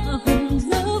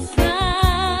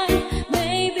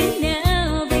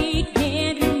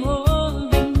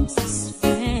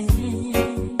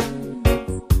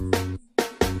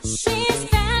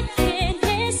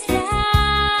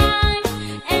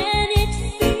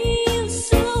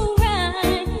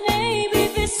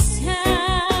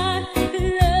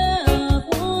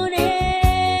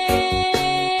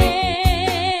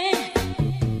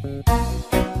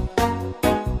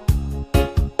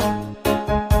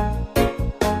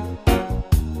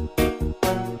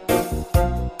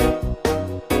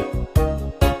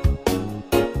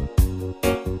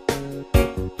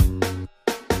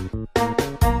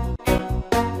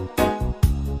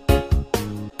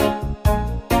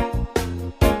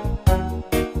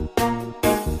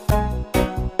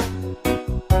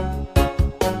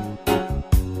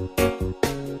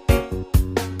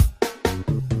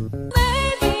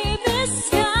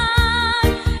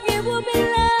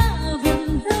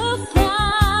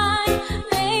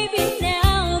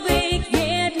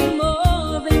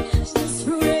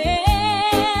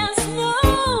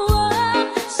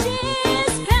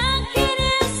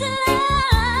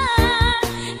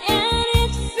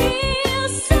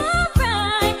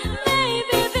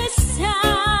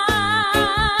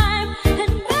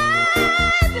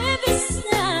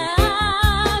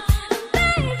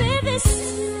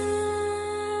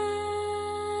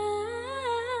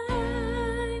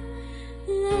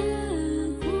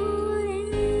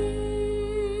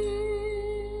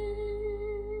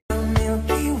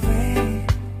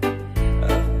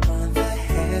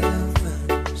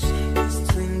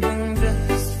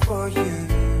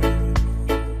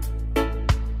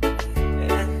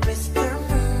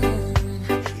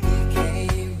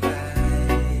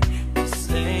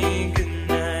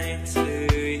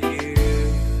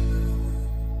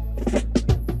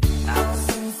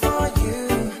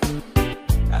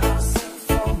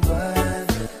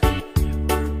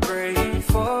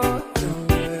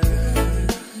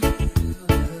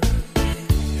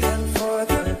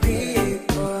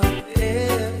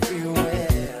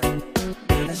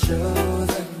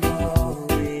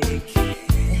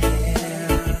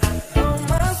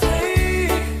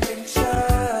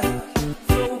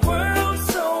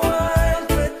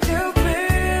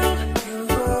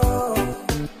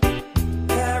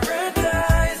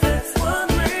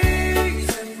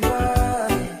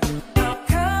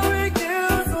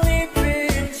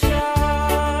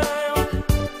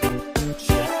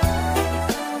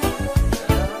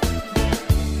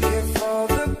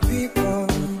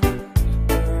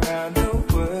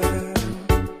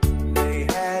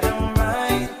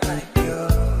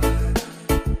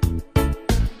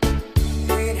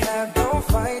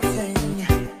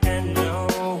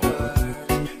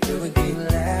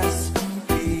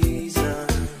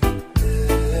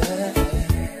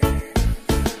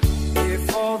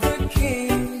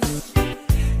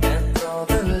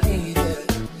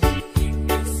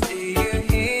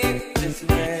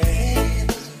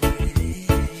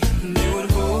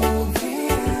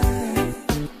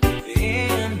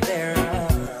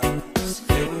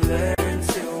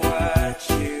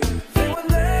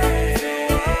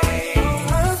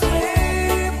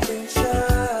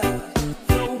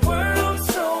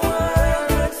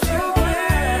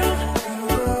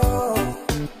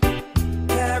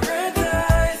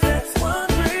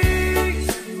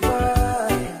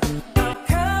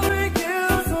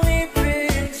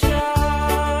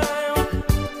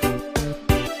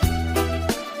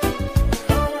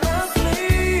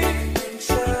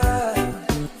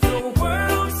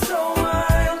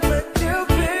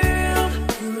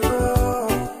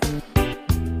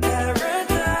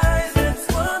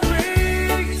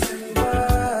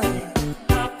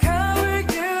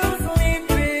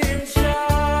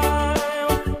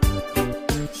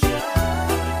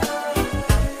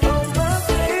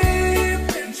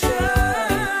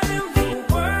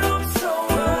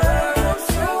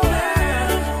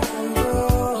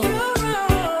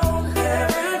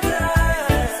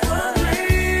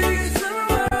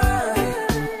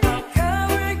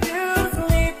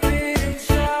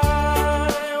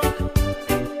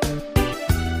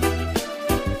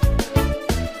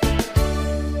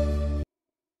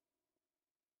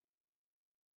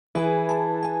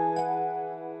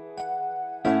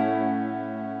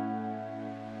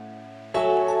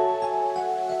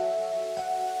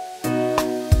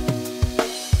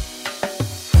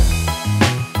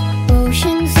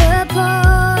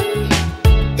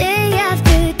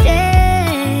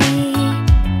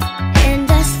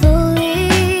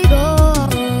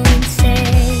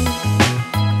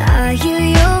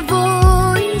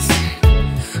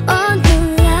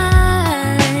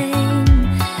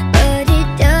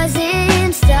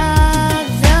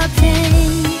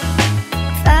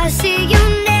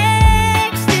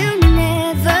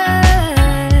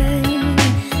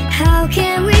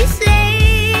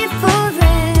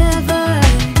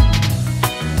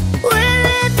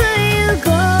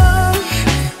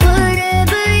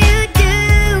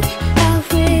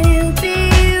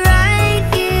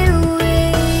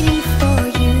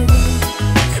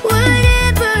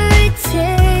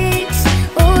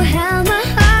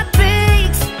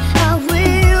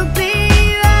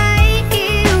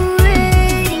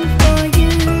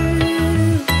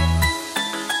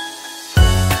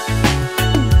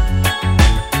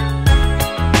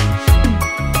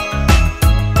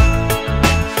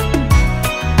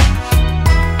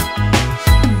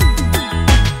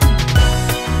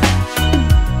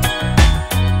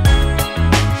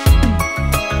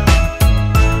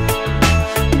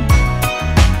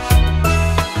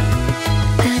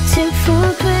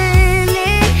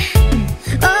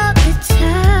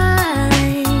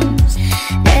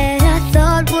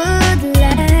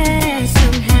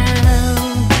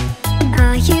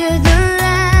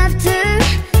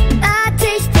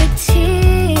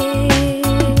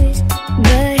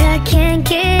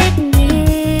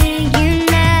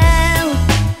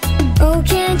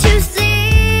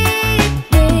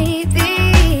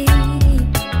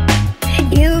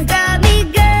You've got me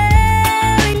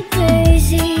going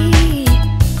crazy.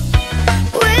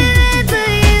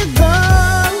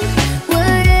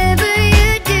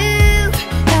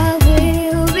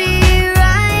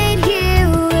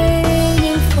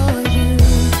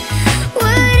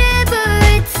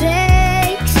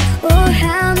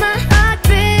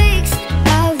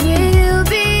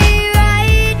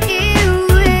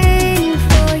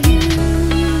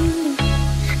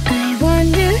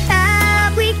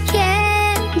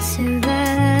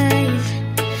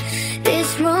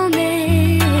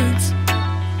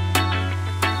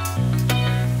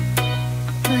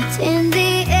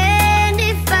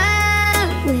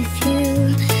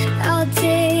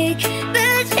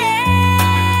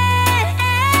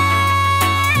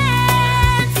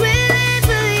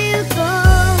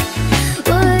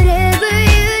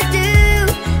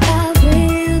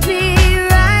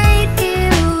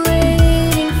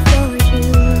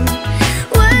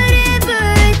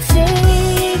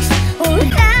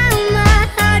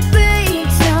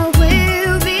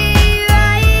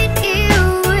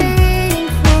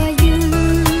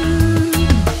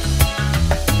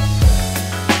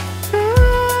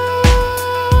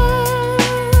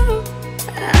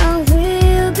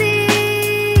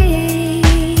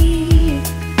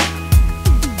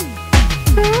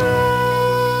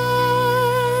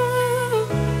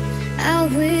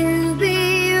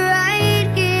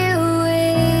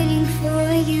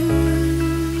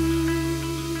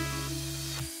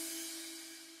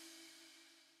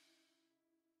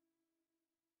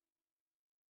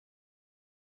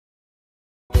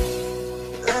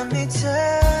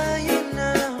 tell you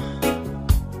now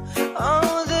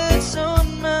all that's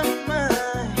on my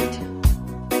mind.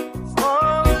 For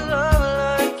a love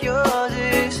like yours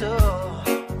is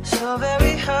so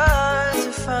very hard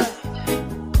to find.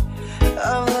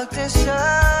 I've looked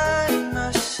inside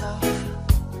myself,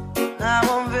 now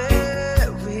I'm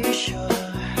very sure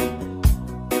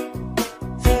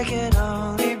there can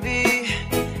only be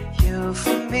you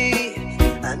for me.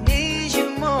 I need you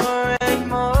more and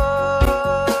more.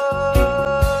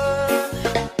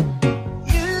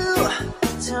 You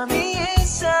turned me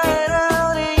inside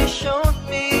out and you showed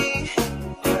me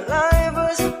what life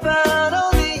was about.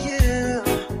 Only you,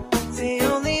 the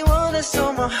only one that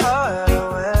stole my heart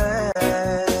away.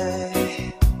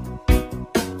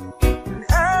 And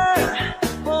I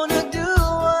wanna do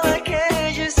all I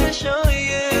can just to show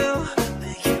you,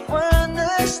 make you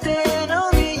understand.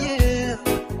 Only you,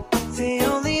 the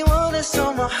only one that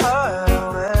stole my heart away.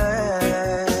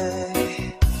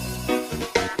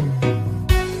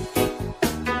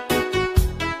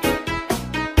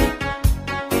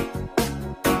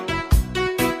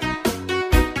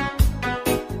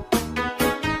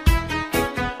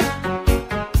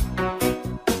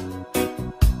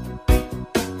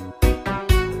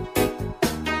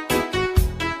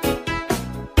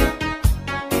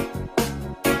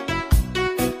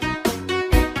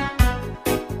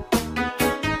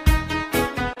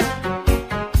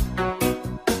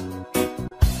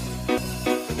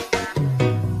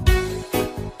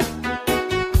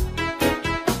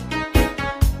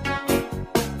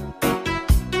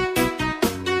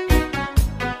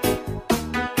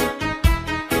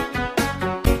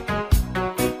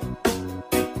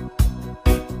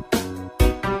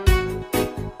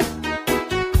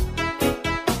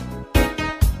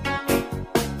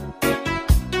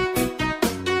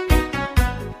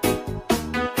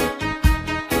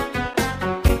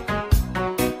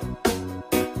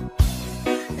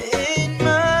 In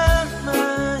my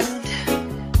mind,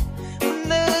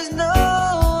 there's no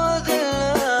other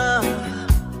love.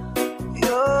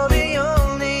 You're the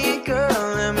only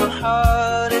girl in my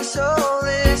heart, and soul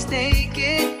is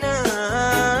taken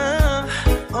now.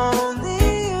 Only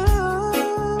you,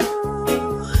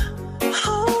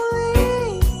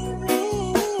 only me.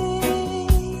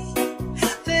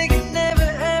 There can never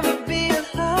ever be a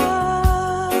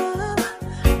love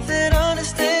that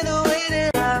understands the way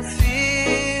that I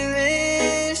feel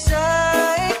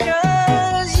inside.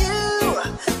 'Cause you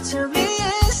turned me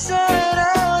inside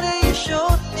out and you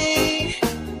showed me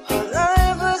what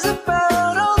life was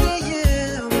about. Only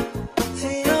you,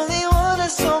 the only one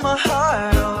that stole my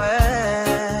heart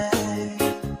away.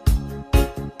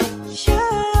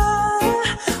 Yeah,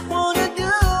 wanna do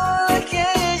all I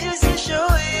can just to show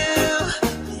you,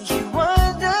 you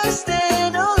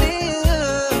understand. Only you,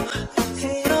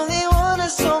 the only one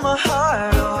that stole my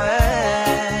heart away.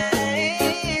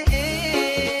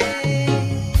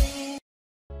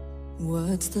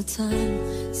 What's the time?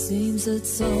 Seems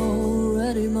it's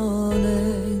already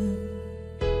morning.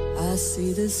 I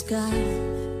see the sky,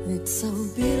 it's so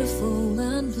beautiful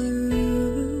and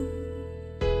blue.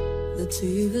 The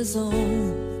TV's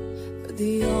on, but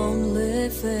the only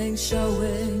thing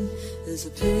showing is a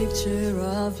picture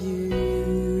of you.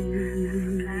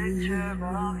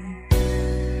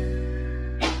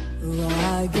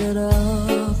 I get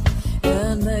up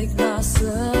and make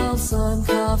myself some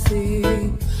coffee.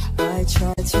 I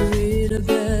try to read a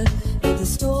bit, but the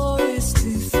story's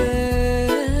too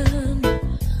thin.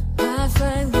 I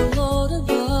thank the Lord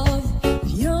above,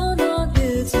 you're not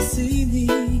here to see me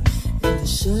and to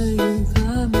show you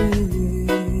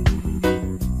coming.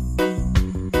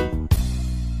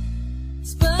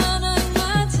 Spending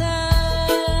my time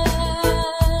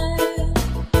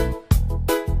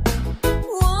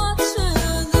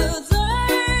watching the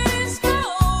days go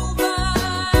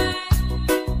by,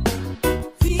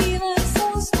 feeling so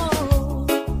small.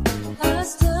 I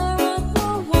stare at the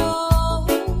wall,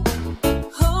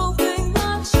 hoping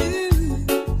that you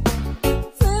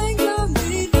think of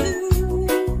me too.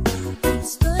 I'm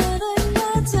spending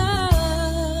my time.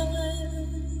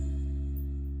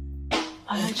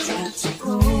 I tried to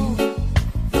go,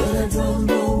 but I don't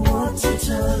know what to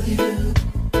tell you.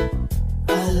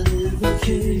 I leave a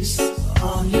kiss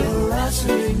on your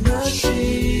answering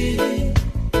machine.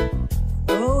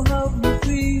 Oh, help me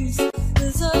please,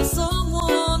 is there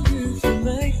someone who can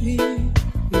make me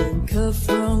wake up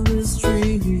from this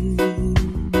dream?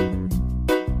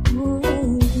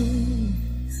 Ooh,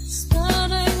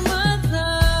 spending my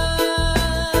time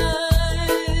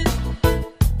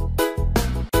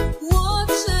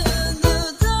watching the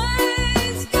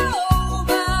days go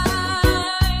by,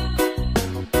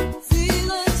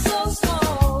 feeling so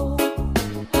small.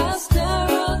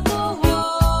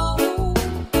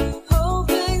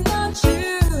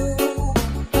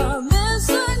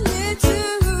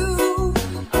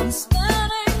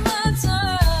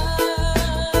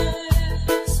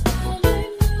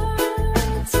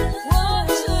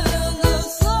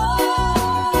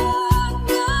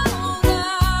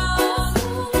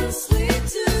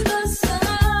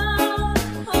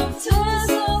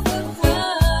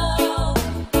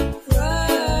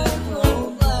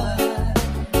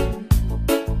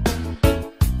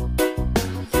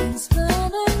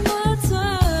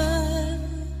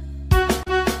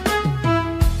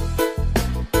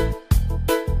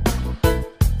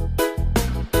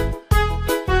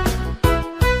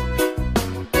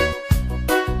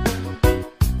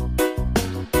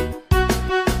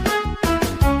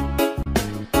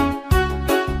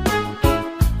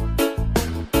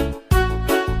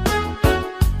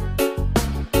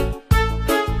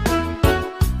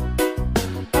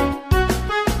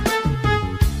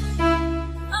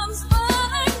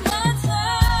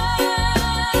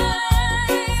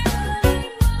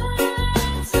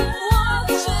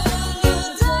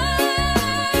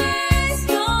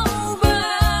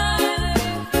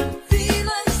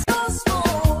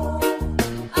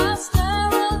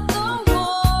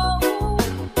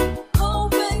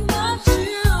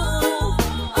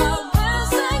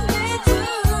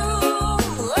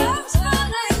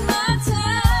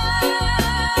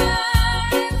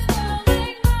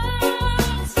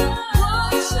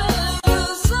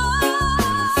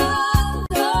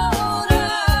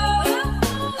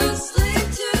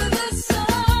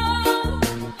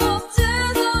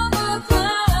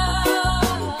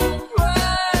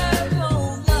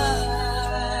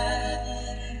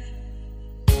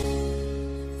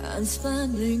 and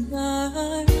spending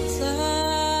my time.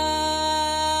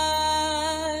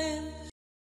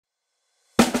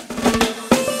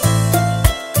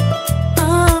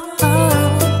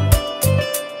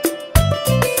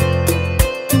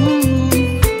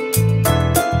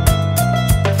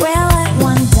 Well, I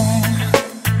wonder,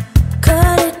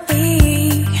 could it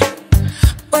be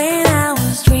when I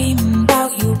was dreaming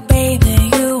about you, baby,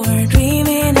 you were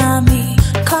dreaming of me?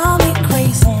 Call me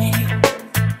crazy,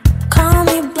 call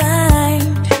me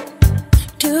blind,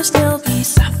 to still be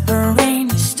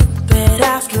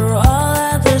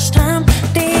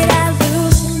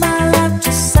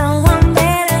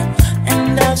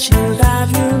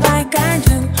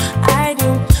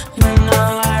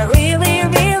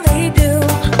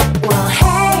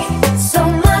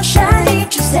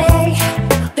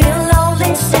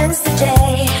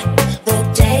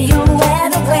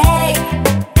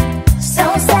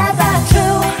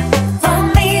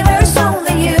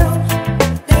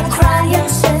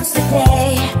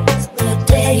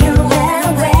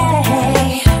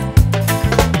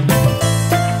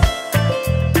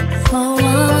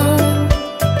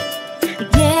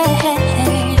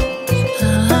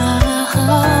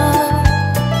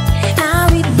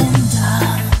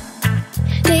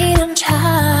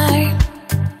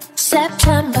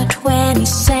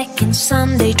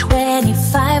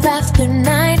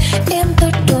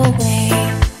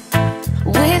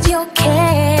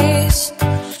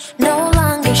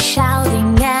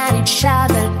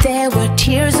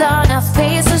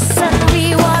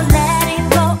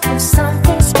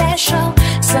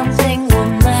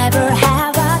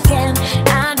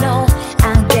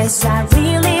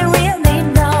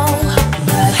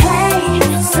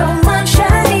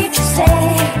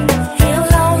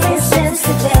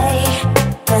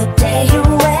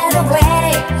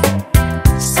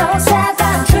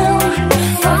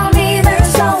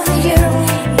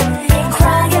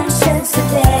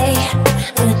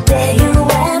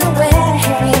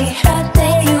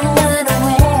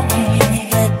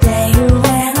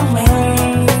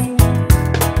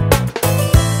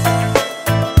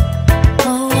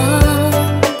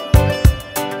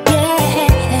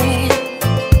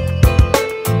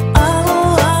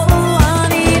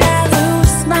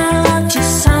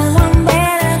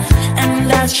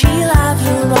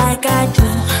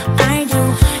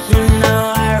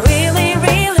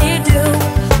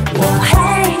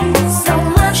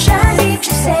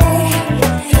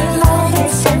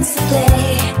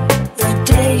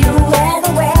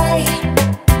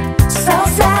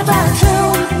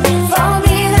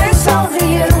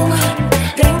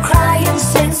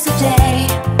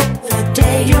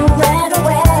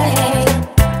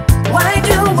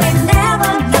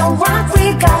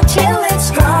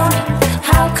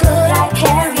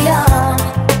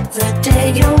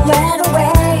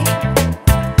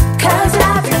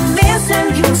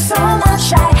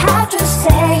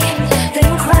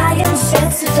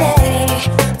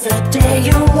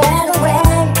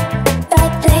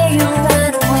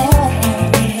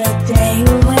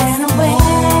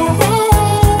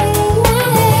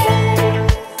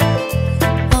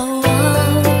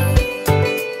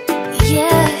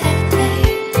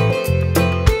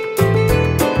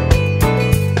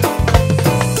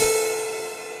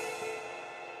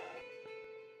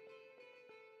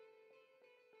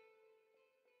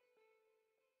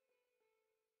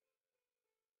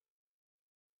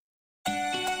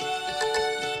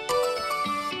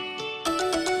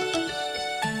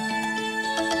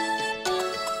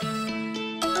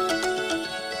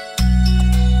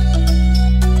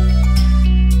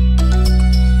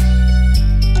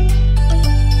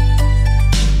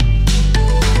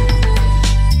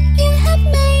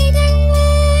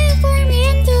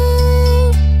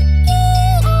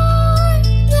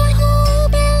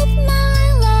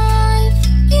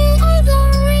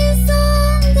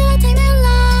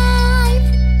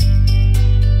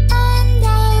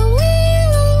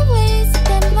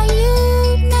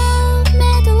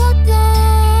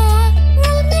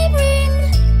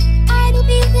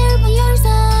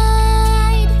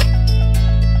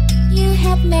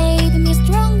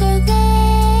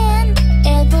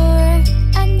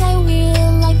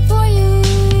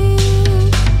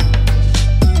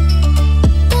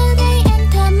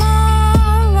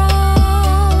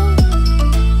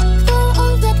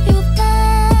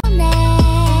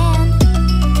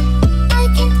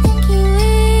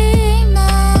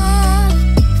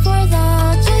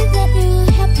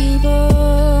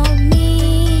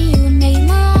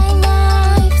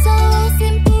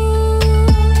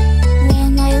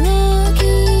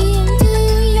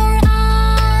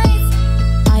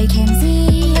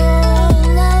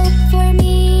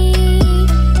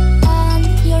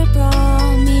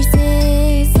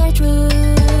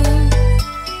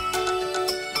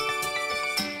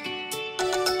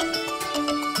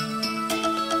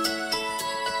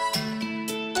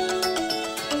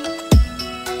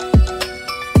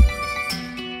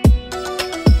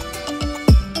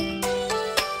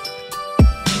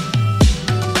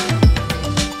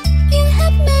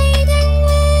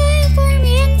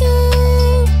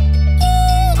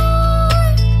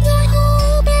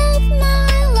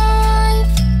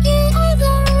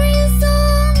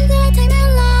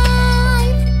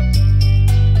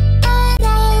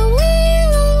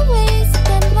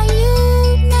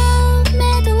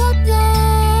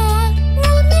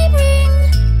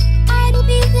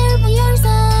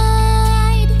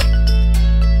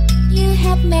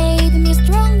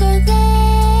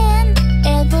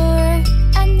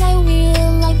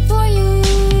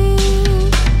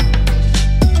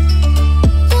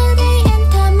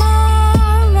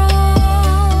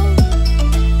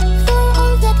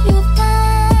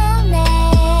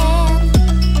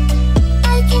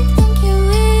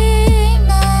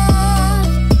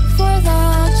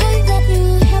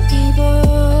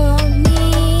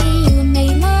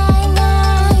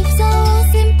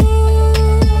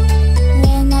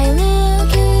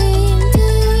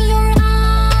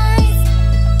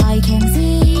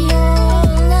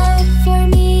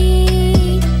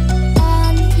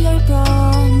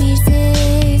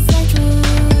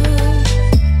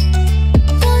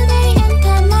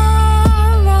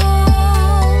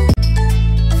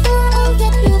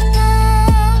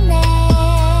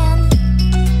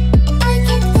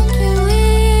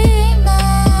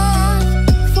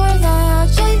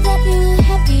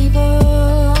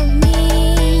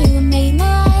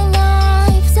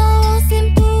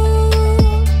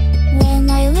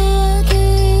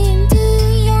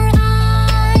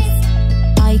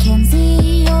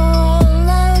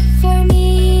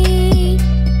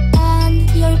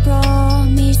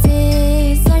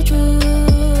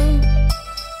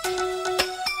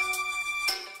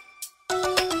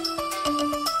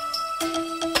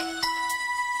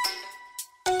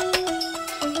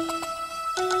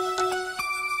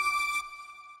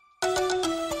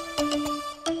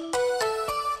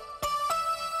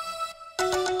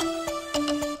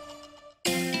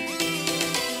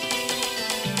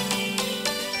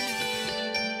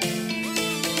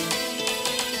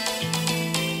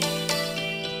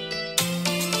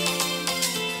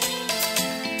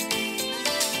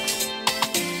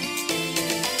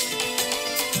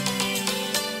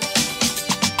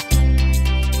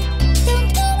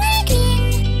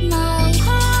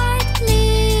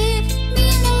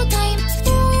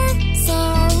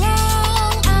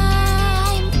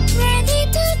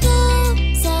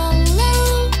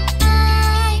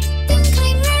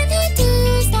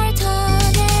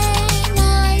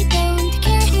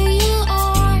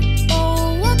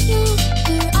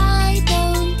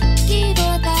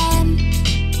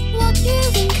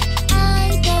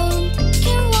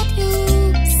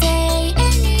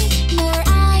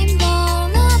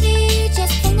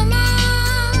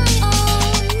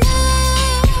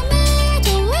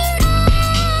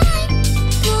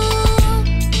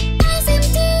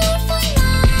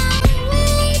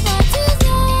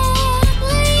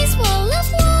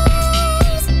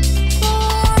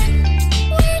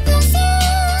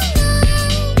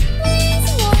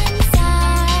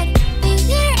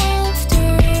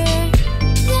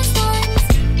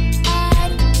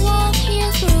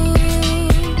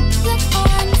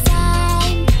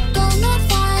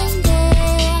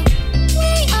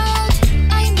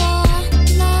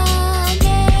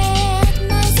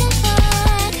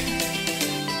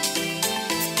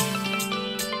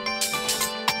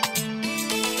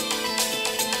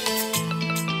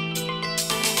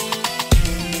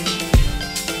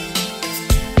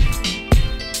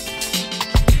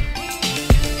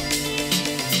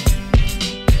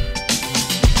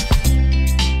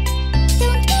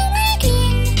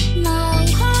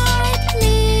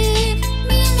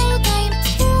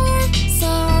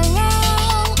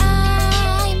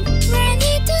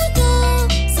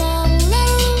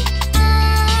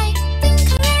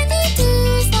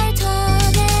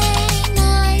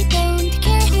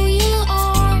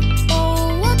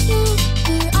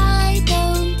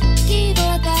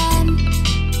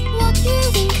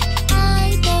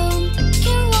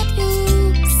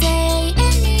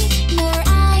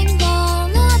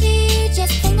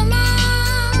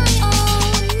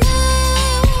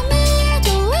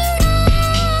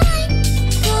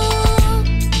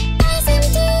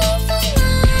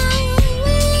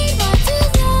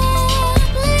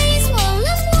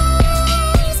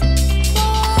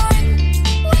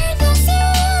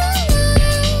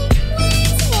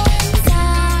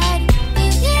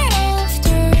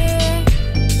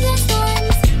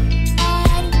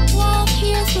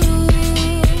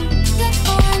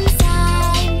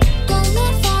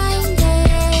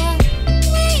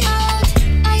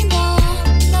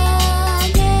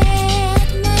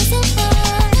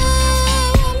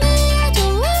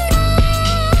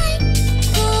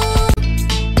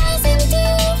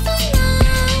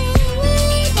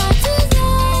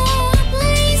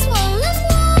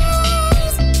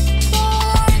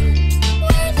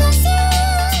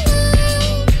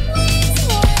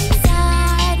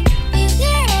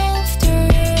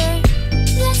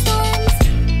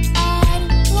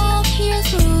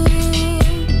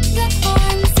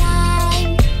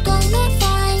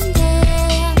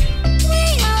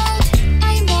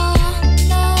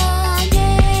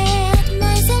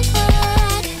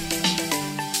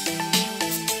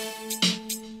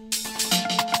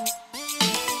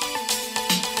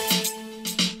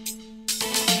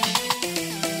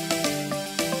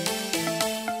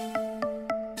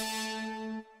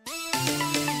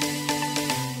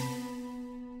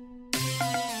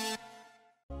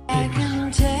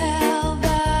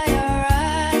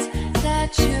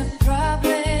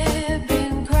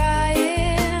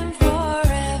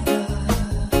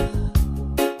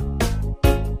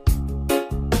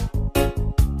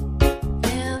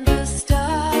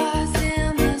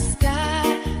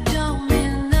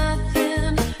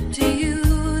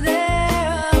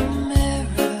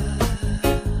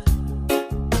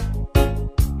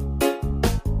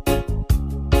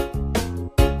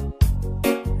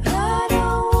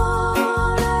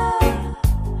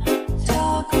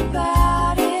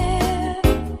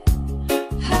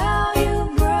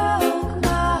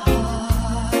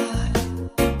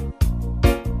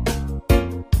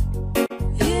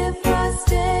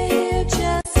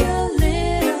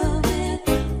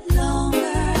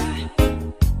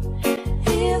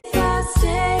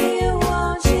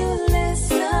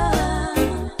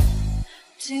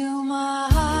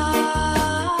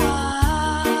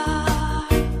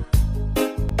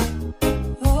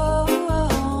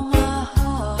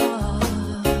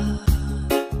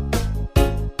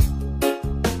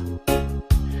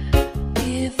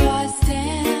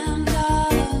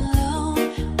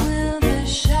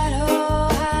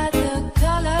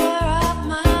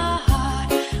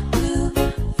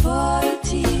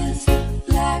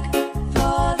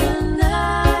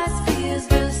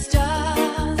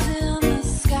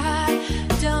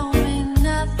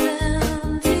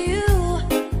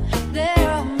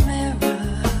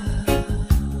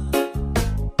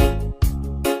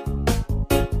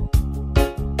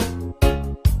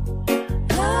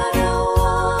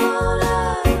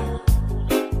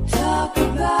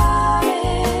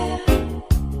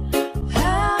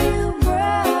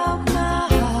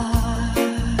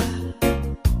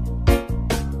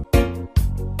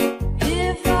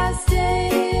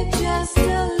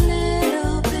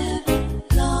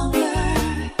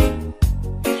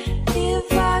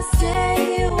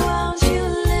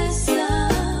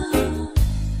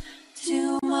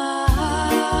my